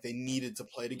felt like they needed to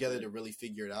play together to really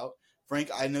figure it out. Frank,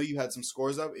 I know you had some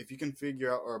scores up. If you can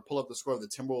figure out or pull up the score of the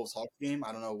Timberwolves Hawks game,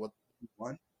 I don't know what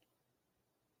won.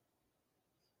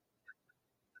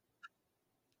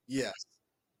 Yes.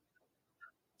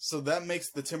 So that makes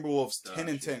the Timberwolves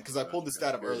 10-10 because I pulled the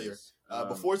stat up earlier.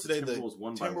 Before today, the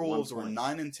Timberwolves were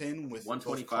 9-10 with both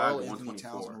 125 Karl and Anthony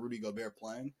Towns 124. and Rudy Gobert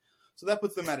playing. So that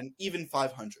puts them at an even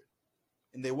 500.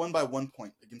 And they won by 1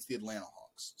 point against the Atlanta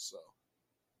Hawks. So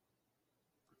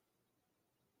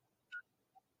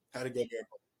how did Gobert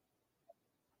play?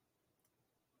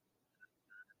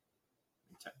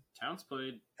 Towns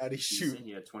played. How did he shoot? Decent.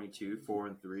 He had 22, 4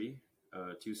 and 3,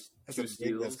 two That's two a big,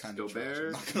 steals. that's kind of trash. I'm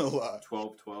Gobert, not gonna lie.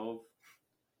 12.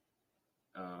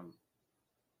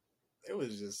 It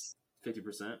was just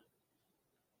 50%.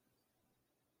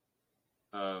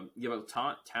 But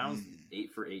Towns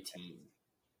 8 for 18.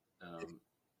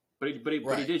 But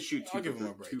he did shoot I'll give him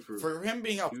a break. For him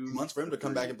being out for months, for him to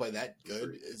come back and play that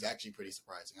good is actually pretty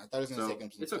surprising. I thought it was going to take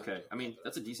him some it's time. okay. I mean,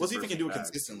 that's a decent. We'll see if he can do it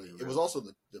first consistently. back. It was also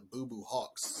the Boo Boo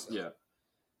Hawks. So. Yeah.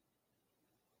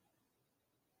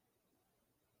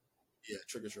 Yeah,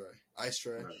 Trigger Trey. Ice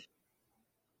Trey. Right.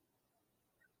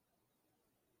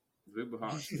 The Boo Boo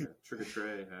Hawks, yeah. Trigger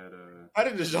Trey had How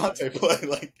did DeJounte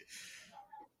play?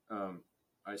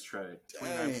 Ice Trey,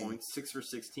 29 Dang. points, 6 for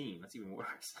 16. That's even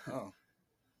worse. Oh.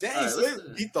 Dang, All right, so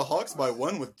they beat the Hawks by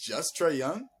 1 with just Trae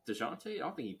Young? DeJounte, I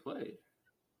don't think he played.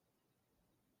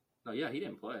 No, yeah, he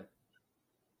didn't play.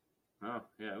 Oh,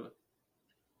 yeah.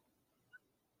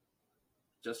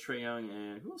 Just Trae Young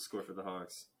and who else scored for the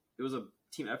Hawks? It was a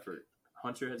team effort.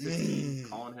 Hunter had 16.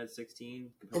 Colin had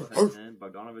 16. Capella had 10.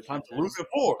 Bogdanovich Time had to 10. lose at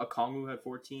 4. Okongwu had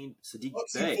 14. Sadiq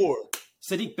Bucks Bey. and 4.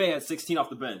 Sadiq Bey had 16 off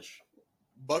the bench.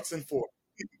 Bucks and 4.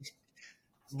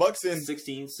 Bucks in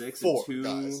 16, 6, 4, and 2.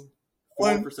 guys. 4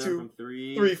 1, for 7 2, from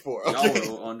 3. 3, 4. Okay.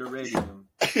 Y'all underrated him.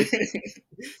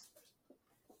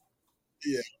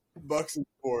 Yeah. Bucks and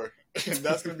 4.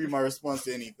 That's going to be my response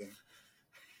to anything.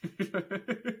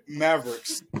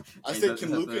 Mavericks. I think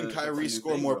can Luka and Kyrie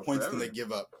score more points than they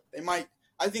give up? They might.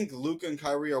 I think Luka and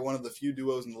Kyrie are one of the few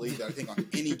duos in the league that I think on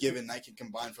any given night can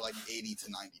combine for like 80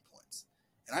 to 90 points.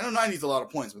 And I know 90 is a lot of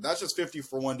points, but that's just 50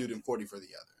 for one dude and 40 for the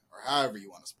other, or however you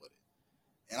want to split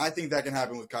it. And I think that can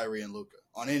happen with Kyrie and Luka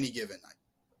on any given night.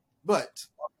 But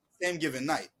on the same given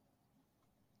night,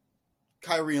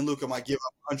 Kyrie and Luka might give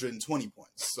up 120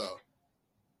 points. So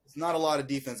it's not a lot of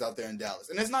defense out there in Dallas.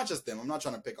 And it's not just them. I'm not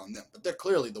trying to pick on them, but they're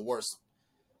clearly the worst,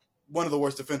 one of the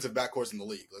worst defensive backcourts in the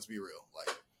league. Let's be real.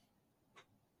 Like,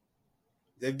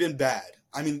 they've been bad.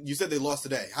 I mean, you said they lost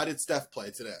today. How did Steph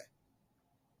play today?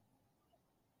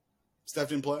 Steph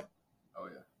didn't play? Oh,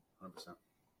 yeah. 100%.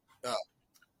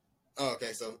 Oh,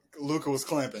 okay. So Luka was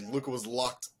clamping. Luka was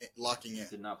locking in.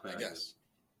 Did not play I that guess.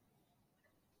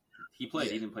 good. He played.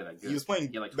 Yeah. He didn't play that good. He was playing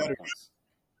He had like 20 better. points.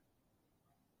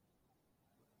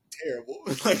 Terrible.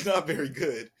 Like, not very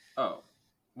good. Oh.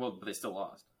 Well, but they still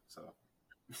lost. So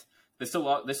they still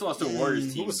lost to a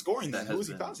Warriors team. Who was scoring then? Who was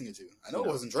he passing it to? I know it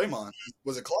wasn't Draymond.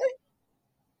 Was it Clay?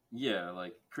 Yeah,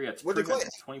 like Curry had What did Clay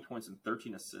 20 points and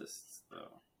 13 assists,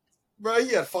 though. Bro,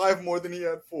 he had 5 more than he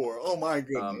had 4. Oh my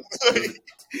goodness. It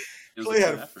was Clay a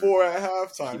had good effort. 4 at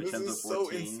halftime. He This was 10 to is so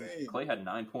 14. insane. Clay had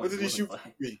 9 What points. did he shoot for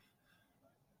Clay. me?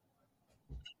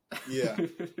 Yeah.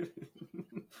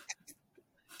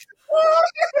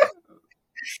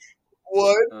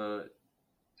 What?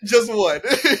 Just what?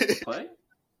 Clay?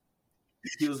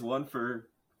 He was 1 for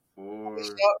 4.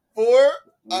 Shot 4?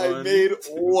 I One, made 2,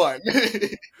 1.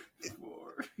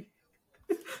 4.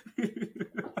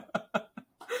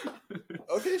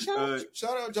 Okay, shout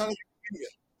out Jonathan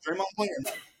Kuminga. Draymond player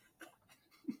now.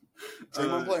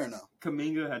 Draymond player now.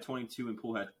 Kuminga had 22 and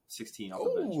Poole had 16 off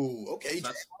the bench. Oh, okay.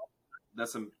 So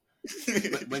that's some.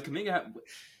 When Kuminga had,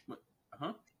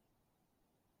 From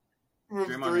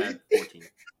Draymond 3? had 14.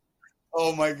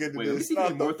 Oh my goodness! Wait, was he not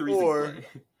getting more the threes 4. than Clay?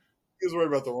 He was worried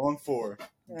about the wrong 4.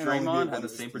 Draymond had the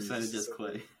same percentage as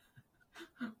Clay.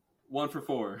 1 for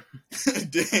 4.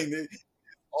 Dang, they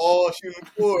all shooting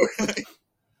 4.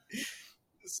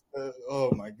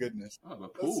 Oh my goodness! Oh,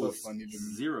 but That's Poole so was funny to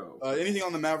me. 0. Anything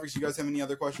on the Mavericks? You guys have any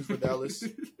other questions for Dallas?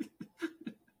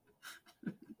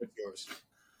 What's yours?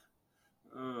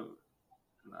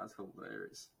 That's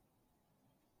hilarious.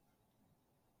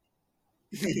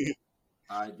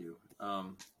 I do.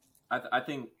 I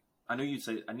think I knew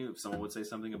someone would say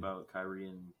something about Kyrie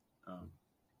and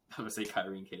I would say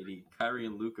Kyrie and KD, Kyrie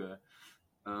and Luka.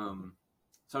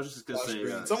 So I was just gonna say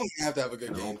someone's gonna have a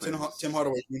good game. Tim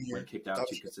Hardaway Jr. when kicked out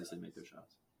to consistently make their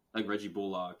shots, like Reggie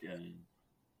Bullock and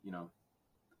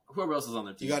whoever else is on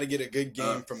their team. You got to get a good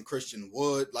game from Christian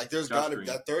Wood. Like, there's got to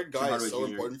that third guy is so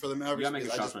important for the Mavericks. You gotta make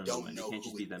a shot I just don't know can't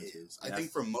just who beat them it too. is. I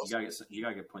think for most, you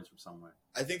gotta get points from somewhere.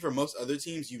 I think for most other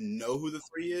teams, you know who the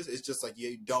 3 is. It's just like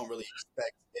you don't really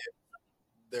expect if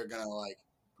they're gonna like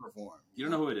perform. You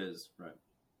don't know who it is, right?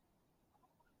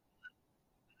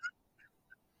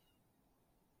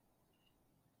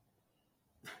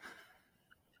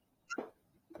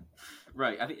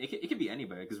 Right, I think it could be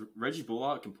anybody because Reggie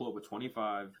Bullock can pull up with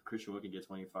 25. Christian Wood can get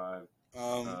 25.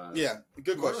 Yeah,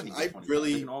 good question. I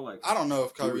don't know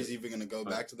if Kyrie's even going to go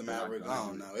back to the they're not Mavericks. gonna I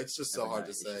don't do know. it. It's just so hard to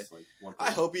It's say. just like one I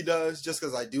person. hope he does, just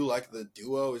because I do like the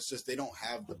duo. It's just they don't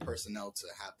have the personnel to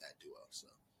have that duo. So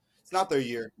it's not their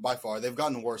year by far. They've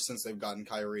gotten worse since they've gotten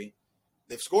Kyrie.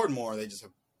 They've scored more. They just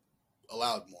have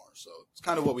allowed more. So it's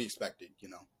kind of what we expected,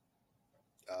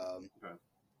 Okay.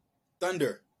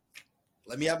 Thunder.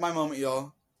 Let me have my moment,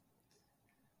 y'all.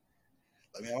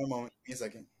 Let me have my moment. Give me a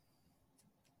second.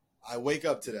 I wake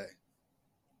up today.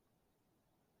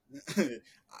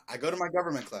 I go to my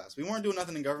government class. We weren't doing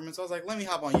nothing in government, so I was like, let me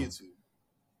hop on YouTube.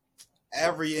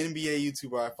 Every NBA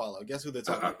YouTuber I follow, guess who they're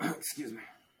talking about? Excuse me.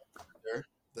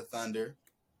 The Thunder.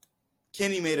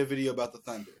 Kenny made a video about the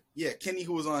Thunder. Yeah, Kenny,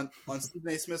 who was on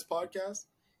Stephen A. Smith's podcast.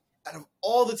 Out of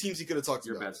all the teams he could have talked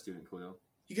You're about. a bad student, Khalil.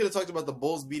 He could have talked about the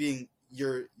Bulls beating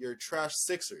your trash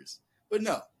Sixers. But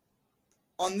no.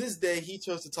 On this day, he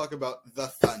chose to talk about the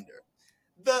Thunder.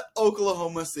 The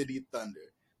Oklahoma City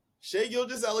Thunder. Shai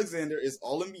Gilgeous-Alexander is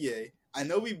All-NBA. I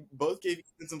know we both gave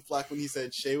him some flack when he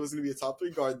said Shai was going to be a top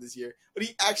 3 guard this year, but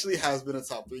he actually has been a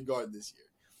top 3 guard this year.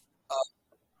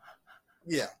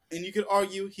 Yeah, and you could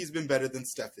argue he's been better than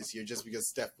Steph this year just because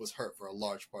Steph was hurt for a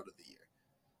large part of the year.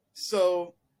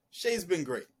 So Shea's been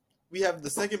great. We have the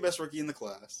second best rookie in the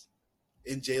class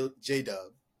in J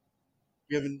Dub.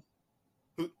 We haven't.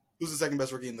 Who's the second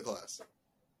best rookie in the class?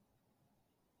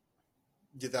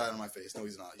 Get that out of my face. No,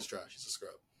 he's not. He's trash. He's a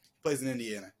scrub. He plays in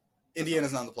Indiana.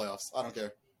 Indiana's not in the playoffs. I don't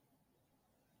care.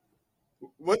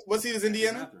 What seed is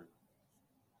Indiana?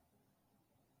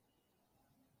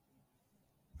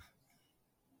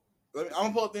 I'm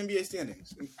gonna pull up the NBA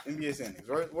standings.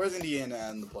 Where's Indiana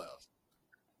in the playoffs?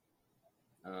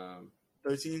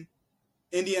 13.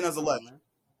 Indiana's 11.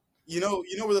 You know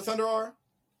where the Thunder are?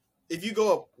 If you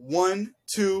go up 1,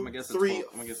 2, 3,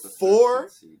 4,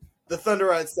 the Thunder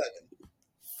are at 7.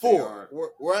 4.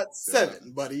 We're at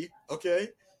 7, buddy. Okay.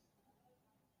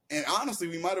 And honestly,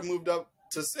 we might have moved up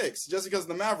to 6 just because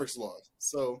the Mavericks lost.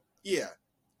 So yeah,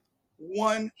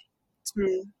 1,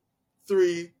 2,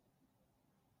 3,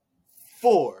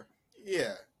 4.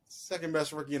 Yeah, second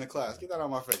best rookie in the class. Get that out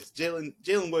of my face. Jalen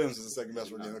Williams is the second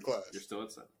best rookie in the class. You're still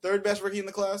at 7. Third best rookie in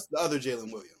the class, the other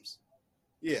Jalen Williams.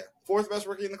 Yeah, fourth best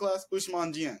rookie in the class,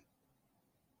 Ousmane Dieng.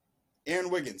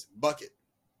 Aaron Wiggins, bucket.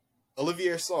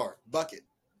 Olivier Sarr, bucket.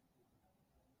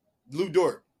 Lou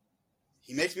Dort.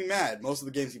 He makes me mad most of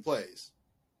the games he plays.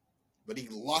 But he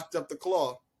locked up the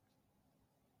claw.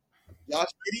 Josh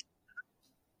Giddey.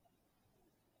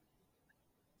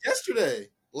 Yesterday,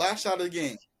 last shot of the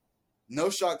game. No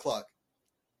shot clock.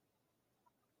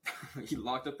 He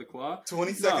locked up the claw?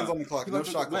 20 seconds on the clock. No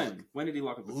shot clock. When did he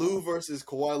lock up the claw? Lou versus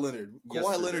Kawhi Leonard.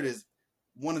 Kawhi Leonard is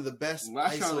one of the best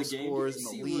ISO scorers in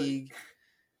the league.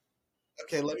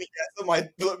 Okay, let me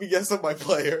guess on my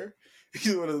player.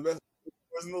 He's one of the best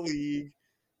scorers in the league.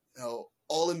 You know,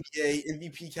 all NBA,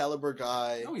 MVP caliber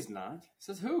guy. No, he's not.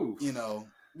 Says who? You know,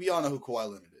 we all know who Kawhi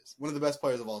Leonard is. One of the best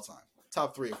players of all time.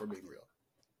 Top 3 if we're being real.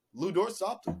 Lou Dort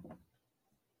stopped him.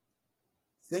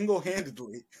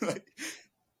 Single-handedly. Like,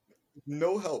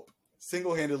 no help.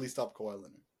 Single-handedly stopped Kawhi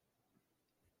Leonard.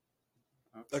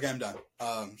 Okay, I'm done.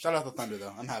 Shout out the Thunder,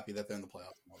 though. I'm happy that they're in the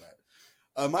playoffs and all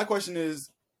that. My question is,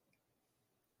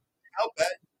 how bad...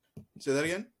 Say that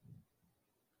again?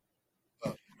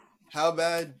 How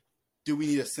bad do we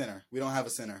need a center? We don't have a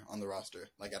center on the roster,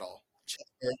 like, at all.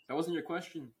 That wasn't your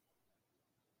question.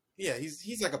 Yeah,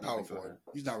 he's like a power forward.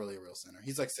 He's not really a real center.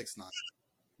 He's like 6'9".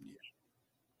 Yeah.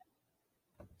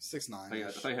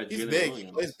 6'9". He's big.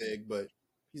 He plays big, but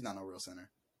he's not no real center.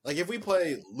 Like, if we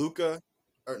play Luka,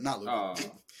 or not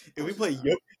Luka, if we play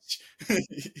Jokic,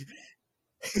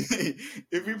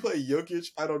 if we play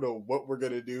Jokic, I don't know what we're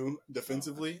gonna do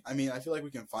defensively. I mean, I feel like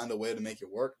we can find a way to make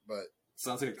it work, but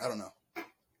sounds like I don't know.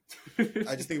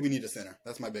 I just think we need a center.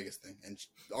 That's my biggest thing. And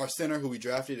our center, who we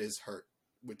drafted, is hurt,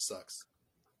 which sucks.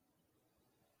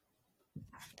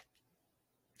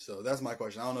 So that's my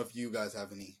question. I don't know if you guys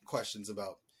have any questions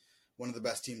about one of the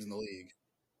best teams in the league.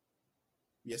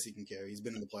 Yes, he can carry. He's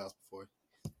been in the playoffs before.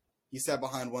 He sat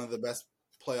behind one of the best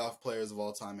playoff players of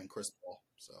all time in Chris Paul.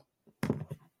 So,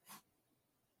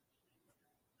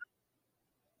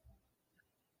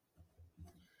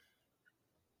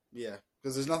 yeah,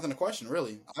 because there's nothing to question,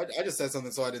 really. I just said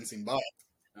something so I didn't seem biased.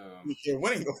 You're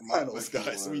winning the finals,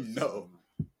 guys. We know.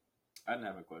 I didn't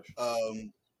have a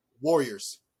question.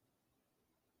 Warriors.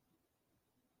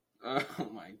 Oh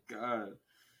my god.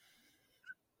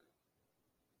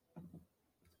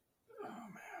 Oh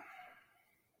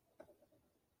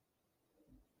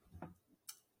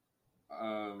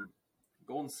man.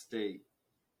 Golden State.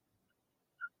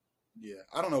 Yeah,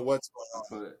 I don't know what's going on,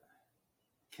 but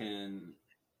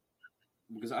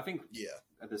because I think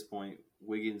at this point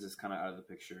Wiggins is kind of out of the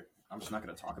picture. I'm just not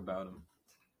going to talk about him.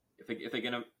 If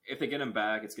they get him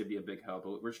back, it's going to be a big help.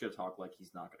 But we're just going to talk like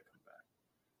he's not going to come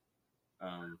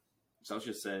back. So let's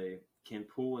just say, can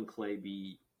Poole and Clay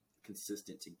be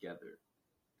consistent together?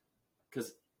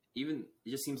 Because even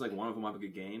it just seems like one of them have a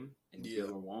good game and the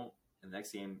other one won't. And the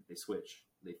next game they switch,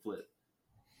 they flip,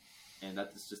 and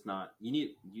that's just not. You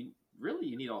need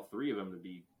all 3 of them to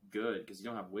be good because you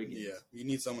don't have Wiggins. Yeah, you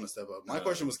need someone to step up. My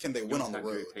question was, can they win on the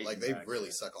road? Like, they really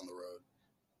suck on the road.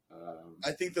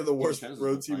 I think they're the worst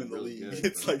road team in the league.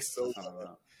 It's like so bad.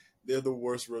 They're the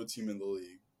worst road team in the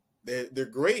league. They're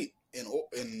great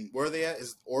in where are they at?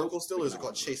 Is Oracle still, or is it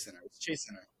called Chase Center? It's Chase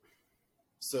Center.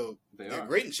 So they're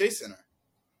great in Chase Center,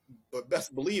 but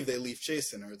best believe they leave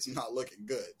Chase Center. It's not looking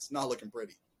good. It's not looking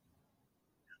pretty.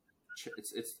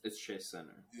 It's Chase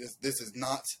Center. This is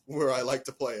not where I like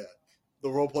to play at. The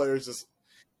role players just.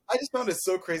 I just found it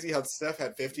so crazy how Steph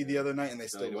had 50 the other night and they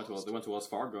still lost. They went to Wells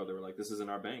Fargo. They were like, "This isn't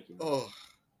our bank." You know? Oh.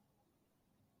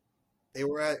 They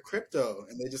were at crypto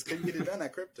and they just couldn't get it done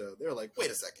at crypto. They were like,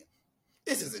 "Wait a second,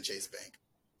 this isn't Chase Bank.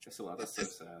 That's so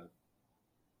sad.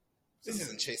 This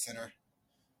isn't Chase Center."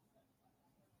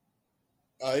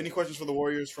 Any questions for the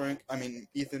Warriors, Frank? I mean,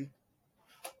 Ethan.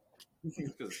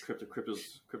 Because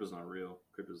crypto's not real.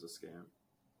 Crypto's a scam.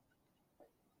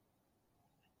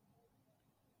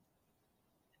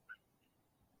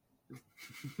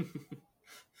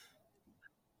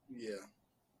 Yeah,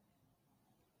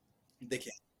 they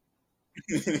can't.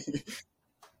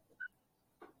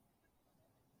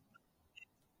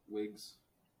 Wigs.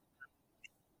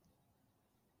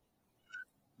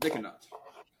 They cannot.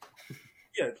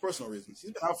 Yeah, it's personal reasons.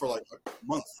 He's been out for like a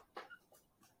month.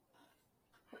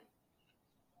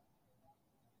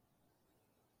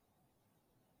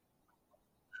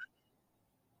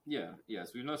 Yeah,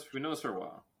 yes, we know this for a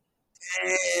while.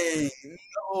 Dang,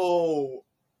 no,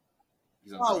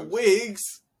 He's on not drugs.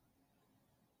 wigs.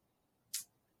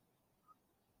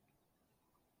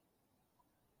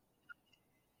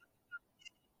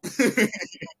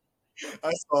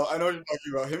 I know what you're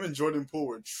talking about. Him and Jordan Poole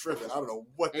were tripping. I don't know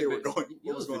what they were going. You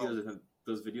What know was those going videos on? of him,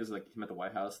 those videos of like him at the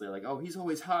White House. They're like, oh, he's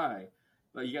always high.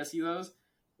 Like you guys see those,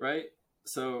 right?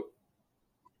 So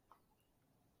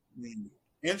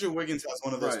Andrew Wiggins has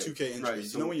one of those Right, 2K injuries. right.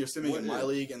 So you know when you're simming what in my is-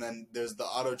 league, and then there's the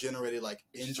auto-generated like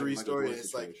it's just injury a Michael story. Jordan And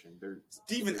it's like situation. They're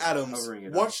Steven they're Adams covering it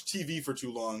up. watched TV for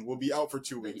too long. Will be out for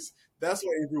 2 Like, weeks. That's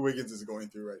what Andrew Wiggins is going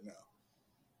through right now.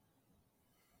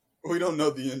 We don't know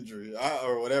the injury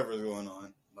or whatever is going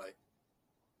on. Like,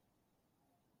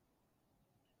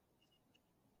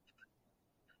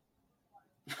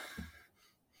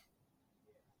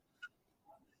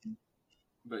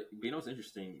 But you know what's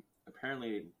interesting?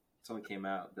 Apparently, something came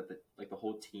out that the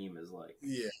whole team is like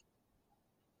yeah,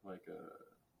 like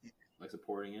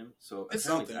supporting him. So it's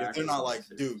apparently something. If actually they're not something like,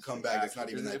 serious. dude, come Like, back. It's not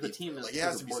actually- even that if the deep. team is Like, it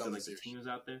has to be report that, something like, the serious. team is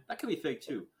out there. That could be fake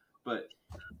too. But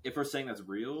if we're saying that's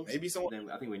real, Maybe someone. then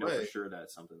I think we know Right. for sure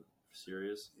that's something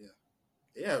serious.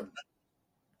 Yeah,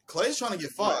 Clay's trying to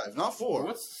get 5, not 4. But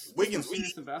what's Wiggins, what's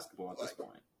serious in basketball at this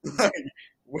point? Like,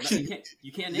 No,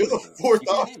 you can't name You're it. the Though. fourth You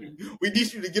can't option. name it. We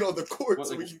need you to get on the court What,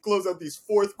 so we like- can close out these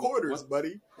fourth quarters, what-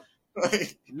 buddy.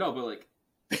 Like, No, but like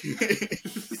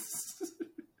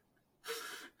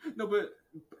no, but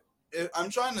I'm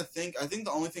trying to think. I think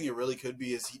the only thing it really could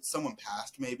be is someone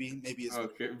passed. Maybe his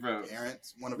okay, bro.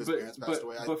 parents. One of his But, parents passed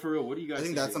away. but for real, what do you guys? I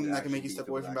think that's something that can make you step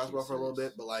away from basketball for a little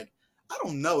bit. But like, I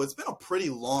don't know. It's been a pretty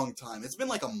long time. It's been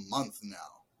like a month now.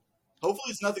 Hopefully,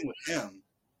 it's nothing with him.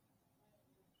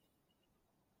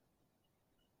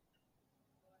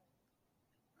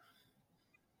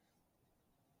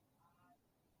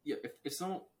 Yeah, if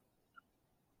someone,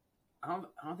 I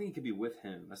don't think it could be with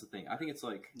him. That's the thing. I think it's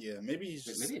like Yeah, maybe he's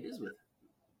just. maybe it is with.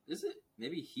 Is it?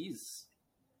 Maybe he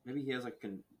has like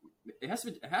it has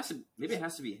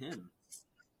to be him.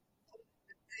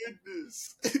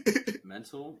 Goodness.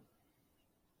 Mental.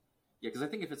 Yeah, because I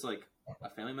think if it's like a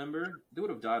family member, they would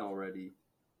have died already.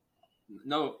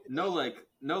 No, like.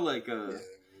 Yeah.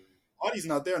 Body's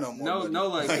not there no more. No, buddy. no,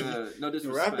 like, Like, no wrap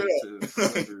disrespect it to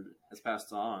whoever has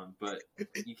passed on, but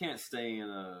you can't stay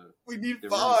in we need the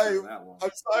room 5. for that long. I'm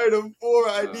tired of 4.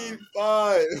 I need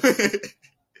 5.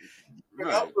 Been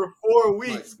Right. out for 4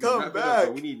 weeks. But Come wrap it up, back.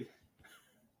 though. We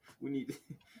need.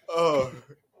 Oh,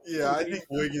 yeah. I think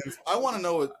Wiggins. I want to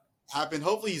know what happened.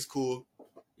 Hopefully, he's cool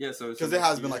Yeah, so because it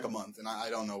has been like a month, and I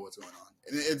don't know what's going on.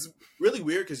 And it's really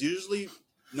weird because usually,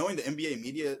 knowing the NBA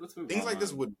media, Let's move things on. like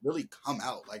this would really come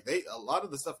out. Like a lot of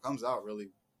the stuff comes out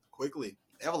really quickly.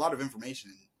 They have a lot of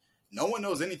information. No one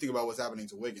knows anything about what's happening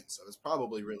to Wiggins, so it's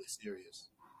probably really serious.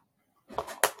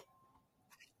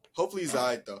 Hopefully he's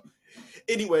alright though.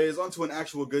 Anyways, on to an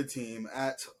actual good team.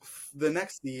 At the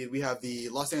next seed, we have the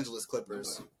Los Angeles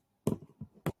Clippers.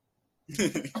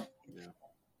 Yeah.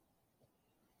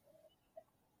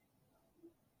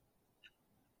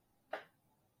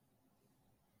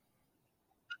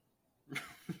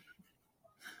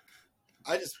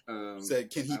 I just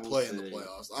said, can he I would play in the say,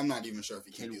 playoffs? I'm not even sure if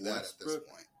he can can do that at this Westbrook-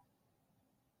 point.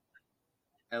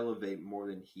 elevate more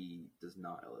than he does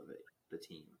not elevate the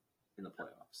team in the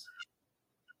playoffs.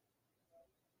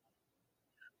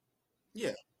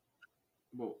 Yeah.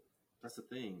 Well, that's the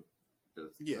thing.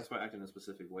 Yeah. That's why I act in a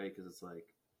specific way because it's like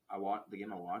the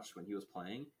game I watched when he was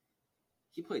playing.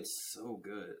 He played so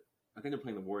good. I think they're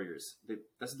playing the Warriors.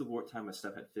 That's the time when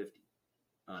Steph had 50.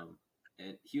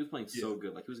 And he was playing so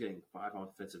good. Like he was getting 5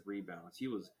 offensive rebounds. He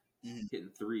was hitting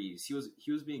threes. He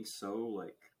was being so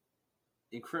like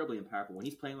incredibly impactful. When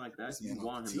he's playing like that, This you man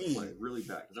want on him the to play team. really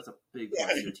bad because that's a big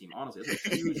plus to your team. Honestly, it's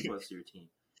a huge plus to your team.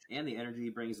 And the energy he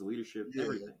brings, the leadership,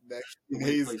 everything. That The way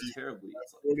he Hazy plays terribly.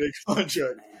 It's like, 4-day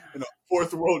contract man. in a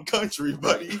fourth world country,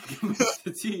 buddy.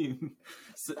 the team.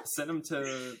 Send him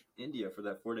to India for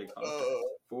that 4-day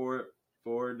contract.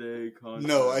 4-day contract.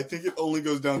 No, I think it only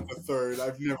goes down to third.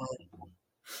 I've never.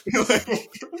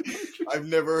 I've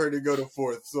never heard it go to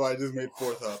fourth, so I just made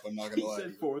fourth up. I'm not gonna He lie.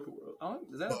 said fourth world. Oh,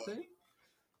 is that a thing?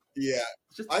 Yeah,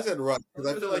 Just, I said Russ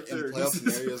because I feel like in third. playoff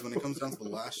scenarios, when it comes down to the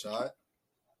last shot,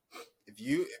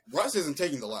 if Russ isn't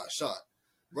taking the last shot,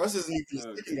 Russ isn't even the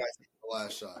second guy taking the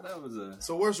last shot. That was a.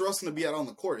 So where's Russ going to be at on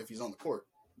the court if he's on the court?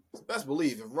 Best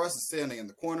believe if Russ is standing in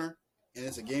the corner and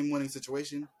it's a game-winning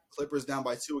situation, Clippers down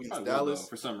by 2 against Dallas.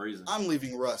 For some reason, I'm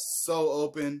leaving Russ so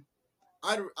open.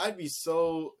 I'd be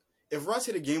so if Russ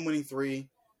hit a game-winning 3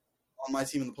 on my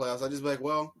team in the playoffs, I'd just be like,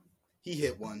 well, he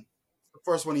hit one. The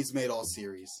first one he's made all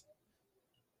series.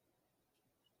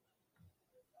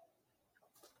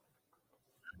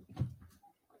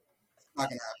 Not gonna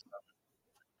happen.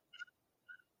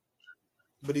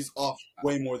 But he's off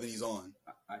way more than he's on.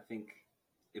 I think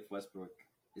if Westbrook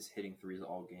is hitting threes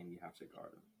all game, you have to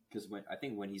guard him because when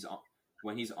he's on,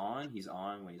 he's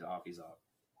on. When he's off, he's off.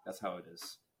 That's how it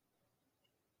is.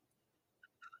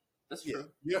 That's true.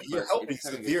 You're helping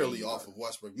severely off of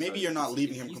Westbrook. Maybe you're not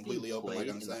leaving him completely open, like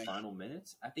I'm saying. In the final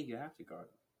minutes, I think you have to guard him.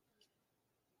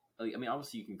 I mean,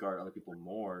 obviously you can guard other people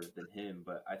more than him,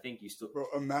 but I think you still. Bro,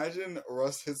 imagine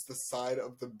Russ hits the side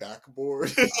of the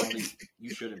backboard.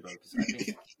 You shouldn't, bro.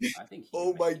 Because I think.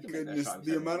 Oh my goodness,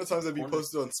 the amount of times I'd be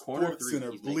posted on Sports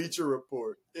Center, Bleacher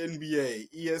Report, NBA,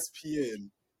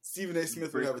 ESPN, Stephen A.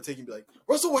 Smith would have a take and be like,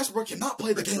 Russell Westbrook cannot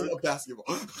play the game of basketball.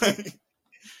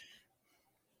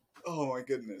 Oh my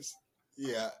goodness.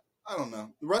 Yeah, I don't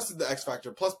know. The rest of the X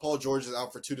Factor, plus Paul George is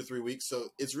out for 2 to 3 weeks, so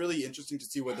it's really interesting to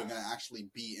see whether they're going to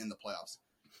actually be in the playoffs.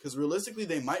 Because realistically,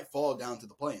 they might fall down to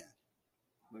the play-in.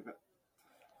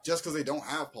 Just because they don't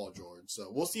have Paul George. So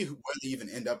we'll see where they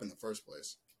even end up in the first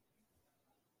place.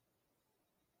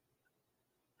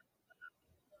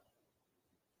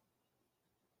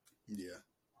 Yeah.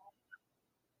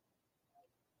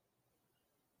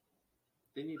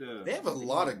 They have a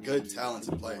lot of good,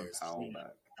 talented players.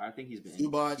 I think he's been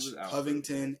Zubac,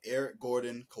 Covington, Eric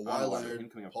Gordon, Kawhi Leonard,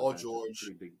 Paul George.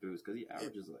 Pretty big boost because he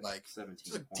averages like 17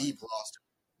 It's a points. deep roster.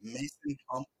 Mason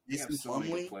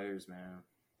Plumlee, players, man.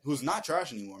 Who's not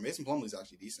trash anymore. Mason Plumlee's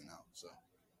actually decent now. So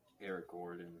Eric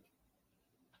Gordon.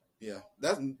 Yeah,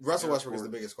 Russell Westbrook is the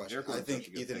biggest question. I think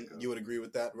Ethan, you would agree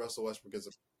with that. Russell Westbrook is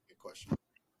a big question.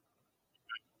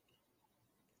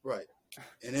 Right.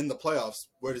 And in the playoffs,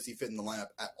 where does he fit in the lineup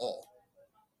at all?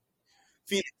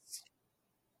 Phoenix.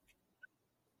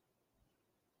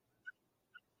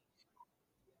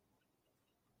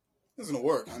 This is going to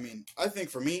work. I mean, I think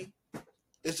for me,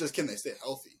 it's just can they stay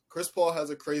healthy? Chris Paul has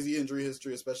a crazy injury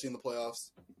history, especially in the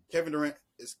playoffs. Kevin Durant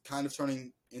is kind of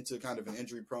turning into kind of an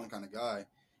injury-prone kind of guy.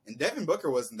 And Devin Booker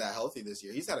wasn't that healthy this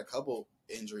year. He's had a couple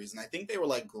injuries, and I think they were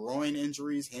like groin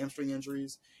injuries, hamstring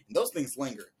injuries, and those things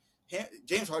linger.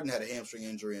 James Harden had a hamstring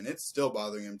injury, and it's still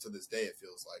bothering him to this day, it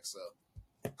feels like. So,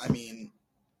 I mean,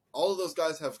 all of those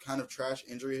guys have kind of trash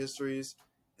injury histories,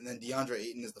 and then DeAndre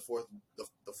Ayton is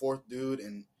the fourth dude,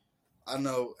 and I don't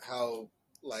know how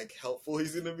like helpful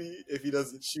he's going to be if he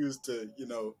doesn't choose to,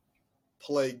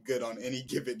 play good on any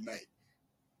given night.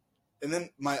 And then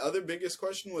my other biggest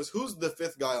question was, who's the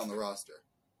fifth guy on the roster?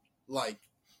 Like,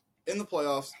 in the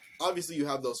playoffs, obviously you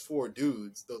have those four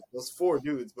dudes, but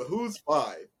who's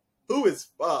five? Who is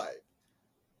five?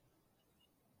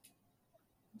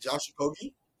 Josh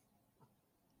Okogie?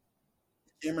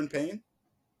 Cameron Payne?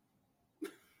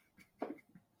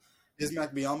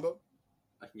 Bismack Biyombo?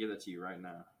 I can give that to you right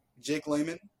now. Jake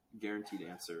Layman? Guaranteed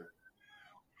answer.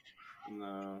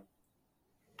 No.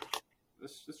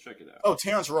 Let's check it out. Oh,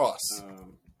 Terrence Ross.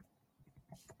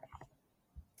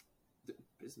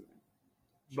 Bismack.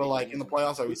 But, like, in the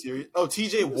playoffs, are we serious? Oh,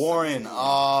 TJ Warren.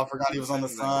 Oh, I forgot he was on the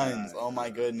Suns. Oh, my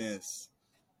goodness.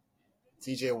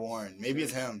 TJ Warren. Maybe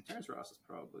it's him. Terrence Ross is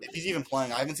probably. If he's even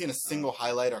playing. I haven't seen a single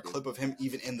highlight or clip of him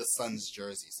even in the Suns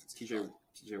jersey since TJ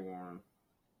Warren.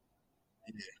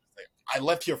 Yeah. I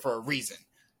left here for a reason.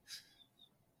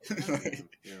 Yeah.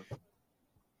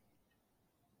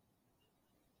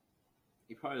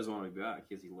 He probably doesn't want to be back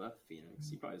because he left Phoenix.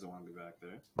 He probably doesn't want to be back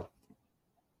there.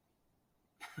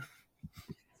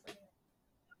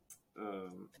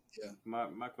 Yeah.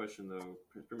 My question though,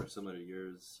 pretty much similar to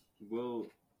yours. But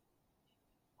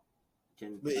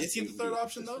is he the third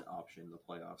option though? Option in the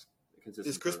playoffs.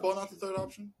 Is Chris Paul not the third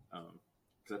option?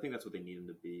 Because I think that's what they need him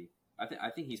to be. I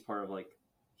think he's part of like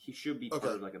he should be part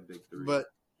of like a big three. But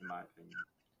in my opinion,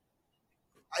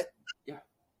 yeah,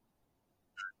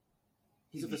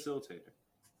 he's a facilitator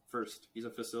first. He's a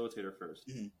facilitator first.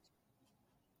 Mm-hmm.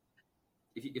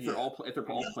 If they're all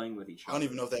playing with each other, I don't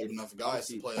even know if they have enough guys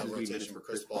to play a rotation for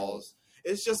Chris Paul.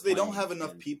 It's just they don't have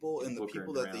enough people, and the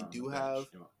people that they do have,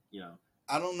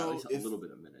 I don't at know least a if little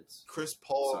bit of minutes. Chris So I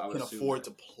Paul would can assume afford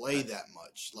that- to play that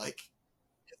much. Like,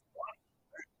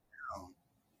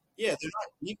 yeah, they're not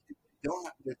deep. They don't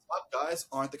have, their top guys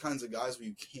aren't the kinds of guys where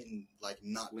you can like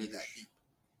not be that deep.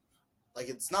 Like,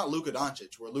 it's not Luka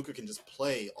Doncic where Luka can just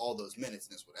play all those minutes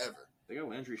and it's whatever. They got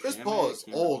Landry Chris Shamet, Paul is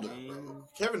Cameron older, Payne. bro.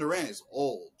 Kevin Durant is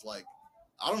old. Like,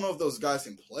 I don't know if those guys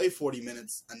can play 40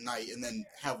 minutes a night and then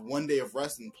have one day of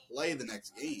rest and play the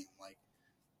next game. Like,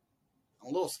 I'm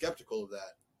a little skeptical of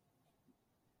that.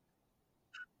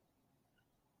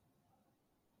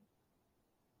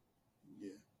 Yeah.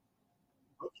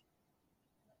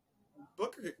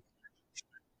 Booker,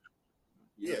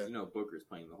 Yeah, Yeah. you know Booker's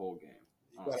playing the whole game.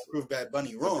 you gotta Honestly. prove Bad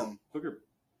Bunny wrong. Booker,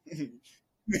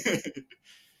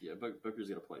 yeah, Booker's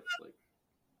gonna play like.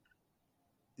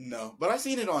 No, but I've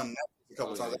seen it on Netflix a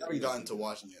couple Oh, times. yeah, I haven't yeah, gotten yeah. to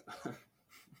watching it.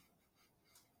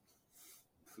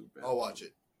 Bad I'll watch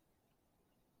it.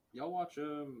 Y'all watch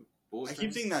Bulls? I keep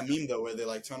Fan? seeing that meme though, where they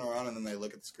like turn around and then they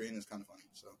look at the screen. It's kind of funny.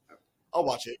 So I'll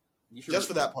watch it You should just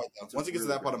for really- that part though. it's a Once it gets to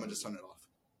really that part, great I'm gonna just movie. turn it off.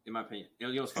 In my opinion,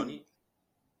 you know what's funny?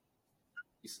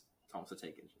 Thomas the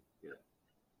Tank Engine.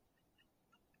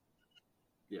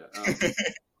 Yeah.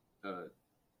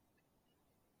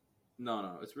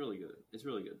 No, it's really good. It's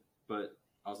really good. But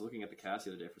I was looking at the cast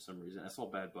the other day for some reason. I saw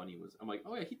Bad Bunny was. I'm like,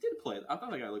 oh yeah, he did play. I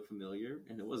thought that guy looked familiar,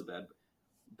 and it was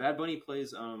Bad Bunny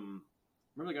plays. Remember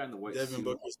the guy in the white Devin suit?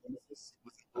 Booker's nemesis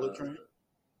with the bullet train.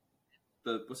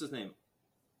 The what's his name?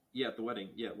 Yeah, at the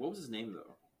wedding. Yeah, what was his name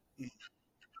though?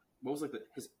 What was like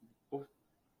his? What,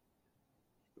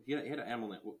 he had an animal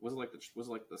name. Was it like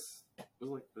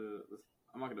the?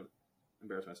 I'm not gonna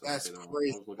embarrass myself. That's and say the wrong-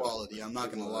 great I was looking it up. quality. I'm not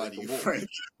It gonna was lie to the you, wolf. Frank.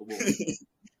 The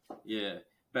wolf. Yeah,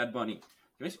 Bad Bunny.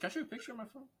 Can I show you a picture on my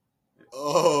phone?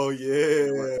 Oh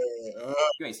yeah.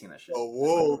 You ain't seen that shit. A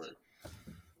wolf. That's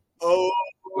Oh,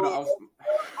 my word.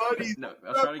 buddy. No,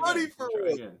 I'll try it Bad Bunny again. for I'll try real.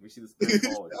 it again. We see this That's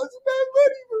bad quality. Bad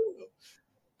Bunny, bro.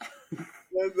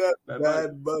 That's that Bad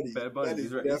Bad Bunny. Bad Bunny. That is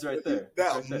He's right there. definitely- It's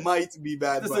That right there. might be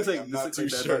Bad This Bunny. looks like I'm not too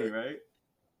Bad sure. Bunny, right?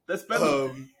 That's Bad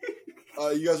Bunny.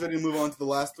 You guys ready to move on to the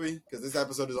last three? Because this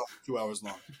episode is 2 hours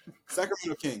long.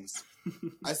 Sacramento Kings.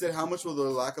 I said, how much will the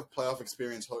lack of playoff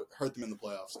experience hurt them in the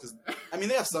playoffs? Because, I mean,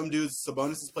 they have some dudes.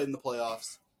 Sabonis has played in the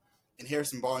playoffs, and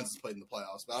Harrison Barnes has played in the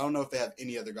playoffs. But I don't know if they have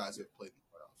any other guys who have played in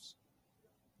the playoffs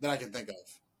that I can think of.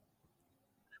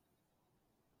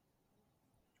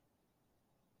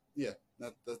 Yeah,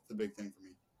 that's the big thing for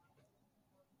me.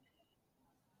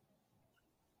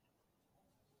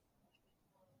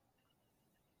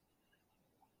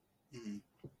 Mhm.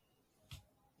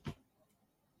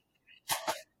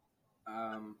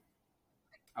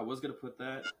 I was gonna put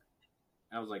that.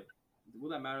 I was like, will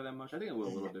that matter that much? I think it will a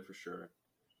little bit for sure.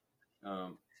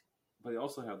 But they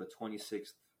also have the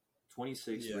 26th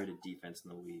Yeah. rated defense in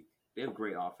the league. They have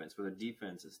great offense, but their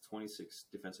defense is 26th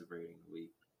defensive rating in the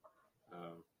league.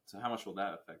 So how much will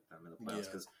that affect them in the playoffs?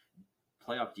 Yeah. Because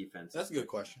playoff defense, That's a good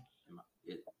question.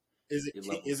 it Is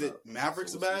levels it up.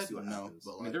 Mavericks So we'll bad? see what No, happens.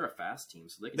 but I mean, like, they're a fast team,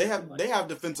 so they can they definitely, have they have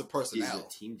defensive be a personnel. good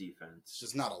team It's defense.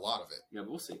 just not a lot of it. Yeah, but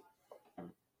we'll see.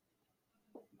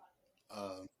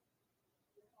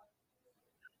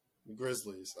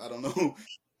 Grizzlies. I don't know.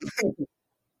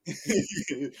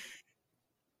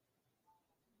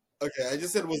 Okay, I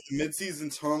just said, was the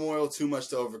midseason turmoil too much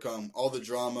to overcome? All the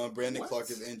drama. Brandon What? Clark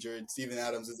is injured. Steven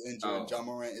Adams is injured. Oh. John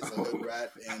Morant is a Oh. hood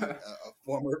rat and a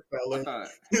former I felon. thought,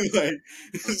 Like,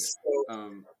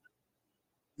 so,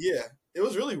 yeah, it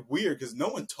was really weird because no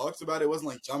one talked about it. It wasn't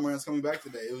like John Morant's coming back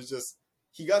today. It was just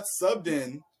he got subbed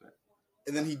in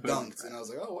and then he dunked, and I was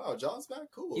like, oh wow, John's back.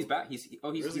 Cool. he's back. He's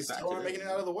Grizzlies back. still aren't today. making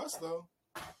it out of the West though.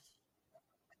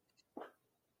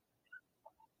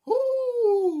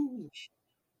 Woo!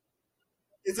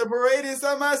 It's a parade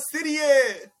inside my city.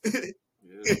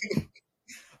 Yeah.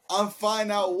 I'm fine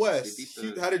out They west. beat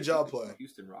Shoot, how did y'all play?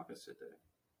 Houston Rockets today.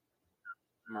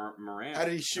 Morant. How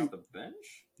did he off shoot? the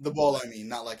bench? The ball, I mean,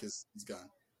 not like his gun.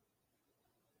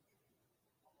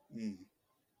 Mm.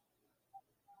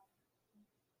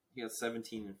 He had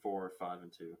 17 and 4, 5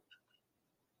 and 2,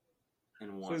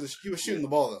 and So one. he was shooting the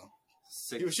ball though.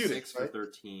 Six, he was shooting, 6 for right?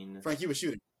 13 Frank, he was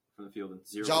shooting. from the field and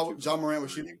 0 Ja- for 2 Ja from Morant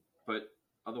was three. shooting? But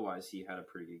otherwise, he had a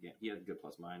pretty good game. He had good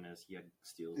plus minus. He had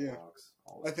steals, Yeah. blocks.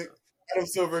 All I that think stuff. Adam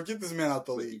Silver, get this man out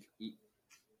the But league.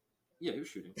 yeah, he was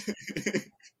shooting.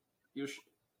 He was.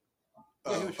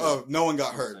 Yeah, he Oh, was oh, shooting. no one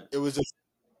got hurt. 100%. It was just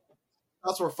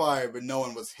shots were fired, but no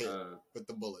one was hit Uh, with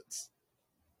the bullets.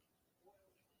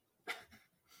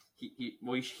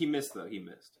 he missed though. He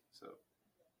missed. So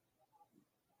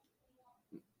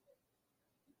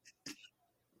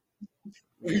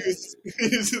He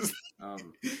was just-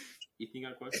 Ethan, you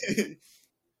got a question?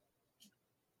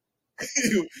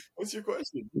 What's your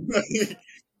question?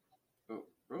 Oh,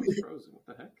 bro, it's frozen. What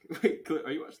the heck? Wait,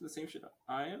 are you watching the same shit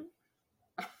I am?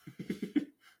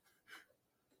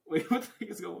 Wait, what the heck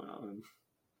is going on?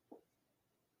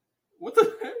 What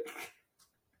the heck?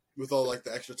 With all like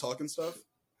the extra talk and stuff.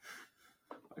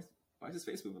 Why is his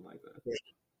face moving like that?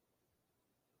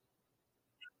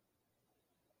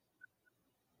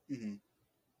 Mm-hmm.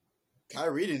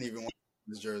 Kyrie didn't even want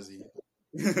his jersey.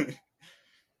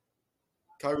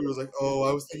 Kyrie was like, "Oh,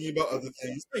 I was thinking about other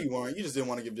things." No, you weren't. You just didn't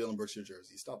want to give Dylan Brooks your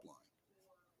jersey. Stop lying.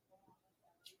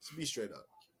 Just be straight up.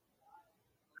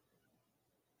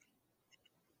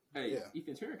 Hey, Yeah.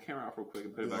 Ethan, turn your camera off real quick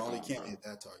and put it Well, back on. he can't hit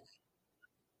that target.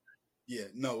 Yeah,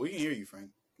 no, we can hear you,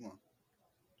 Frank. Come on.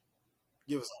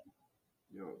 Give us something.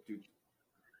 Yo, dude.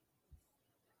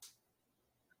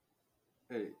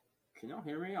 Hey, can y'all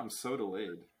hear me? I'm so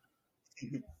delayed.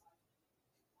 You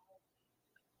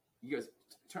guys,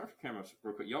 turn off your cameras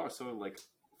real quick. Y'all are so, like,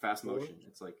 fast motion.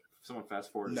 It's like someone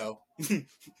fast forward. No.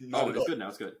 Oh, it's good now.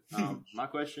 It's good. My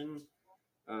question,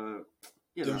 yeah,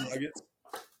 no. Nuggets?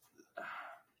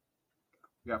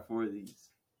 We got 4 of these.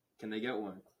 Can they get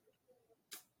one?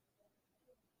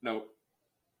 Nope.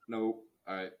 All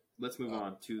right. Let's move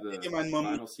on to the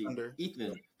final seed.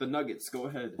 Ethan, the Nuggets. Go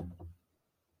ahead.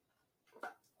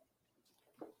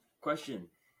 Question.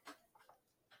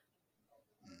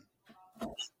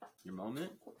 Your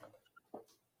moment?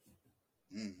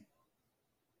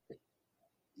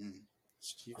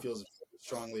 He feels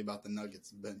strongly about the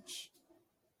Nuggets bench.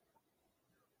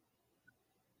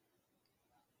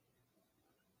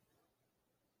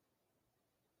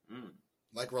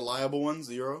 Like reliable ones,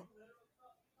 0?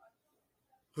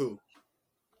 Who?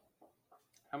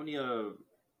 How many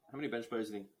bench players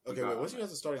do you think? Okay, wait. What's your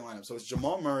guys' starting lineup? So it's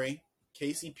Jamal Murray,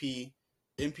 KCP,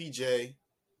 MPJ,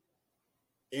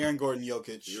 Aaron Gordon,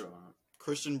 Jokic, 0.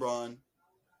 Christian Braun.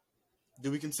 Do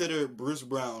we consider Bruce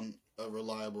Brown a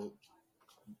reliable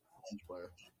bench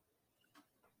player?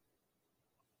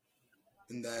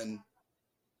 And then,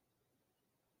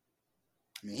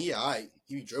 I mean, he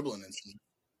be dribbling and stuff.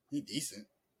 He decent.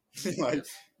 Like, Yes,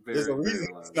 there's a reason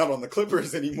he's not on the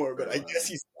Clippers anymore, but I guess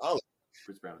he's solid.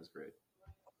 Bruce Brown is great.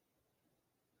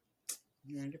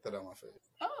 Man, get that out of my face.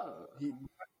 Oh.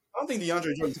 I don't think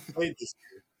DeAndre Jordan's played this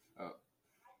year. Oh.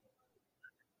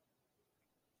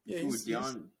 Yeah, he's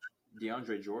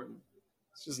DeAndre Jordan.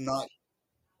 It's just not.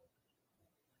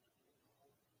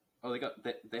 Oh, they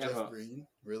have Jeff Green.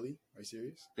 Really? Are you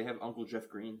serious? They have Uncle Jeff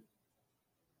Green.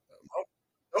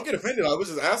 Don't get offended. I was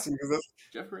just asking because that's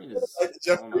Jeff Green is like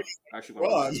Jeff Green. Actually,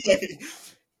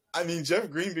 I mean, Jeff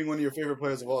Green being one of your favorite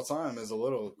players of all time is a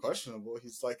little questionable.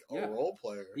 He's like a role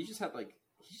player. He's just that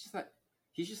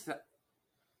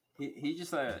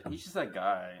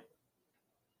guy.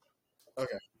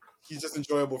 Okay, he's just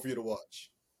enjoyable for you to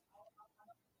watch.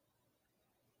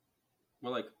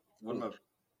 Well, like one of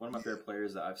my favorite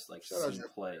players that I've seen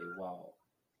play while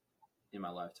in my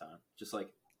lifetime. Just like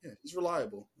he's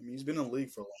reliable. I mean, he's been in the league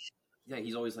for a while. Yeah,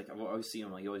 he's always like I've always seen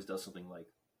him like he always does something like.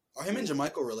 Are him and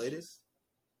Jermichael related?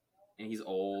 And he's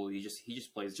old. He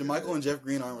just plays. Jermichael and Jeff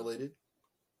Green aren't related.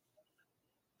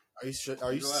 Are you sure?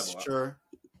 Are you sure?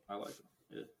 I like him.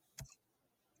 Yeah.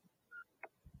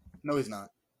 No, he's not.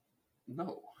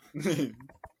 No.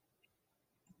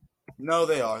 No,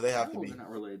 they are. They have to be. They're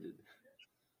not related.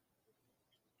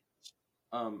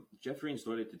 Jeff Green's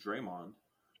related to Draymond.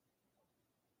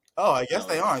 Oh, I guess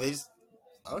they are. They just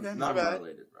okay. Not bad.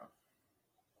 Related, bro.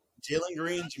 Jalen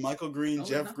Green, Jermichael Green,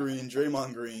 Jeff Green,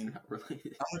 Draymond Green. Not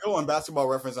related. I'm gonna go on Basketball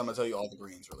Reference. I'm gonna tell you all the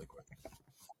Greens really quick.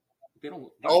 They don't.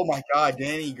 Oh my God,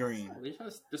 Danny Green.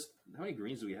 Just how many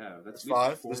Greens do we have? That's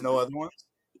 5. There's no other ones.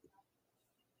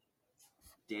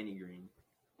 Danny Green.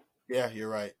 Yeah, you're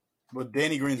right. But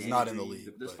Danny Green's not in the league.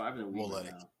 There's 5 in the league right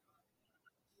now.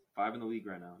 5 in the league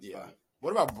right now. Yeah.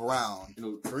 What about Brown?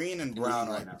 The, Green and Brown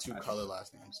are like the 2 color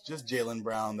last names. Just Jaylen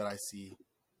Brown that I see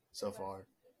so far.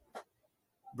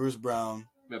 Bruce Brown.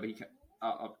 Yeah, but he can't.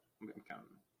 I'm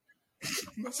counting.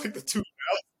 That's like the 2.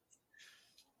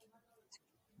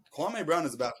 Kwame Brown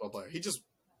is a basketball player.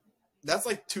 That's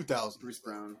like 2000. Bruce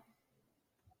Brown.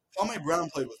 Kwame Brown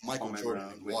played with Michael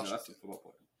Jordan in Washington. No, that's a football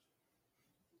player.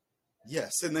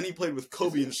 Yes, and then he played with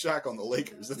Kobe and Shaq on the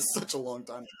Lakers. That's such a long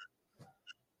time.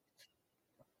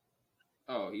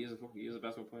 Oh, he is a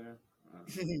basketball player.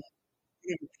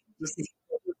 Just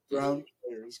Brown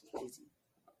players.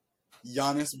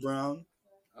 Giannis Brown,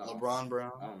 LeBron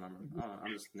Brown. I don't remember.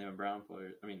 I'm just naming Brown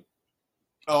players. I mean.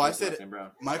 Oh, I said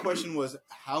my question was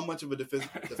how much of a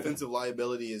defensive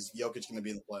liability is Jokic going to be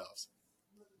in the playoffs?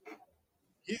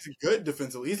 He's a good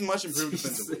defensively. He's much improved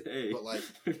defensively. But like,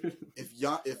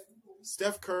 if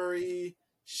Steph Curry,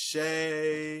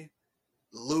 Shea,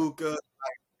 Luca,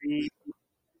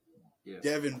 Yeah.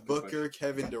 Devin Good Booker, question.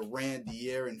 Kevin Durant,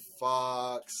 De'Aaron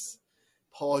Fox,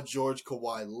 Paul George,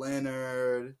 Kawhi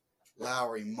Leonard,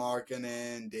 Lowry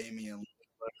Markkanen, Damian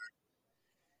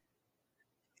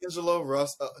D'Angelo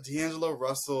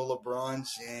Russell, LeBron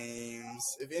James.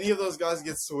 If any of those guys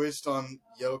get switched on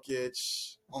Jokic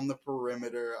on the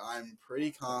perimeter, I'm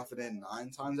pretty confident 9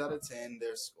 times out of 10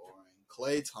 they're scoring.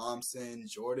 Klay Thompson,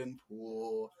 Jordan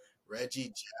Poole,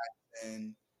 Reggie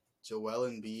Jackson, Joel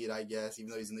Embiid, I guess, even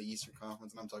though he's in the Eastern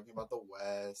Conference and I'm talking about the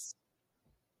West.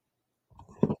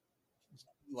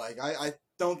 Like, I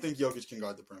don't think Jokic can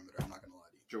guard the perimeter. I'm not going to lie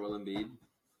to you. Joel Embiid.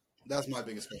 That's my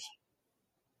biggest question.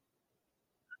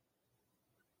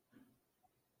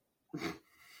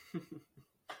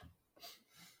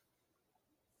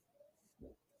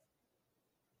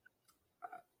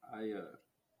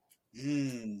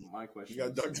 My question. He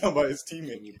got is, dunked on by his Can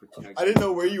teammate. you protect? I didn't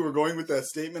know where you were going with that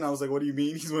statement. I was like, "What do you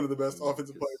mean? He's one of the best I mean,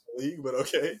 offensive because- players in the league." But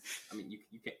okay. I mean, you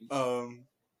can't.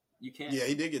 You can't. Yeah,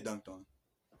 he did get dunked on.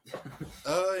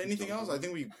 Anything else? I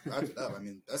think we wrapped it up. I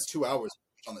mean, that's 2 hours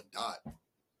on the dot.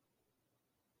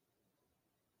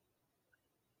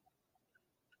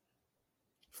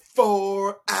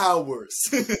 Four hours.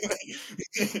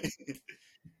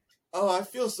 Oh, I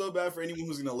feel so bad for anyone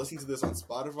who's going to listen to this on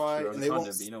Spotify Sure, and they won't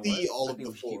but you know see what? all I of think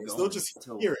the we should keep fours. going They'll just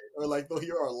until- hear it, or like they'll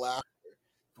hear our laughter.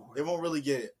 They won't really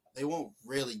get it. They won't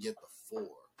really get the 4.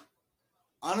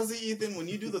 Honestly, Ethan, when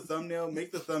you do the thumbnail,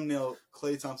 make the thumbnail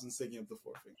Klay Thompson sticking up the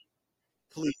 4 finger.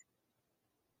 Please.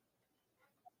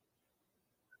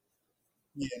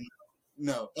 Yeah,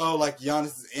 no. Oh, like Giannis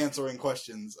is answering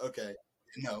questions. Okay.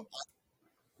 No.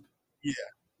 Yeah.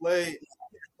 Play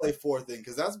 4 thing,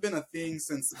 because that's been a thing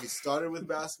since we started with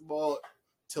basketball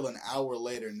till an hour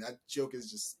later, and that joke is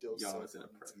just still so Giannis in a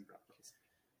funny to me.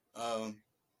 press.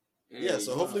 Yeah,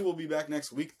 so hopefully we'll be back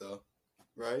next week, though,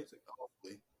 right?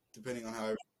 Hopefully, depending on how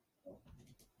everything goes.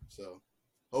 So,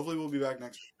 hopefully we'll be back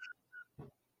next week.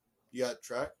 You got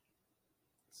track?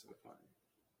 So funny.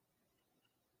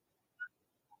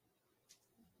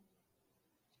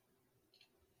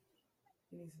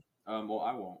 Well,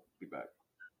 I won't be back.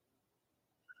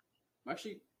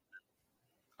 Actually,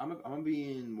 I'm gonna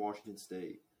be in Washington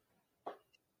State,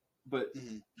 but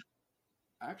Mhm.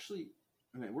 actually,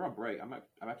 I mean, we're on break. I'm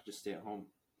actually just stay at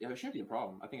home. Yeah, it shouldn't be a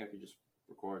problem. I think I could just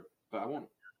record, but I won't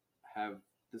have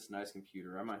this nice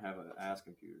computer. I might have an ass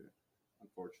computer,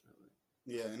 unfortunately.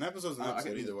 Yeah, an episode's an I episode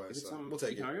can- either way, if it's so on- we'll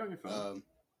take Are it. you on your phone?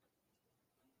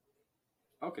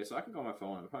 Okay, so I can go on my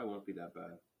phone. It probably won't be that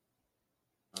bad.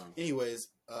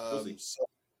 Anyways, We'll see. so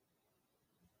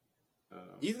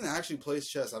Ethan actually plays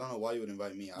chess. I don't know why you would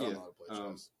invite me. I don't Yeah, know how to play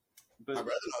chess. But My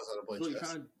brother knows how to play Phil, you chess.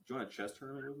 trying to join a chess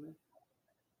tournament with me?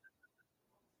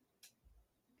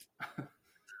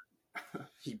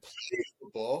 He plays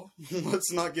football.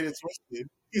 Let's not get it twisted.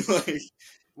 Like,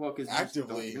 Well, because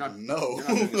actively, you're not no. you're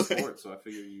not doing a sport, so I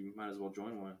figure you might as well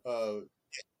join one.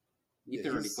 Yeah,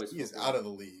 Ethan already plays he is football. out of the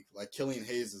league. Like Killian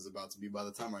Hayes is about to be by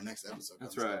the time our next episode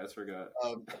comes That's right. out. I forgot.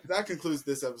 That concludes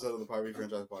this episode of the Power B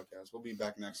Franchise Podcast. We'll be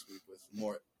back next week with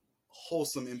more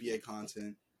wholesome NBA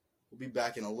content. We'll be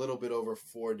back in a little bit over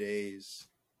 4 days.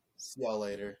 See y'all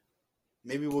later.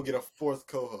 Maybe we'll get a 4th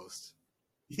co-host.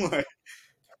 Like,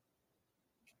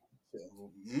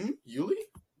 Yuli?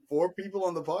 4 people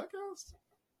on the podcast?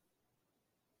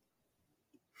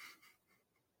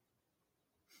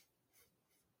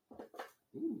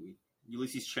 Ooh,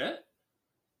 Ulysses Chet?